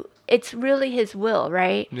to, it's really his will,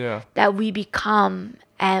 right? Yeah. That we become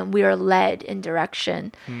and we are led in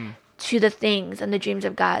direction to the things and the dreams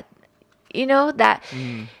of God. You know, that.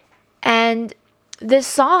 And this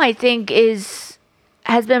song, I think,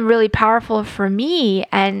 has been really powerful for me,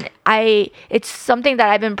 and it's something that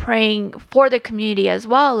I've been praying for the community as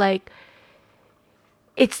well. Like,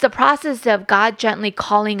 it's the process of God gently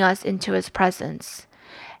calling us into his presence.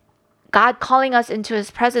 God calling us into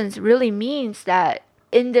his presence really means that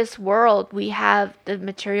in this world we have the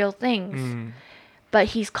material things, but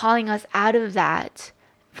he's calling us out of that,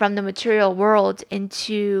 from the material world,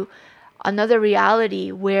 into another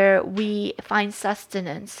reality where we find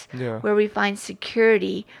sustenance, where we find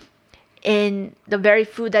security in the very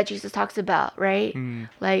food that Jesus talks about, right?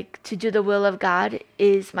 Like, to do the will of God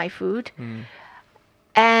is my food.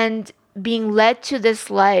 And being led to this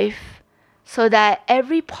life so that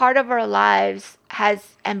every part of our lives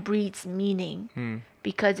has and breeds meaning,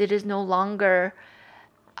 because it is no longer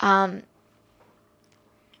not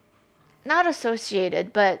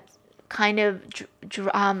associated, but kind of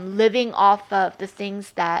living off of the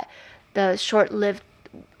things that the short-lived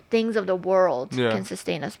things of the world can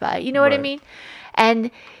sustain us by. You know what I mean?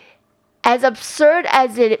 And as absurd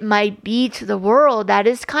as it might be to the world, that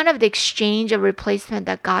is kind of the exchange of replacement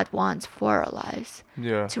that God wants for our lives.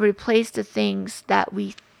 To replace the things that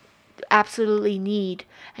we absolutely need.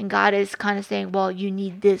 And God is kind of saying, well, you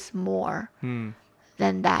need this more than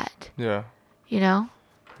that. Yeah. You know?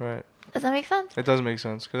 Right. Does that make sense? It does make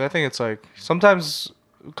sense. Because I think it's like, sometimes,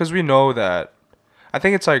 because we know that, I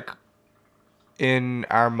think it's like in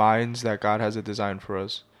our minds that God has a design for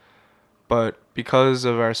us. But because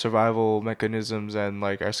of our survival mechanisms and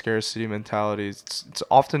like our scarcity mentalities, it's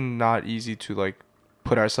often not easy to like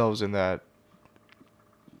put ourselves in that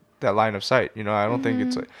line of sight. You know, I don't think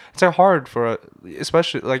it's like hard for,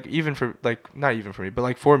 especially like even for like, not even for me, but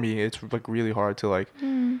like for me, it's like really hard to like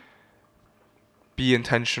be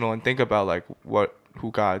intentional and think about like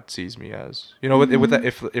who God sees me as. You know, with that,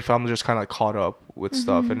 if I'm just kind of like caught up with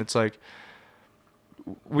stuff, and it's like,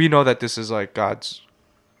 we know that this is like God's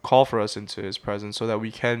call for us into his presence so that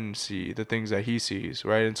we can see the things that he sees,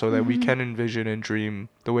 right? And so that we can envision and dream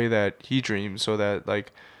the way that he dreams, so that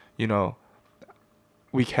like, you know,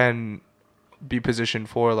 we can be positioned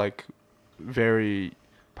for like very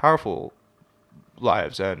powerful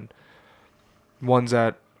lives, and ones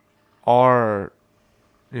that are,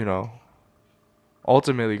 you know,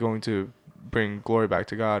 ultimately going to bring glory back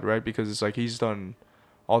to God, right? Because it's like he's done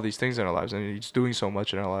all these things in our lives, and he's doing so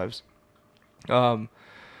much in our lives.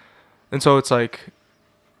 And so it's like,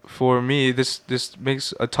 for me, this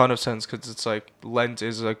makes a ton of sense, because it's like Lent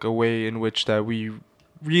is like a way in which that we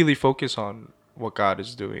really focus on what God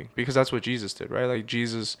is doing, because that's what Jesus did, right? Like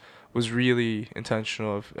Jesus was really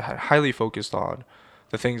intentional, highly focused on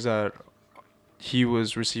the things that he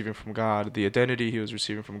was receiving from God, the identity he was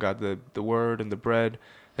receiving from God, the word and the bread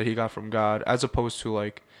that he got from God, as opposed to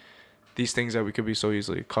like these things that we could be so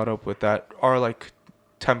easily caught up with that are like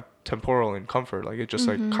temporal in comfort. Like it just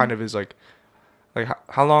like kind of is like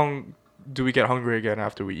how long do we get hungry again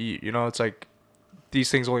after we eat? You know, it's like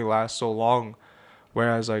these things only last so long,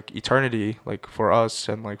 whereas like eternity, like for us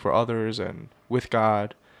and like for others and with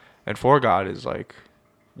God and for God, is like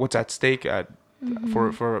what's at stake at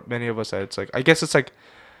for many of us. That it's like, I guess it's like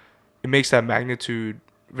it makes that magnitude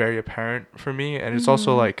very apparent for me. And it's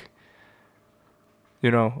also like, you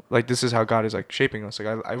know, like this is how God is like shaping us.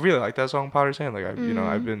 Like I really like that song, Potter's Hand. Like you know,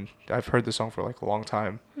 I've heard this song for like a long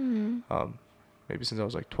time, maybe since I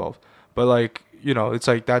was like 12. But like, you know, it's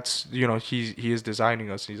like that's, you know, he is designing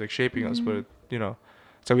us. He's like shaping us. But you know,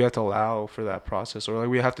 so we have to allow for that process, or like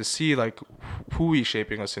we have to see like who he's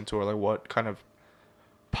shaping us into, or like what kind of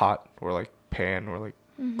pot or like pan or like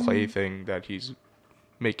clay thing that he's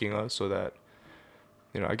making us, so that,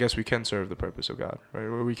 you know, I guess we can serve the purpose of God, right?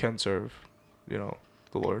 Or we can serve, you know,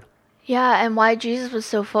 the Lord. Yeah, and why Jesus was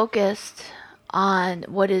so focused on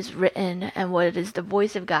what is written and what is the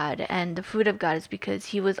voice of God and the fruit of God is because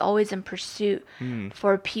he was always in pursuit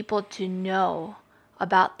for people to know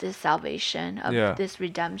about this salvation, of this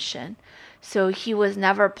redemption. So he was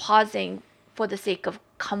never pausing for the sake of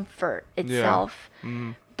comfort itself,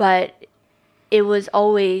 but it was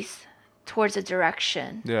always towards a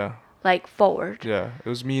direction. Yeah. Like forward. Yeah. It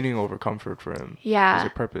was meaning over comfort for him. Yeah. It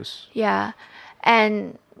was a purpose. Yeah.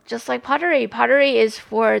 And just like pottery is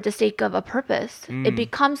for the sake of a purpose. It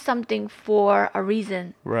becomes something for a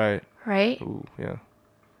reason. Right. Right? Ooh, yeah.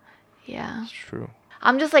 Yeah. It's true.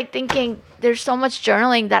 I'm just like thinking there's so much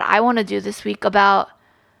journaling that I want to do this week about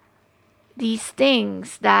these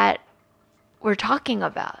things that we're talking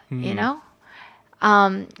about, you know?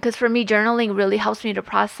 Because for me, journaling really helps me to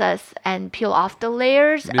process and peel off the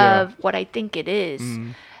layers of what I think it is.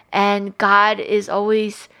 And God is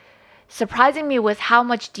always surprising me with how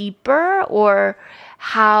much deeper or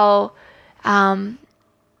how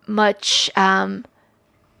much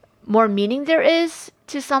more meaning there is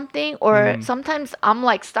to something. Or sometimes I'm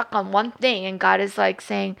like stuck on one thing and God is like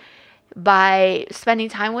saying, by spending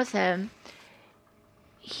time with him,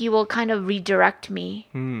 he will kind of redirect me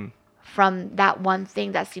from that one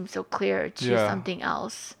thing that seems so clear to something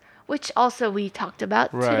else, which also we talked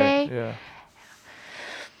about today. Yeah.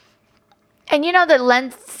 And the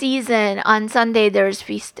Lent season, on Sunday there's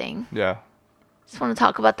feasting. Yeah. Just want to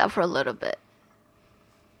talk about that for a little bit.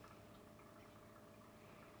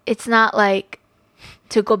 It's not like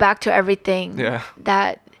to go back to everything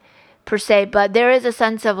that per se, but there is a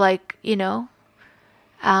sense of like,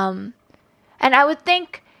 and I would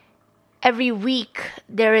think every week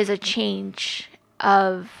there is a change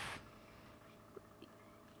of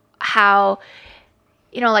how,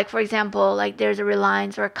 like for example, like there's a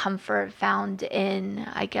reliance or a comfort found in,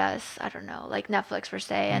 I guess, I don't know, like Netflix per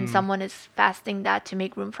se, and someone is fasting that to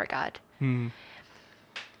make room for God.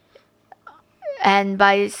 And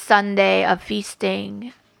by Sunday of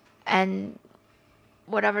feasting and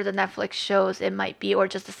whatever the Netflix shows it might be, or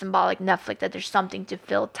just a symbolic Netflix, that there's something to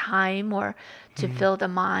fill time or to fill the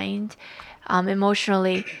mind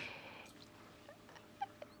emotionally.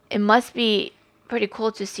 It must be pretty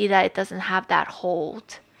cool to see that it doesn't have that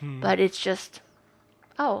hold, but it's just,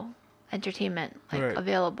 entertainment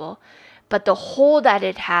available. But the hold that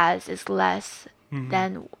it has is less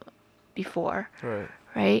than before,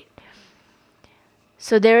 right?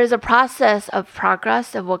 So there is a process of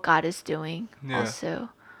progress of what God is doing also,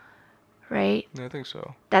 right? Yeah, I think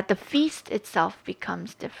so. That the feast itself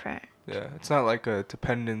becomes different. Yeah, it's not like a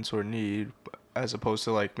dependence or need, as opposed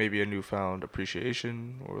to like maybe a newfound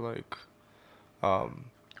appreciation or like, or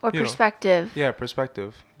perspective. Yeah,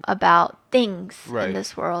 perspective about things in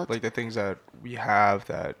this world. Like the things that we have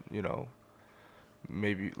that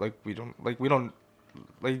maybe like we don't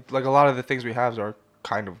like a lot of the things we have are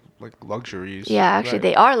kind of like luxuries. Yeah, actually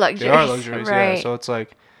they are luxuries. They are luxuries, right. Yeah. So it's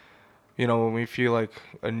like, when we feel like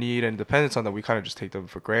a need and dependence on them, we kind of just take them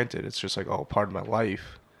for granted. It's just like, part of my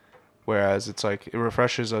life. Whereas it's like, it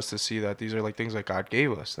refreshes us to see that these are like things that God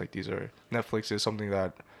gave us. Like Netflix is something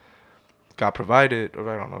that God provided, or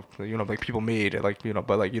I don't know, like people made it, like,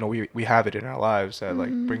 but like, we have it in our lives that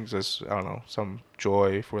like brings us, I don't know, some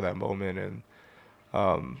joy for that moment.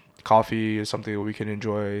 And coffee is something that we can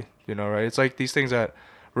enjoy, right? It's like these things that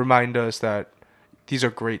remind us that these are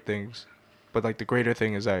great things, but like the greater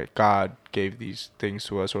thing is that God gave these things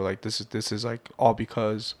to us, or like this is like all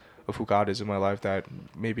because of who God is in my life, that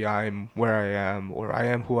maybe I'm where I am, or I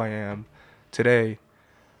am who I am today,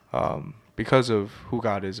 because of who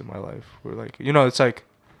God is in my life. Or like, it's like,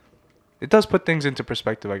 it does put things into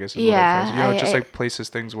perspective, I guess. Is what I'm trying to, it just like places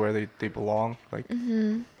things where they belong. Like,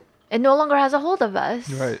 it no longer has a hold of us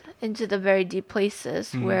into the very deep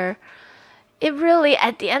places where it really,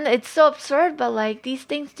 at the end, it's so absurd, but like these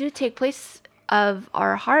things do take place of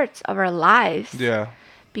our hearts, of our lives. Yeah.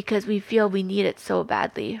 Because we feel we need it so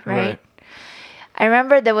badly, right? I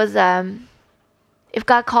remember there was, if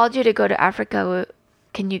God called you to go to Africa,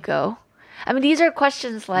 can you go? I mean, these are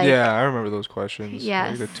questions like... Yeah, I remember those questions.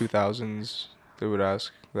 Yes. Like the 2000s, they would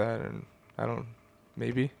ask that, and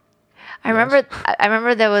maybe. I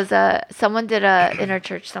remember there was someone did in our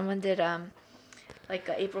church, someone did like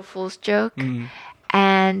an April Fool's joke,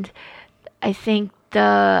 and I think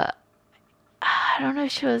I don't know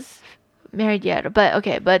if she was married yet, but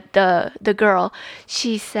the girl,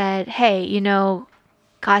 she said, hey,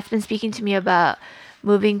 God's been speaking to me about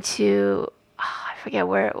moving to, I forget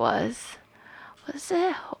where it was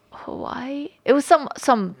it Hawaii? It was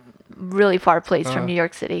some really far place from New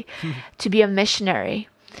York City to be a missionary.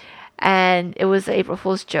 And it was an April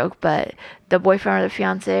Fool's joke, but the boyfriend or the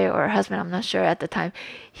fiance or husband, I'm not sure at the time,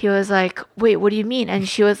 he was like, wait, what do you mean? And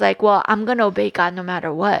she was like, well, I'm going to obey God no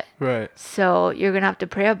matter what. Right. So you're going to have to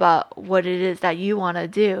pray about what it is that you want to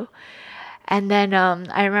do. And then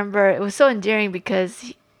I remember it was so endearing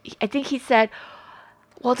because I think he said,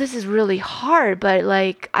 well, this is really hard, but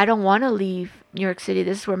like, I don't want to leave New York City.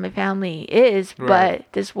 This is where my family is, but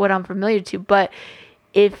this is what I'm familiar to. But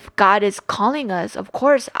if God is calling us, of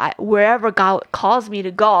course, wherever God calls me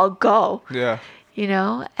to go, I'll go. Yeah.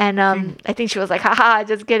 And I think she was like, haha,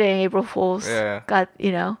 just kidding, April Fools. Yeah. God,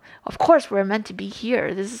 of course we're meant to be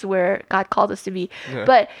here. This is where God called us to be. Yeah.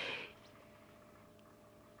 But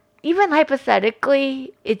even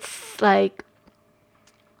hypothetically, it's like,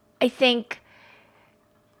 I think,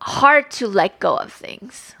 hard to let go of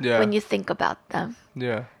things when you think about them.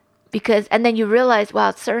 Yeah. Because, and then you realize,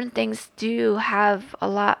 wow, certain things do have a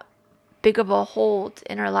lot bigger of a hold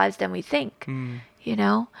in our lives than we think,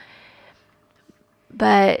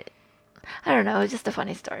 But I don't know, it's just a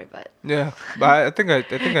funny story, but. Yeah, but I think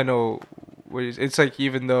I know what it's like,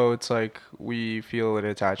 even though it's like we feel an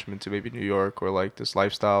attachment to maybe New York or like this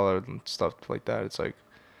lifestyle or stuff like that, it's like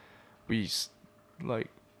like,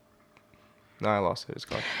 no, I lost it. It's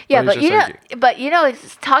gone. Yeah, But but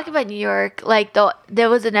it's talking about New York, like there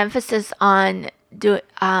was an emphasis on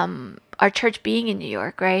our church being in New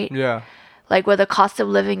York, right? yeah. Like where the cost of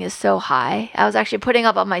living is so high. I was actually putting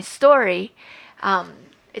up on my story.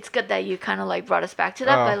 It's good that you kind of like brought us back to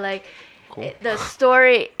that, but like Cool. the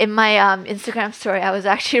story in my Instagram story, I was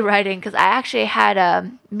actually writing because I actually had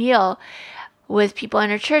a meal with people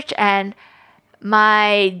in our church, and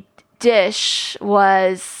my dish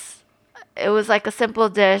it was like a simple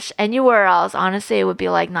dish. Anywhere else, honestly, it would be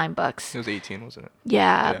like $9. It was 18, wasn't it?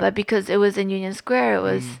 Yeah, Yeah. but because it was in Union Square, it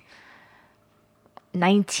was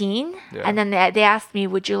 19. Yeah. And then they asked me,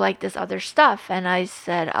 would you like this other stuff? And I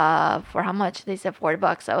said, for how much? They said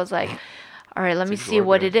 $40. I was like, all right, let me see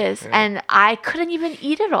what it is. Yeah. And I couldn't even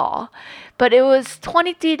eat it all. But it was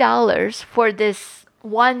 $23 for this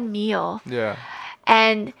one meal. Yeah.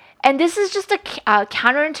 And this is just a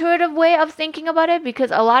counterintuitive way of thinking about it,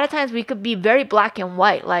 because a lot of times we could be very black and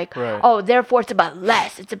white, like, Right. oh, therefore it's about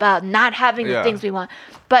less. It's about not having the Yeah. things we want.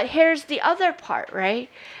 But here's the other part, right?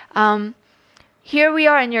 Here we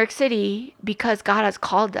are in New York City because God has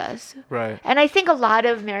called us. Right. And I think a lot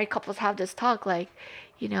of married couples have this talk, like,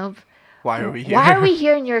 Why are we here? why are we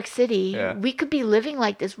here in New York City? Yeah. We could be living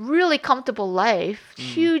like this really comfortable life,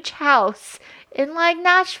 huge house in like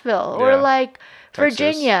Nashville or Yeah. like Texas,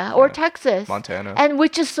 Virginia or yeah. Texas. Montana. And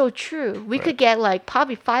which is so true. We Right. could get like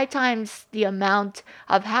probably 5 times the amount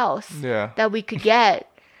of house Yeah. that we could get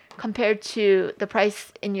compared to the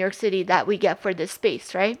price in New York City that we get for this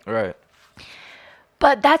space, right? Right.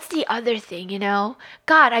 But that's the other thing,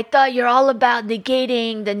 God, I thought you're all about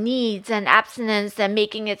negating the needs and abstinence and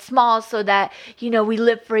making it small so that, we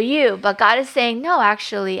live for you. But God is saying, no,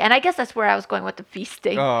 actually. And I guess that's where I was going with the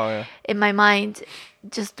feasting. Oh, yeah. In my mind,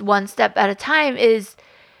 just one step at a time, is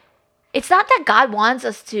it's not that God wants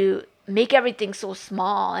us to make everything so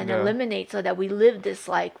small and Yeah. eliminate so that we live this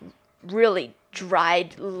like really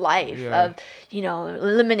dried life Yeah. of,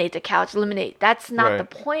 eliminate the couch, eliminate. That's not the Right.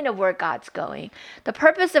 point of where God's going. The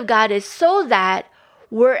purpose of God is so that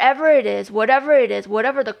wherever it is,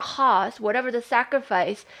 whatever the cost, whatever the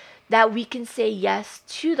sacrifice, that we can say yes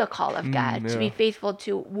to the call of God, to be yeah. faithful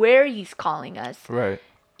to where He's calling us, Right.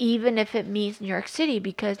 even if it means New York City,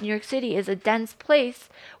 because New York City is a dense place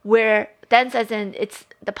where dense as in it's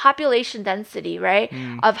the population density, right?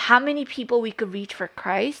 Of how many people we could reach for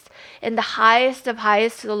Christ, and the highest of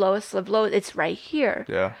highest to the lowest of low, it's right here.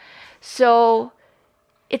 Yeah. So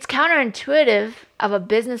it's counterintuitive of a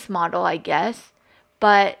business model, I guess,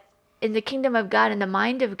 but in the kingdom of God, in the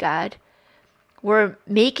mind of God, we're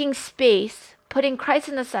making space, putting Christ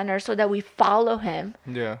in the center so that we follow Him,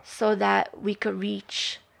 Yeah. so that we could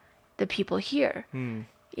reach the people here. Hmm.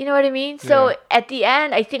 You know what I mean? So Yeah. at the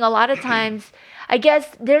end, I think a lot of times, I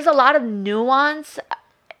guess there's a lot of nuance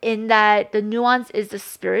in that. The nuance is the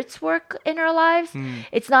Spirit's work in our lives.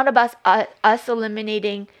 It's not about us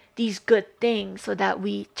eliminating these good things so that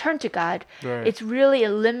we turn to God. Right. It's really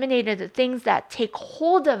eliminating the things that take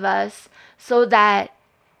hold of us so that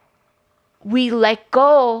we let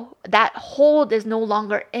go. That hold is no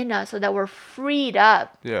longer in us, so that we're freed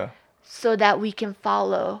up, Yeah. so that we can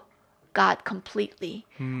follow God completely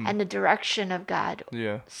and the direction of God,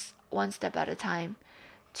 Yeah. one step at a time,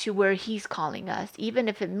 to where He's calling us, even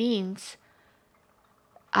if it means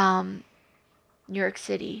New York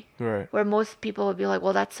City, Right. where most people would be like,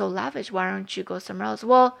 well, that's so lavish, why don't you go somewhere else?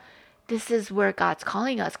 Well, this is where God's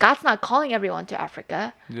calling us. God's not calling everyone to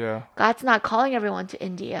Africa. Yeah. God's not calling everyone to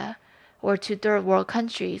India or to third world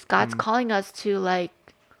countries. God's calling us to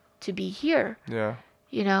be here, Yeah.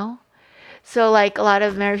 So like a lot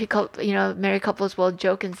of married couples will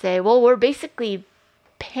joke and say, well, we're basically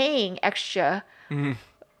paying extra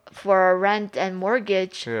for our rent and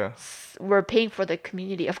mortgage. Yeah. We're paying for the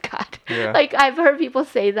community of God. Yeah. Like I've heard people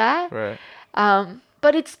say that. Right.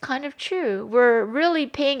 But it's kind of true. We're really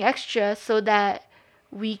paying extra so that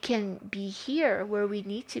we can be here where we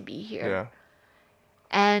need to be here. Yeah.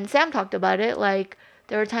 And Sam talked about it. Like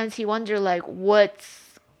there were times he wondered, like,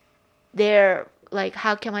 what's there? Like,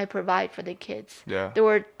 how can I provide for the kids? Yeah. There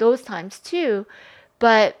were those times too.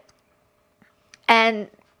 And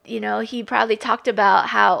he probably talked about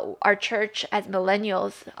how our church as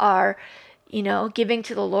millennials are, giving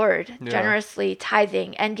to the Lord, Yeah. generously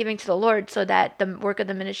tithing and giving to the Lord so that the work of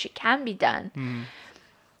the ministry can be done.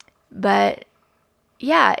 But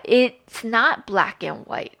yeah, it's not black and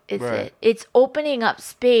white, is Right. it? It's opening up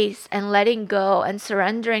space and letting go and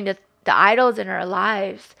surrendering the idols in our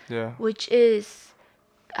lives, Yeah. which is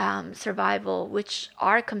survival, which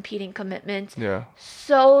are competing commitments, Yeah.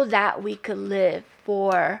 so that we could live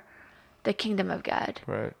for the kingdom of God.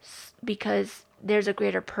 Right. Because there's a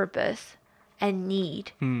greater purpose and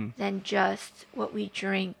need Mm. than just what we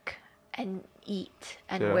drink and eat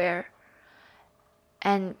and Yeah. wear.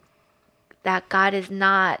 And that God is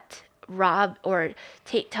not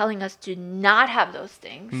telling us to not have those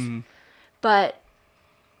things, Mm. but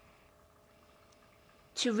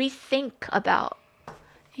to rethink about,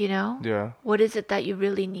 Yeah. what is it that you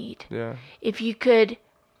really need? Yeah. If you could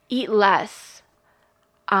eat less,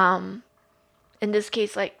 in this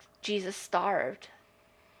case, like Jesus starved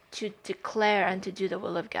to declare and to do the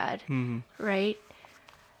will of God, Mm. right?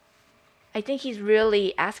 I think he's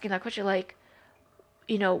really asking that question, like,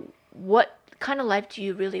 what kind of life do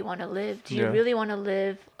you really want to live? Do you Yeah. really want to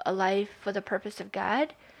live a life for the purpose of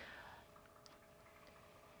God?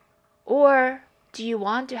 Or do you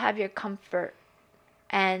want to have your comfort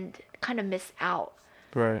and kind of miss out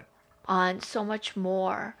Right. on so much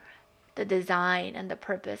more, the design and the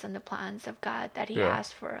purpose and the plans of God that he Yeah.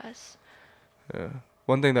 has for us? Yeah.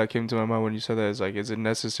 One thing that came to my mind when you said that is like, is it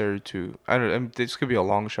necessary to? I don't. This could be a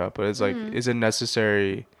long shot, but it's like, is it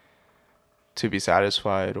necessary to be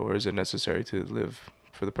satisfied, or is it necessary to live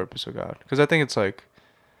for the purpose of God? Because I think it's like,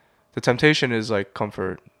 the temptation is like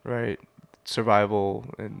comfort, right?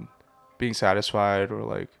 Survival and being satisfied, or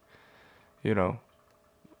like, you know,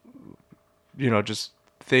 just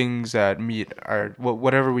things that meet our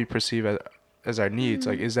whatever we perceive as our needs.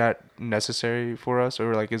 Like, is that necessary for us,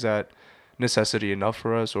 or like, is that necessity enough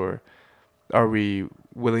for us, or are we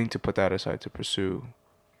willing to put that aside to pursue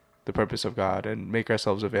the purpose of God and make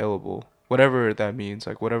ourselves available, whatever that means,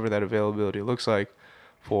 like whatever that availability looks like,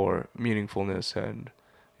 for meaningfulness and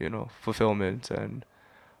fulfillment and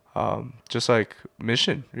just like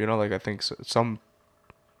mission, like I think some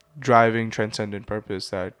driving transcendent purpose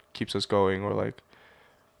that keeps us going, or like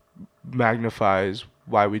magnifies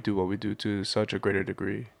why we do what we do to such a greater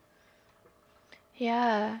degree.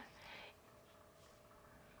 Yeah.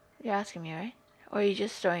 You're asking me, right? Or are you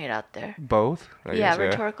just throwing it out there? Both, I guess,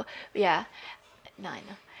 rhetorical. Yeah. No, I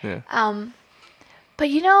know. Yeah. But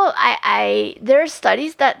I there are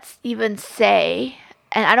studies that even say,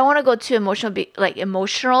 and I don't want to go too emotional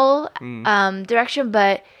direction,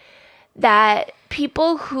 but that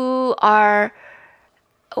people who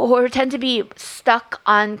tend to be stuck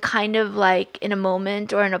on kind of like in a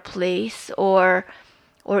moment or in a place, or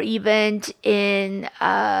even in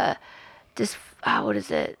this what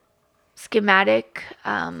is it, schematic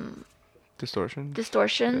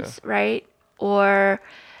distortions, Yeah. right? Or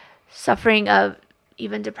suffering of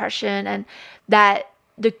even depression, and that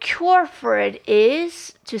the cure for it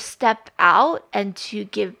is to step out and to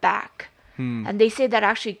give back. And they say that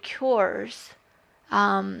actually cures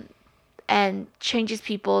and changes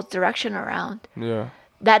people's direction around. Yeah.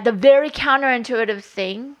 That the very counterintuitive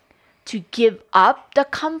thing, to give up the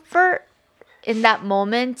comfort in that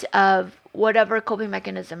moment of whatever coping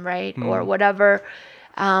mechanism, right? Or whatever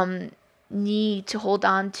need to hold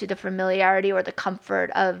on to the familiarity or the comfort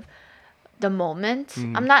of the moment.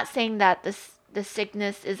 I'm not saying that the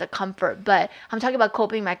sickness is a comfort, but I'm talking about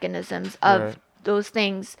coping mechanisms of Right. those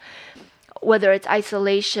things, whether it's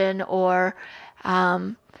isolation or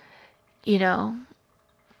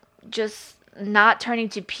just not turning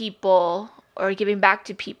to people or giving back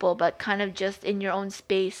to people, but kind of just in your own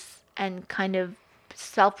space and kind of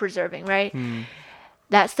self-preserving, right?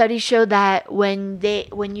 That studies show that when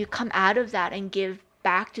you come out of that and give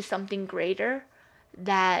back to something greater,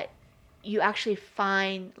 that you actually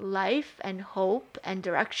find life and hope and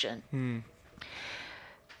direction.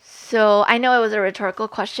 So I know it was a rhetorical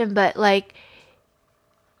question, but like,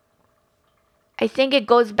 I think it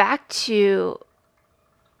goes back to,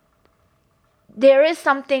 there is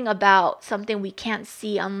something about something we can't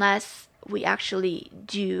see unless we actually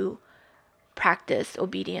do practice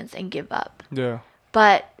obedience and give up. Yeah.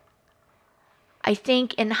 But I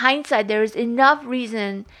think in hindsight, there is enough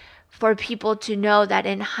reason for people to know that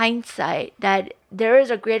in hindsight, that there is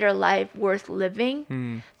a greater life worth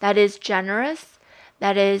living, that is generous,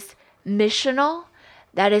 that is missional,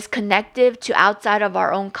 that is connective to outside of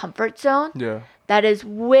our own comfort zone. Yeah. That is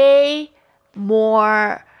way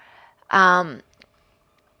more,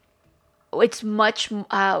 it's much,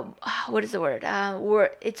 what is the word?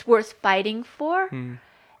 It's worth fighting for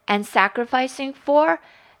and sacrificing for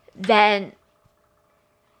than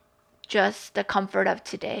just the comfort of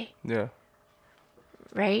today. Yeah.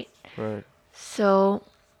 Right? Right. So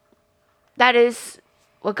that is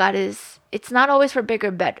what God is. It's not always for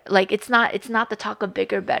bigger, better. Like, it's not the talk of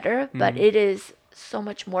bigger, better, but it is so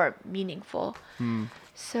much more meaningful.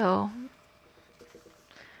 So,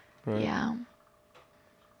 Right. yeah.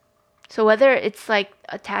 So whether it's like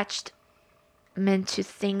attached commitment to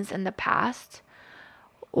things in the past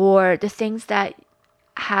or the things that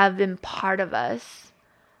have been part of us,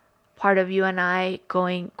 part of you and I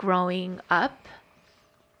growing up.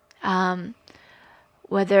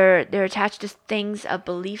 Whether they're attached to things of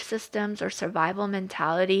belief systems or survival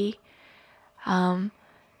mentality.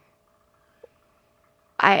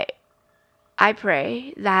 I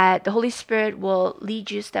pray that the Holy Spirit will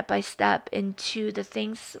lead you step by step into the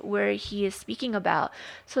things where He is speaking about,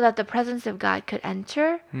 so that the presence of God could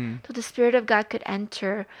enter, so the Spirit of God could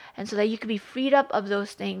enter, and so that you could be freed up of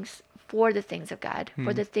those things for the things of God,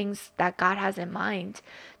 for the things that God has in mind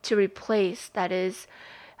to replace, that is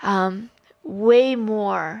way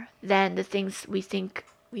more than the things we think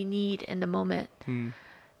we need in the moment.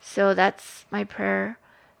 So that's my prayer,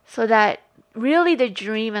 so that really the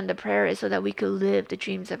dream and the prayer is so that we could live the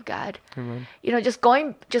dreams of God. Amen.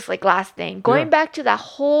 Just like last thing, going back to that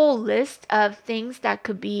whole list of things that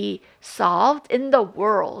could be solved in the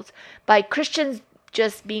world by Christians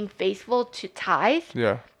just being faithful to tithe.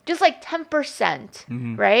 Yeah. Just like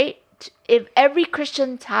 10%, right? If every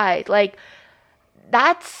Christian tithe, like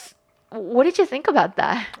that's, what did you think about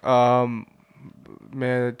that?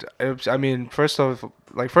 Man, I mean, first off,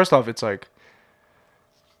 it's like,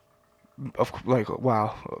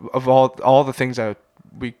 wow, of all the things that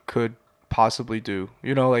we could possibly do,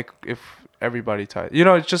 like if everybody tithe,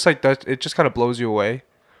 it's just like that. It just kind of blows you away,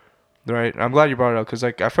 right? I'm glad you brought it up, because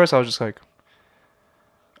like at first I was just like,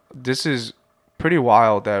 this is pretty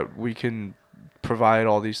wild that we can provide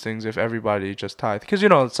all these things if everybody just tithe, because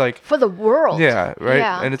it's like for the world. Yeah, right.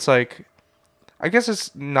 Yeah. And it's like, I guess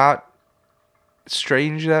it's not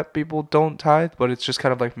strange that people don't tithe, but it's just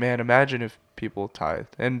kind of like, man, imagine if people tithe.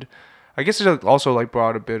 And I guess it also like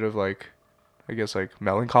brought a bit of like, I guess like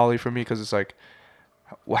melancholy for me, because it's like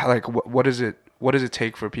what does it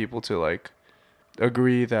take for people to like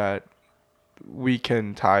agree that we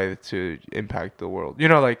can tithe to impact the world,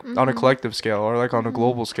 like on a collective scale, or like on a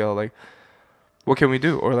global scale, like what can we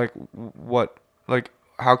do, or like what, like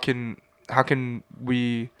how can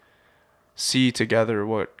we see together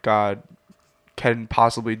what God can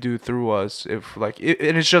possibly do through us, if like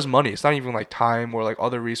and it's just money. It's not even like time or like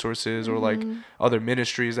other resources or like other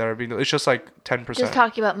ministries that are being, it's just like 10%. Just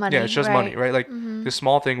talking about money. Yeah, it's just money, right? Like this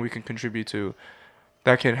small thing we can contribute to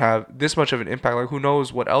that can have this much of an impact. Like who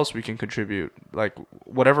knows what else we can contribute, like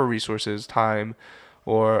whatever resources, time,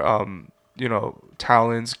 or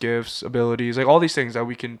talents, gifts, abilities, like all these things that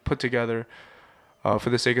we can put together for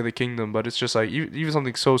the sake of the kingdom. But it's just like even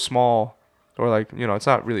something so small, or like it's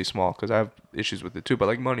not really small because I have issues with it too, but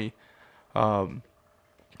like money,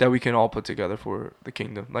 that we can all put together for the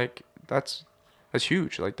kingdom, like that's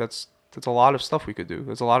huge. Like that's a lot of stuff we could do.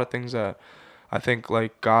 There's a lot of things that I think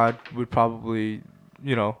like God would probably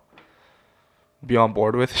be on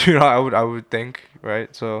board with. I would think,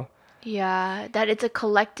 right? So Yeah, that it's a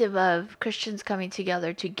collective of Christians coming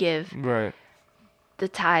together to give. Right. The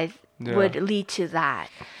tithe would lead to that.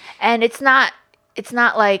 And it's not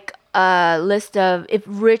like a list of if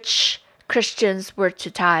rich Christians were to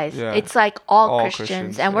tithe. Yeah. It's like all Christians,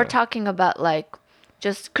 Christians. And we're talking about like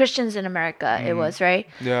just Christians in America, it was, right?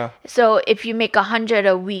 Yeah. So if you make $100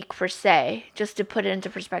 a week, per se, just to put it into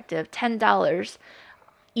perspective, $10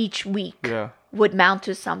 each week would mount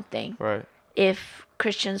to something. Right. If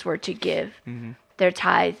Christians were to give their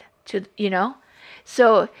tithe to,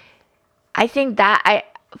 So I think that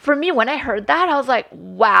for me, when I heard that, I was like,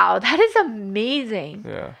 wow, that is amazing.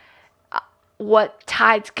 Yeah. What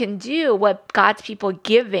tithes can do, what God's people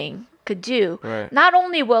giving could do. Right. Not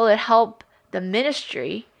only will it help the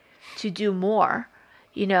ministry to do more,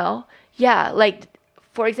 like,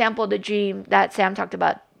 for example, the dream that Sam talked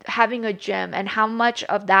about, having a gym, and how much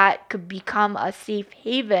of that could become a safe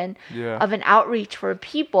haven of an outreach for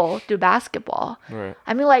people through basketball. Right.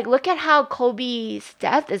 I mean, like, look at how Kobe's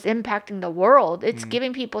death is impacting the world. It's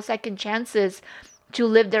giving people second chances to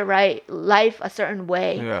live their right life a certain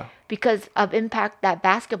way because of impact that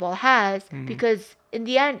basketball has. Because in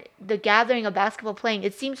the end, the gathering of basketball playing,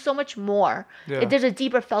 it seems so much more. There's a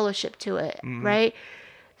deeper fellowship to it, right?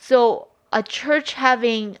 So a church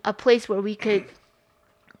having a place where we could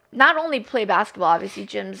not only play basketball, obviously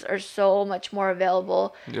gyms are so much more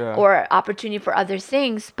available or opportunity for other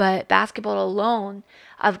things, but basketball alone,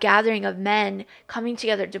 of gathering of men coming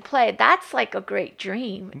together to play, that's like a great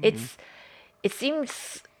dream. It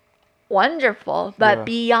seems wonderful, but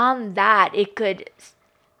beyond that, it could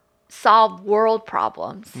solve world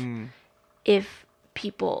problems if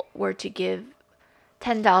people were to give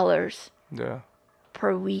 $10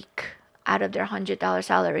 per week out of their $100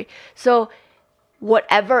 salary. So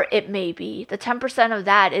whatever it may be, the 10% of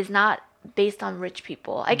that is not based on rich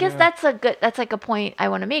people. I guess Yeah. that's like a point I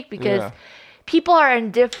want to make, because Yeah. people are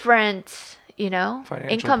in different, Financial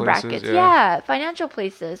income places, brackets. yeah. Yeah, financial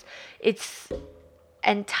places.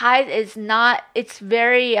 And tithe is not, it's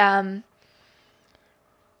very,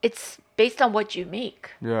 it's based on what you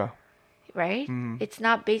make, Yeah. right? Mhm. It's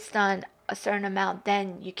not based on a certain amount,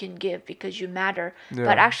 then you can give because you matter. Yeah.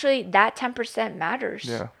 But actually, that 10% matters,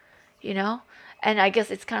 Yeah. And I guess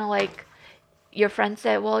it's kind of like your friend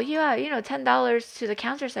said, well, yeah, $10 to the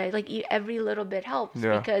counter side, like every little bit helps,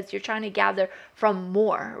 Yeah. because you're trying to gather from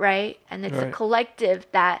more, right? And it's a Right. collective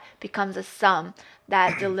that becomes a sum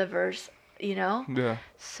that delivers, Yeah.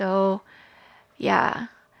 So, yeah.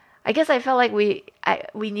 I guess I felt like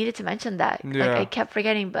we needed to mention that. Like, Yeah. I kept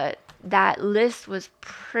forgetting, but that list was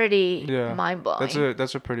pretty Yeah. mind-blowing.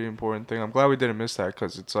 That's a pretty important thing. I'm glad we didn't miss that,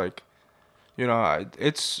 because it's like, I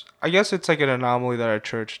guess it's like an anomaly that our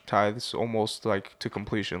church tithes almost like to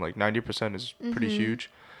completion. Like 90% is pretty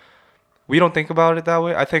huge. We don't think about it that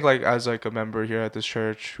way. I think like as like a member here at this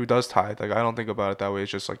church who does tithe, like I don't think about it that way.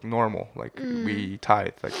 It's just like normal. Like we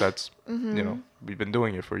tithe. Like that's we've been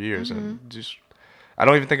doing it for years, and just I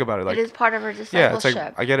don't even think about it. Like It is part of our yeah, it's discipleship.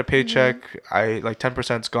 like I get a paycheck, I like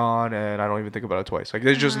 10%'s gone, and I don't even think about it twice. Like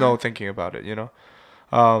there's just no thinking about it,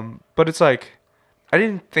 But it's like I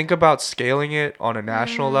didn't think about scaling it on a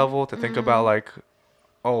national level to think about like,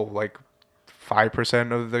 oh, like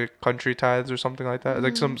 5% of the country tithes or something like that,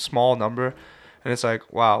 like some small number, and it's like,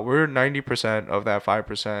 wow, we're 90% of that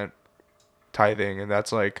 5% tithing, and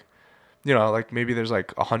that's like, like maybe there's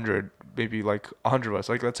like 100, maybe like 100 of us,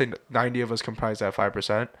 like let's say 90 of us comprise that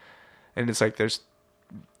 5%, and it's like there's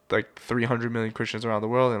like 300 million Christians around the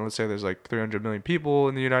world, and let's say there's like 300 million people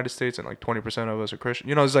in the United States, and like 20% of us are Christian.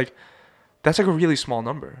 It's like that's like a really small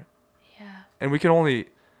number, Yeah. and we can only,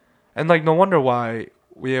 and like no wonder why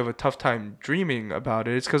we have a tough time dreaming about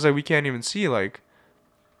it. It's because like we can't even see like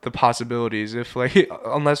the possibilities if like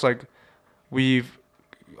unless like we've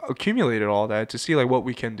accumulated all that to see like what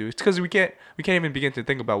we can do. It's because we can't even begin to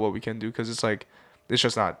think about what we can do, because it's like it's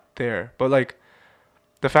just not there. But like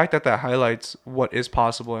the fact that highlights what is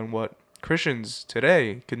possible and what Christians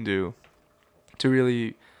today can do to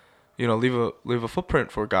really leave a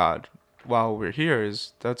footprint for God while we're here,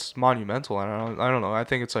 that's monumental. And I don't know, I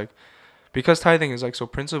think it's like, because tithing is like so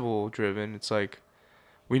principle driven, it's like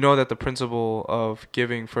we know that the principle of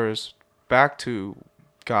giving first back to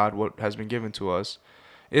God what has been given to us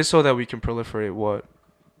is so that we can proliferate what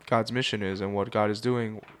God's mission is and what God is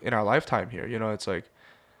doing in our lifetime here. It's like,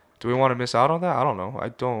 do we want to miss out on that? I don't know. I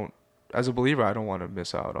don't, as a believer, I don't want to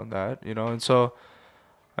miss out on that, and so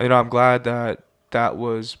I'm glad that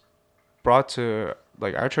was brought to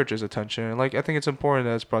like our church's attention. And like I think it's important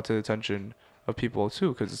that it's brought to the attention of people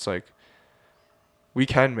too, because it's like we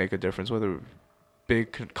can make a difference, whether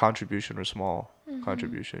big contribution or small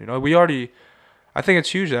contribution. I think it's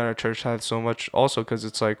huge that our church has so much also, because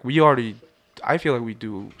it's like I feel like we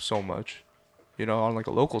do so much, on like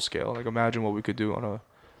a local scale. Like imagine what we could do on a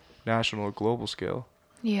national or global scale.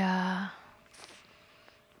 Yeah.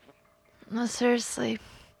 No, seriously.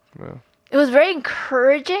 Yeah. It was very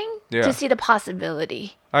encouraging Yeah. to see the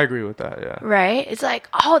possibility, I agree with that. Yeah. right? It's like,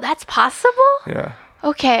 oh, that's possible? Yeah.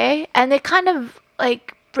 Okay. And it kind of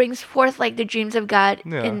like brings forth like the dreams of God,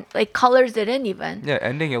 Yeah. and like colors it in even. Yeah.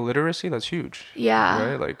 Ending illiteracy, that's huge.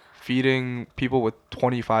 Yeah. Right. Like feeding people with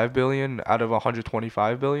 25 billion out of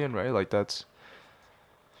 125 billion. Right. Like that's,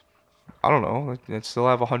 I don't know. Like they still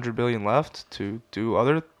have 100 billion left to do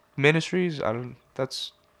other ministries.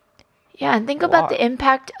 That's Yeah, and think a about lot. the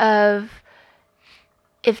impact of,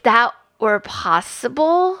 if that were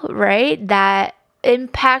possible, right? That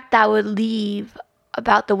impact that would leave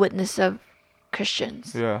about the witness of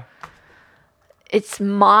Christians. Yeah. It's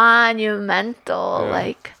monumental. Yeah.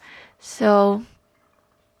 Like, so,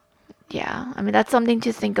 yeah. I mean, that's something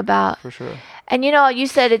to think about. For sure. And you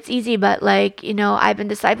said it's easy, but like, I've been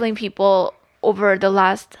discipling people over the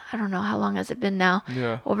last, I don't know, how long has it been now?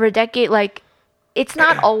 Yeah. Over a decade. Like, it's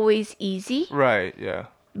not always easy, Right. Yeah.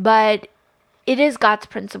 but it is God's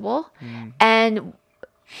principle. And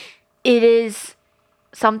it is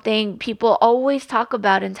something people always talk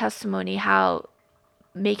about in testimony, how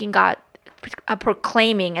making God,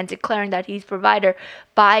 proclaiming and declaring that He's provider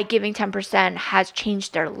by giving 10% has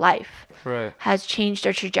changed their life, Right. has changed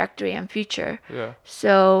their trajectory and future. Yeah.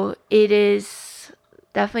 So it is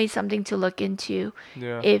definitely something to look into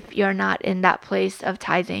Yeah. if you're not in that place of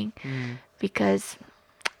tithing, because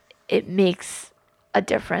it makes a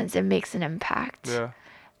difference. It makes an impact. Yeah.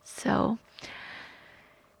 So,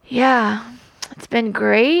 yeah, it's been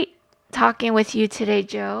great talking with you today,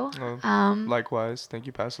 Joe. Likewise. Thank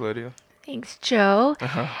you, Pastor Lydia. Thanks, Joe.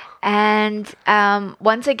 And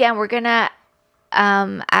once again, we're going to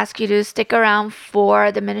ask you to stick around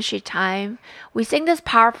for the ministry time. We sing this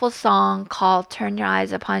powerful song called Turn Your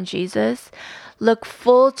Eyes Upon Jesus. Look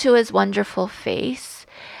full to his wonderful face,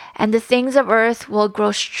 and the things of earth will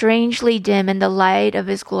grow strangely dim in the light of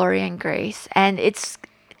his glory and grace. And it's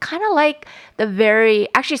kind of like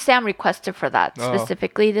actually Sam requested for that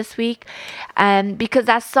specifically this week, because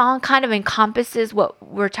that song kind of encompasses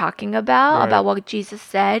what we're talking about what Jesus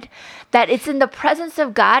said, that it's in the presence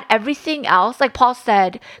of God, everything else, like Paul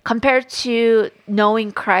said, compared to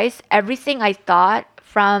knowing Christ, everything I thought,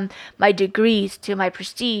 from my degrees to my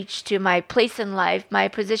prestige to my place in life, my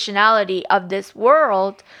positionality of this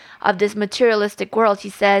world, of this materialistic world, he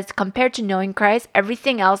says, compared to knowing Christ,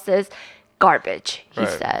 everything else is garbage, he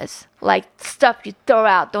says. Like stuff you throw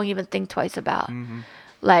out, don't even think twice about.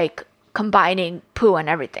 Like combining poo and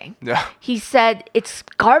everything. Yeah. He said it's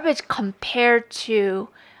garbage compared to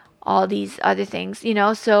all these other things,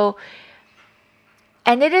 so,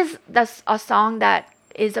 and that's a song that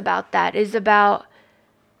is about that, is about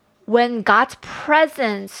when God's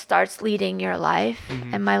presence starts leading your life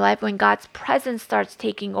and my life, when God's presence starts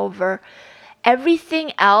taking over,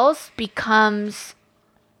 everything else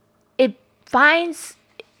finds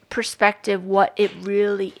perspective what it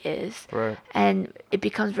really is. Right. And it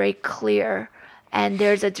becomes very clear. And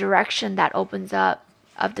there's a direction that opens up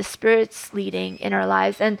of the Spirit's leading in our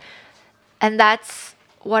lives. And that's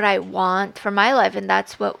what I want for my life. And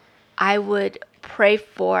that's what I would pray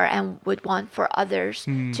for and would want for others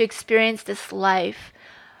to experience this life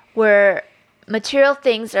where material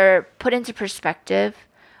things are put into perspective,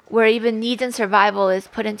 where even needs and survival is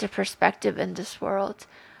put into perspective in this world,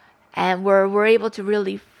 and where we're able to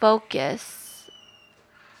really focus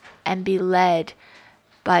and be led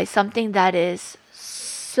by something that is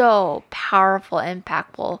so powerful,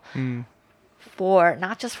 impactful for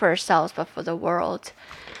not just for ourselves, but for the world,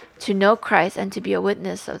 to know Christ and to be a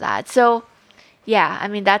witness of that. So yeah, I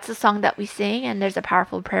mean, that's the song that we sing, and there's a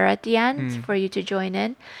powerful prayer at the end for you to join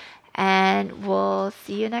in. And we'll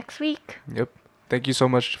see you next week. Yep. Thank you so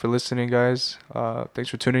much for listening, guys. Thanks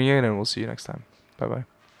for tuning in, and we'll see you next time. Bye-bye.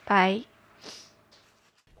 Bye.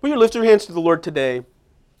 Will you lift your hands to the Lord today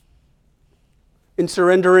in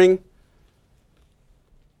surrendering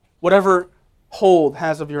whatever hold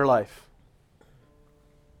has of your life?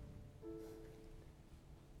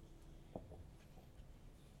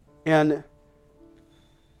 And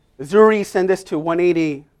Zuri sent this to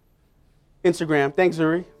 180 Instagram. Thanks,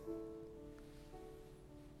 Zuri.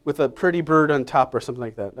 With a pretty bird on top or something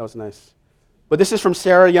like that. That was nice. But this is from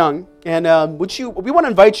Sarah Young. And we want to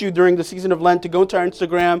invite you during the season of Lent to go to our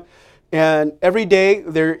Instagram. And every day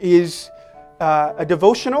there is a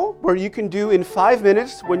devotional where you can do in 5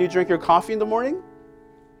 minutes when you drink your coffee in the morning.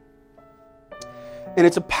 And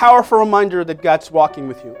it's a powerful reminder that God's walking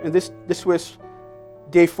with you. And this was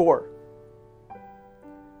day 4.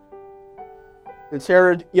 And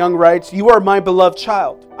Sarah Young writes, "You are my beloved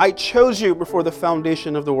child. I chose you before the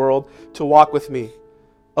foundation of the world to walk with me.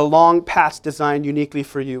 A long path designed uniquely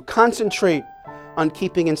for you. Concentrate on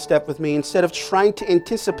keeping in step with me instead of trying to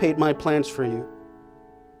anticipate my plans for you.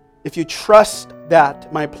 If you trust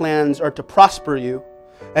that my plans are to prosper you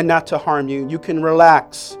and not to harm you, you can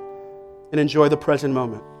relax and enjoy the present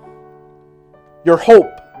moment. Your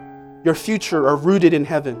hope, your future are rooted in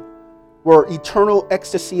heaven, where eternal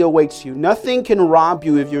ecstasy awaits you. Nothing can rob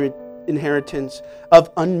you of your inheritance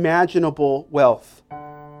of unimaginable wealth,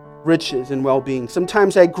 riches, and well-being.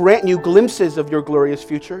 Sometimes I grant you glimpses of your glorious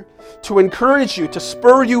future to encourage you, to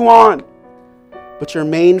spur you on. But your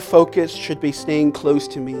main focus should be staying close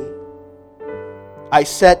to me. I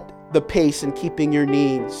set the pace in keeping your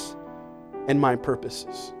needs and my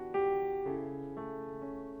purposes."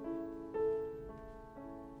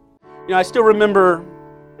 I still remember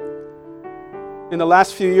in the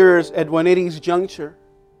last few years at 180's juncture,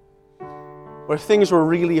 where things were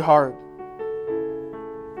really hard.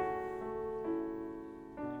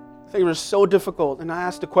 Things were so difficult. And I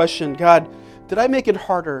asked the question, God, did I make it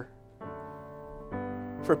harder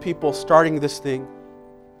for people starting this thing?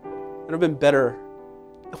 It would have been better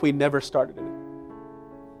if we never started it.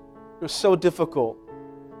 It was so difficult.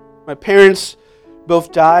 My parents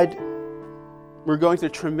both died. We were going through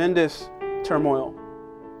tremendous turmoil.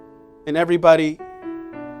 And everybody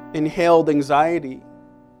inhaled anxiety.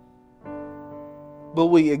 Will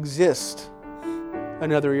we exist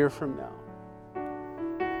another year from now?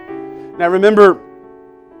 And I remember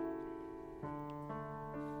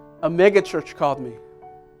a mega church called me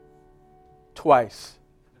twice.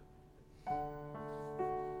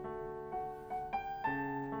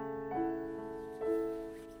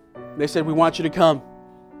 They said, we want you to come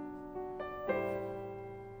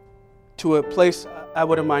to a place I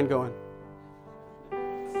wouldn't mind going.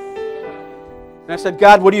 And I said,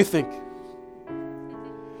 God, what do you think?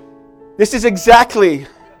 This is exactly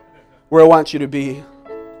where I want you to be.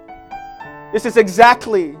 This is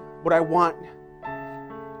exactly what I want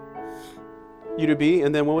you to be.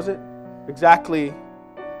 And then what was it? Exactly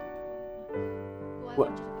what?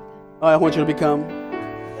 Oh, I want you to become.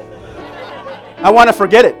 I want to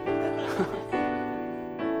forget it.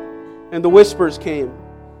 And the whispers came.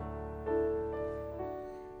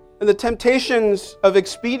 And the temptations of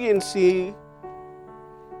expediency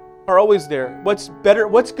are always there. What's better,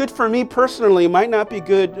 what's good for me personally might not be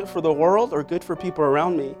good for the world or good for people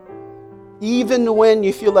around me. Even when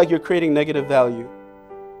you feel like you're creating negative value.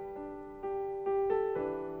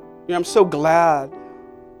 I'm so glad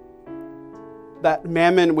that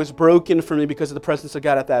mammon was broken for me because of the presence of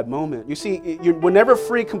God at that moment. You see, we're never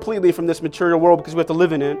free completely from this material world because we have to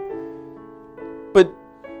live in it. But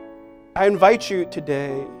I invite you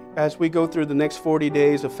today, as we go through the next 40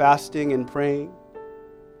 days of fasting and praying,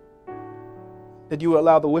 that you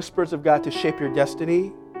allow the whispers of God to shape your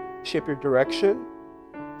destiny, shape your direction,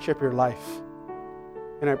 shape your life.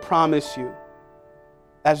 And I promise you,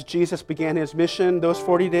 as Jesus began his mission those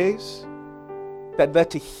 40 days, that led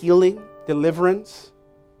to healing, deliverance,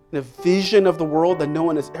 and a vision of the world that no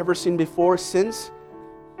one has ever seen before, since,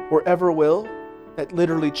 or ever will, that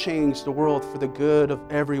literally changed the world for the good of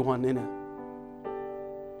everyone in it.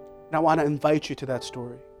 And I want to invite you to that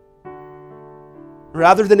story.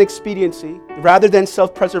 Rather than expediency, rather than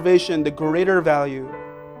self-preservation, the greater value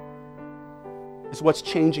is what's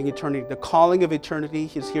changing eternity. The calling of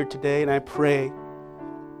eternity is here today, and I pray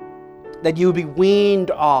that you will be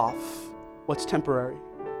weaned off what's temporary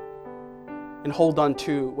and hold on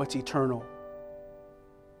to what's eternal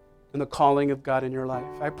and the calling of God in your life.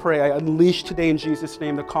 I pray, I unleash today in Jesus'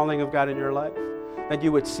 name the calling of God in your life, that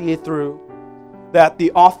you would see it through, that the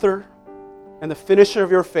author and the finisher of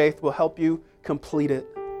your faith will help you complete it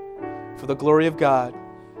for the glory of God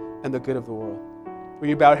and the good of the world. Will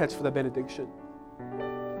you bow your heads for the benediction?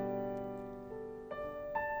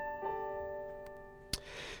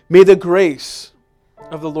 May the grace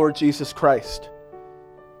of the Lord Jesus Christ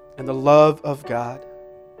and the love of God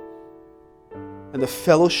and the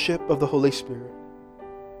fellowship of the Holy Spirit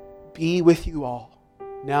be with you all,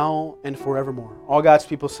 now and forevermore. All God's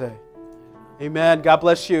people say, amen. God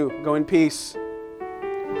bless you. Go in peace.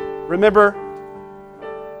 Remember,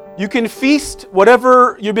 you can feast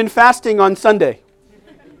whatever you've been fasting on Sunday.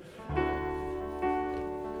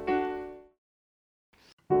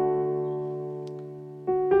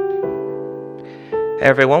 Hey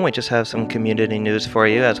everyone, we just have some community news for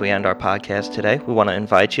you as we end our podcast today. We want to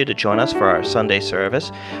invite you to join us for our Sunday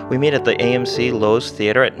service. We meet at the AMC Lowe's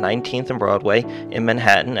Theater at 19th and Broadway in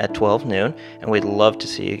Manhattan at 12 noon, and we'd love to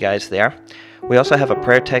see you guys there. We also have a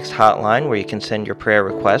prayer text hotline where you can send your prayer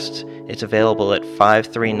requests. It's available at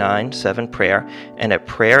 5397-PRAYER and at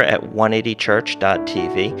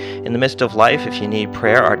prayer@180church.tv. In the midst of life, if you need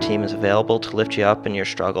prayer, our team is available to lift you up in your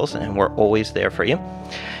struggles, and we're always there for you.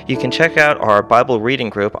 You can check out our Bible reading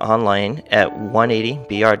group online at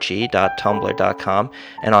 180brg.tumblr.com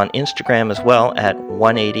and on Instagram as well at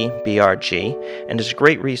 180brg. And it's a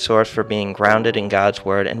great resource for being grounded in God's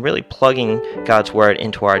Word and really plugging God's Word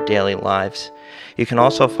into our daily lives. You can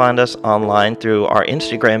also find us online through our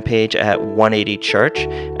Instagram page at 180church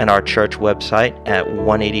and our church website at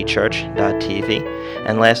 180church.tv.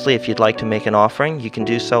 And lastly, if you'd like to make an offering, you can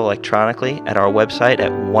do so electronically at our website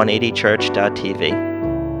at 180church.tv.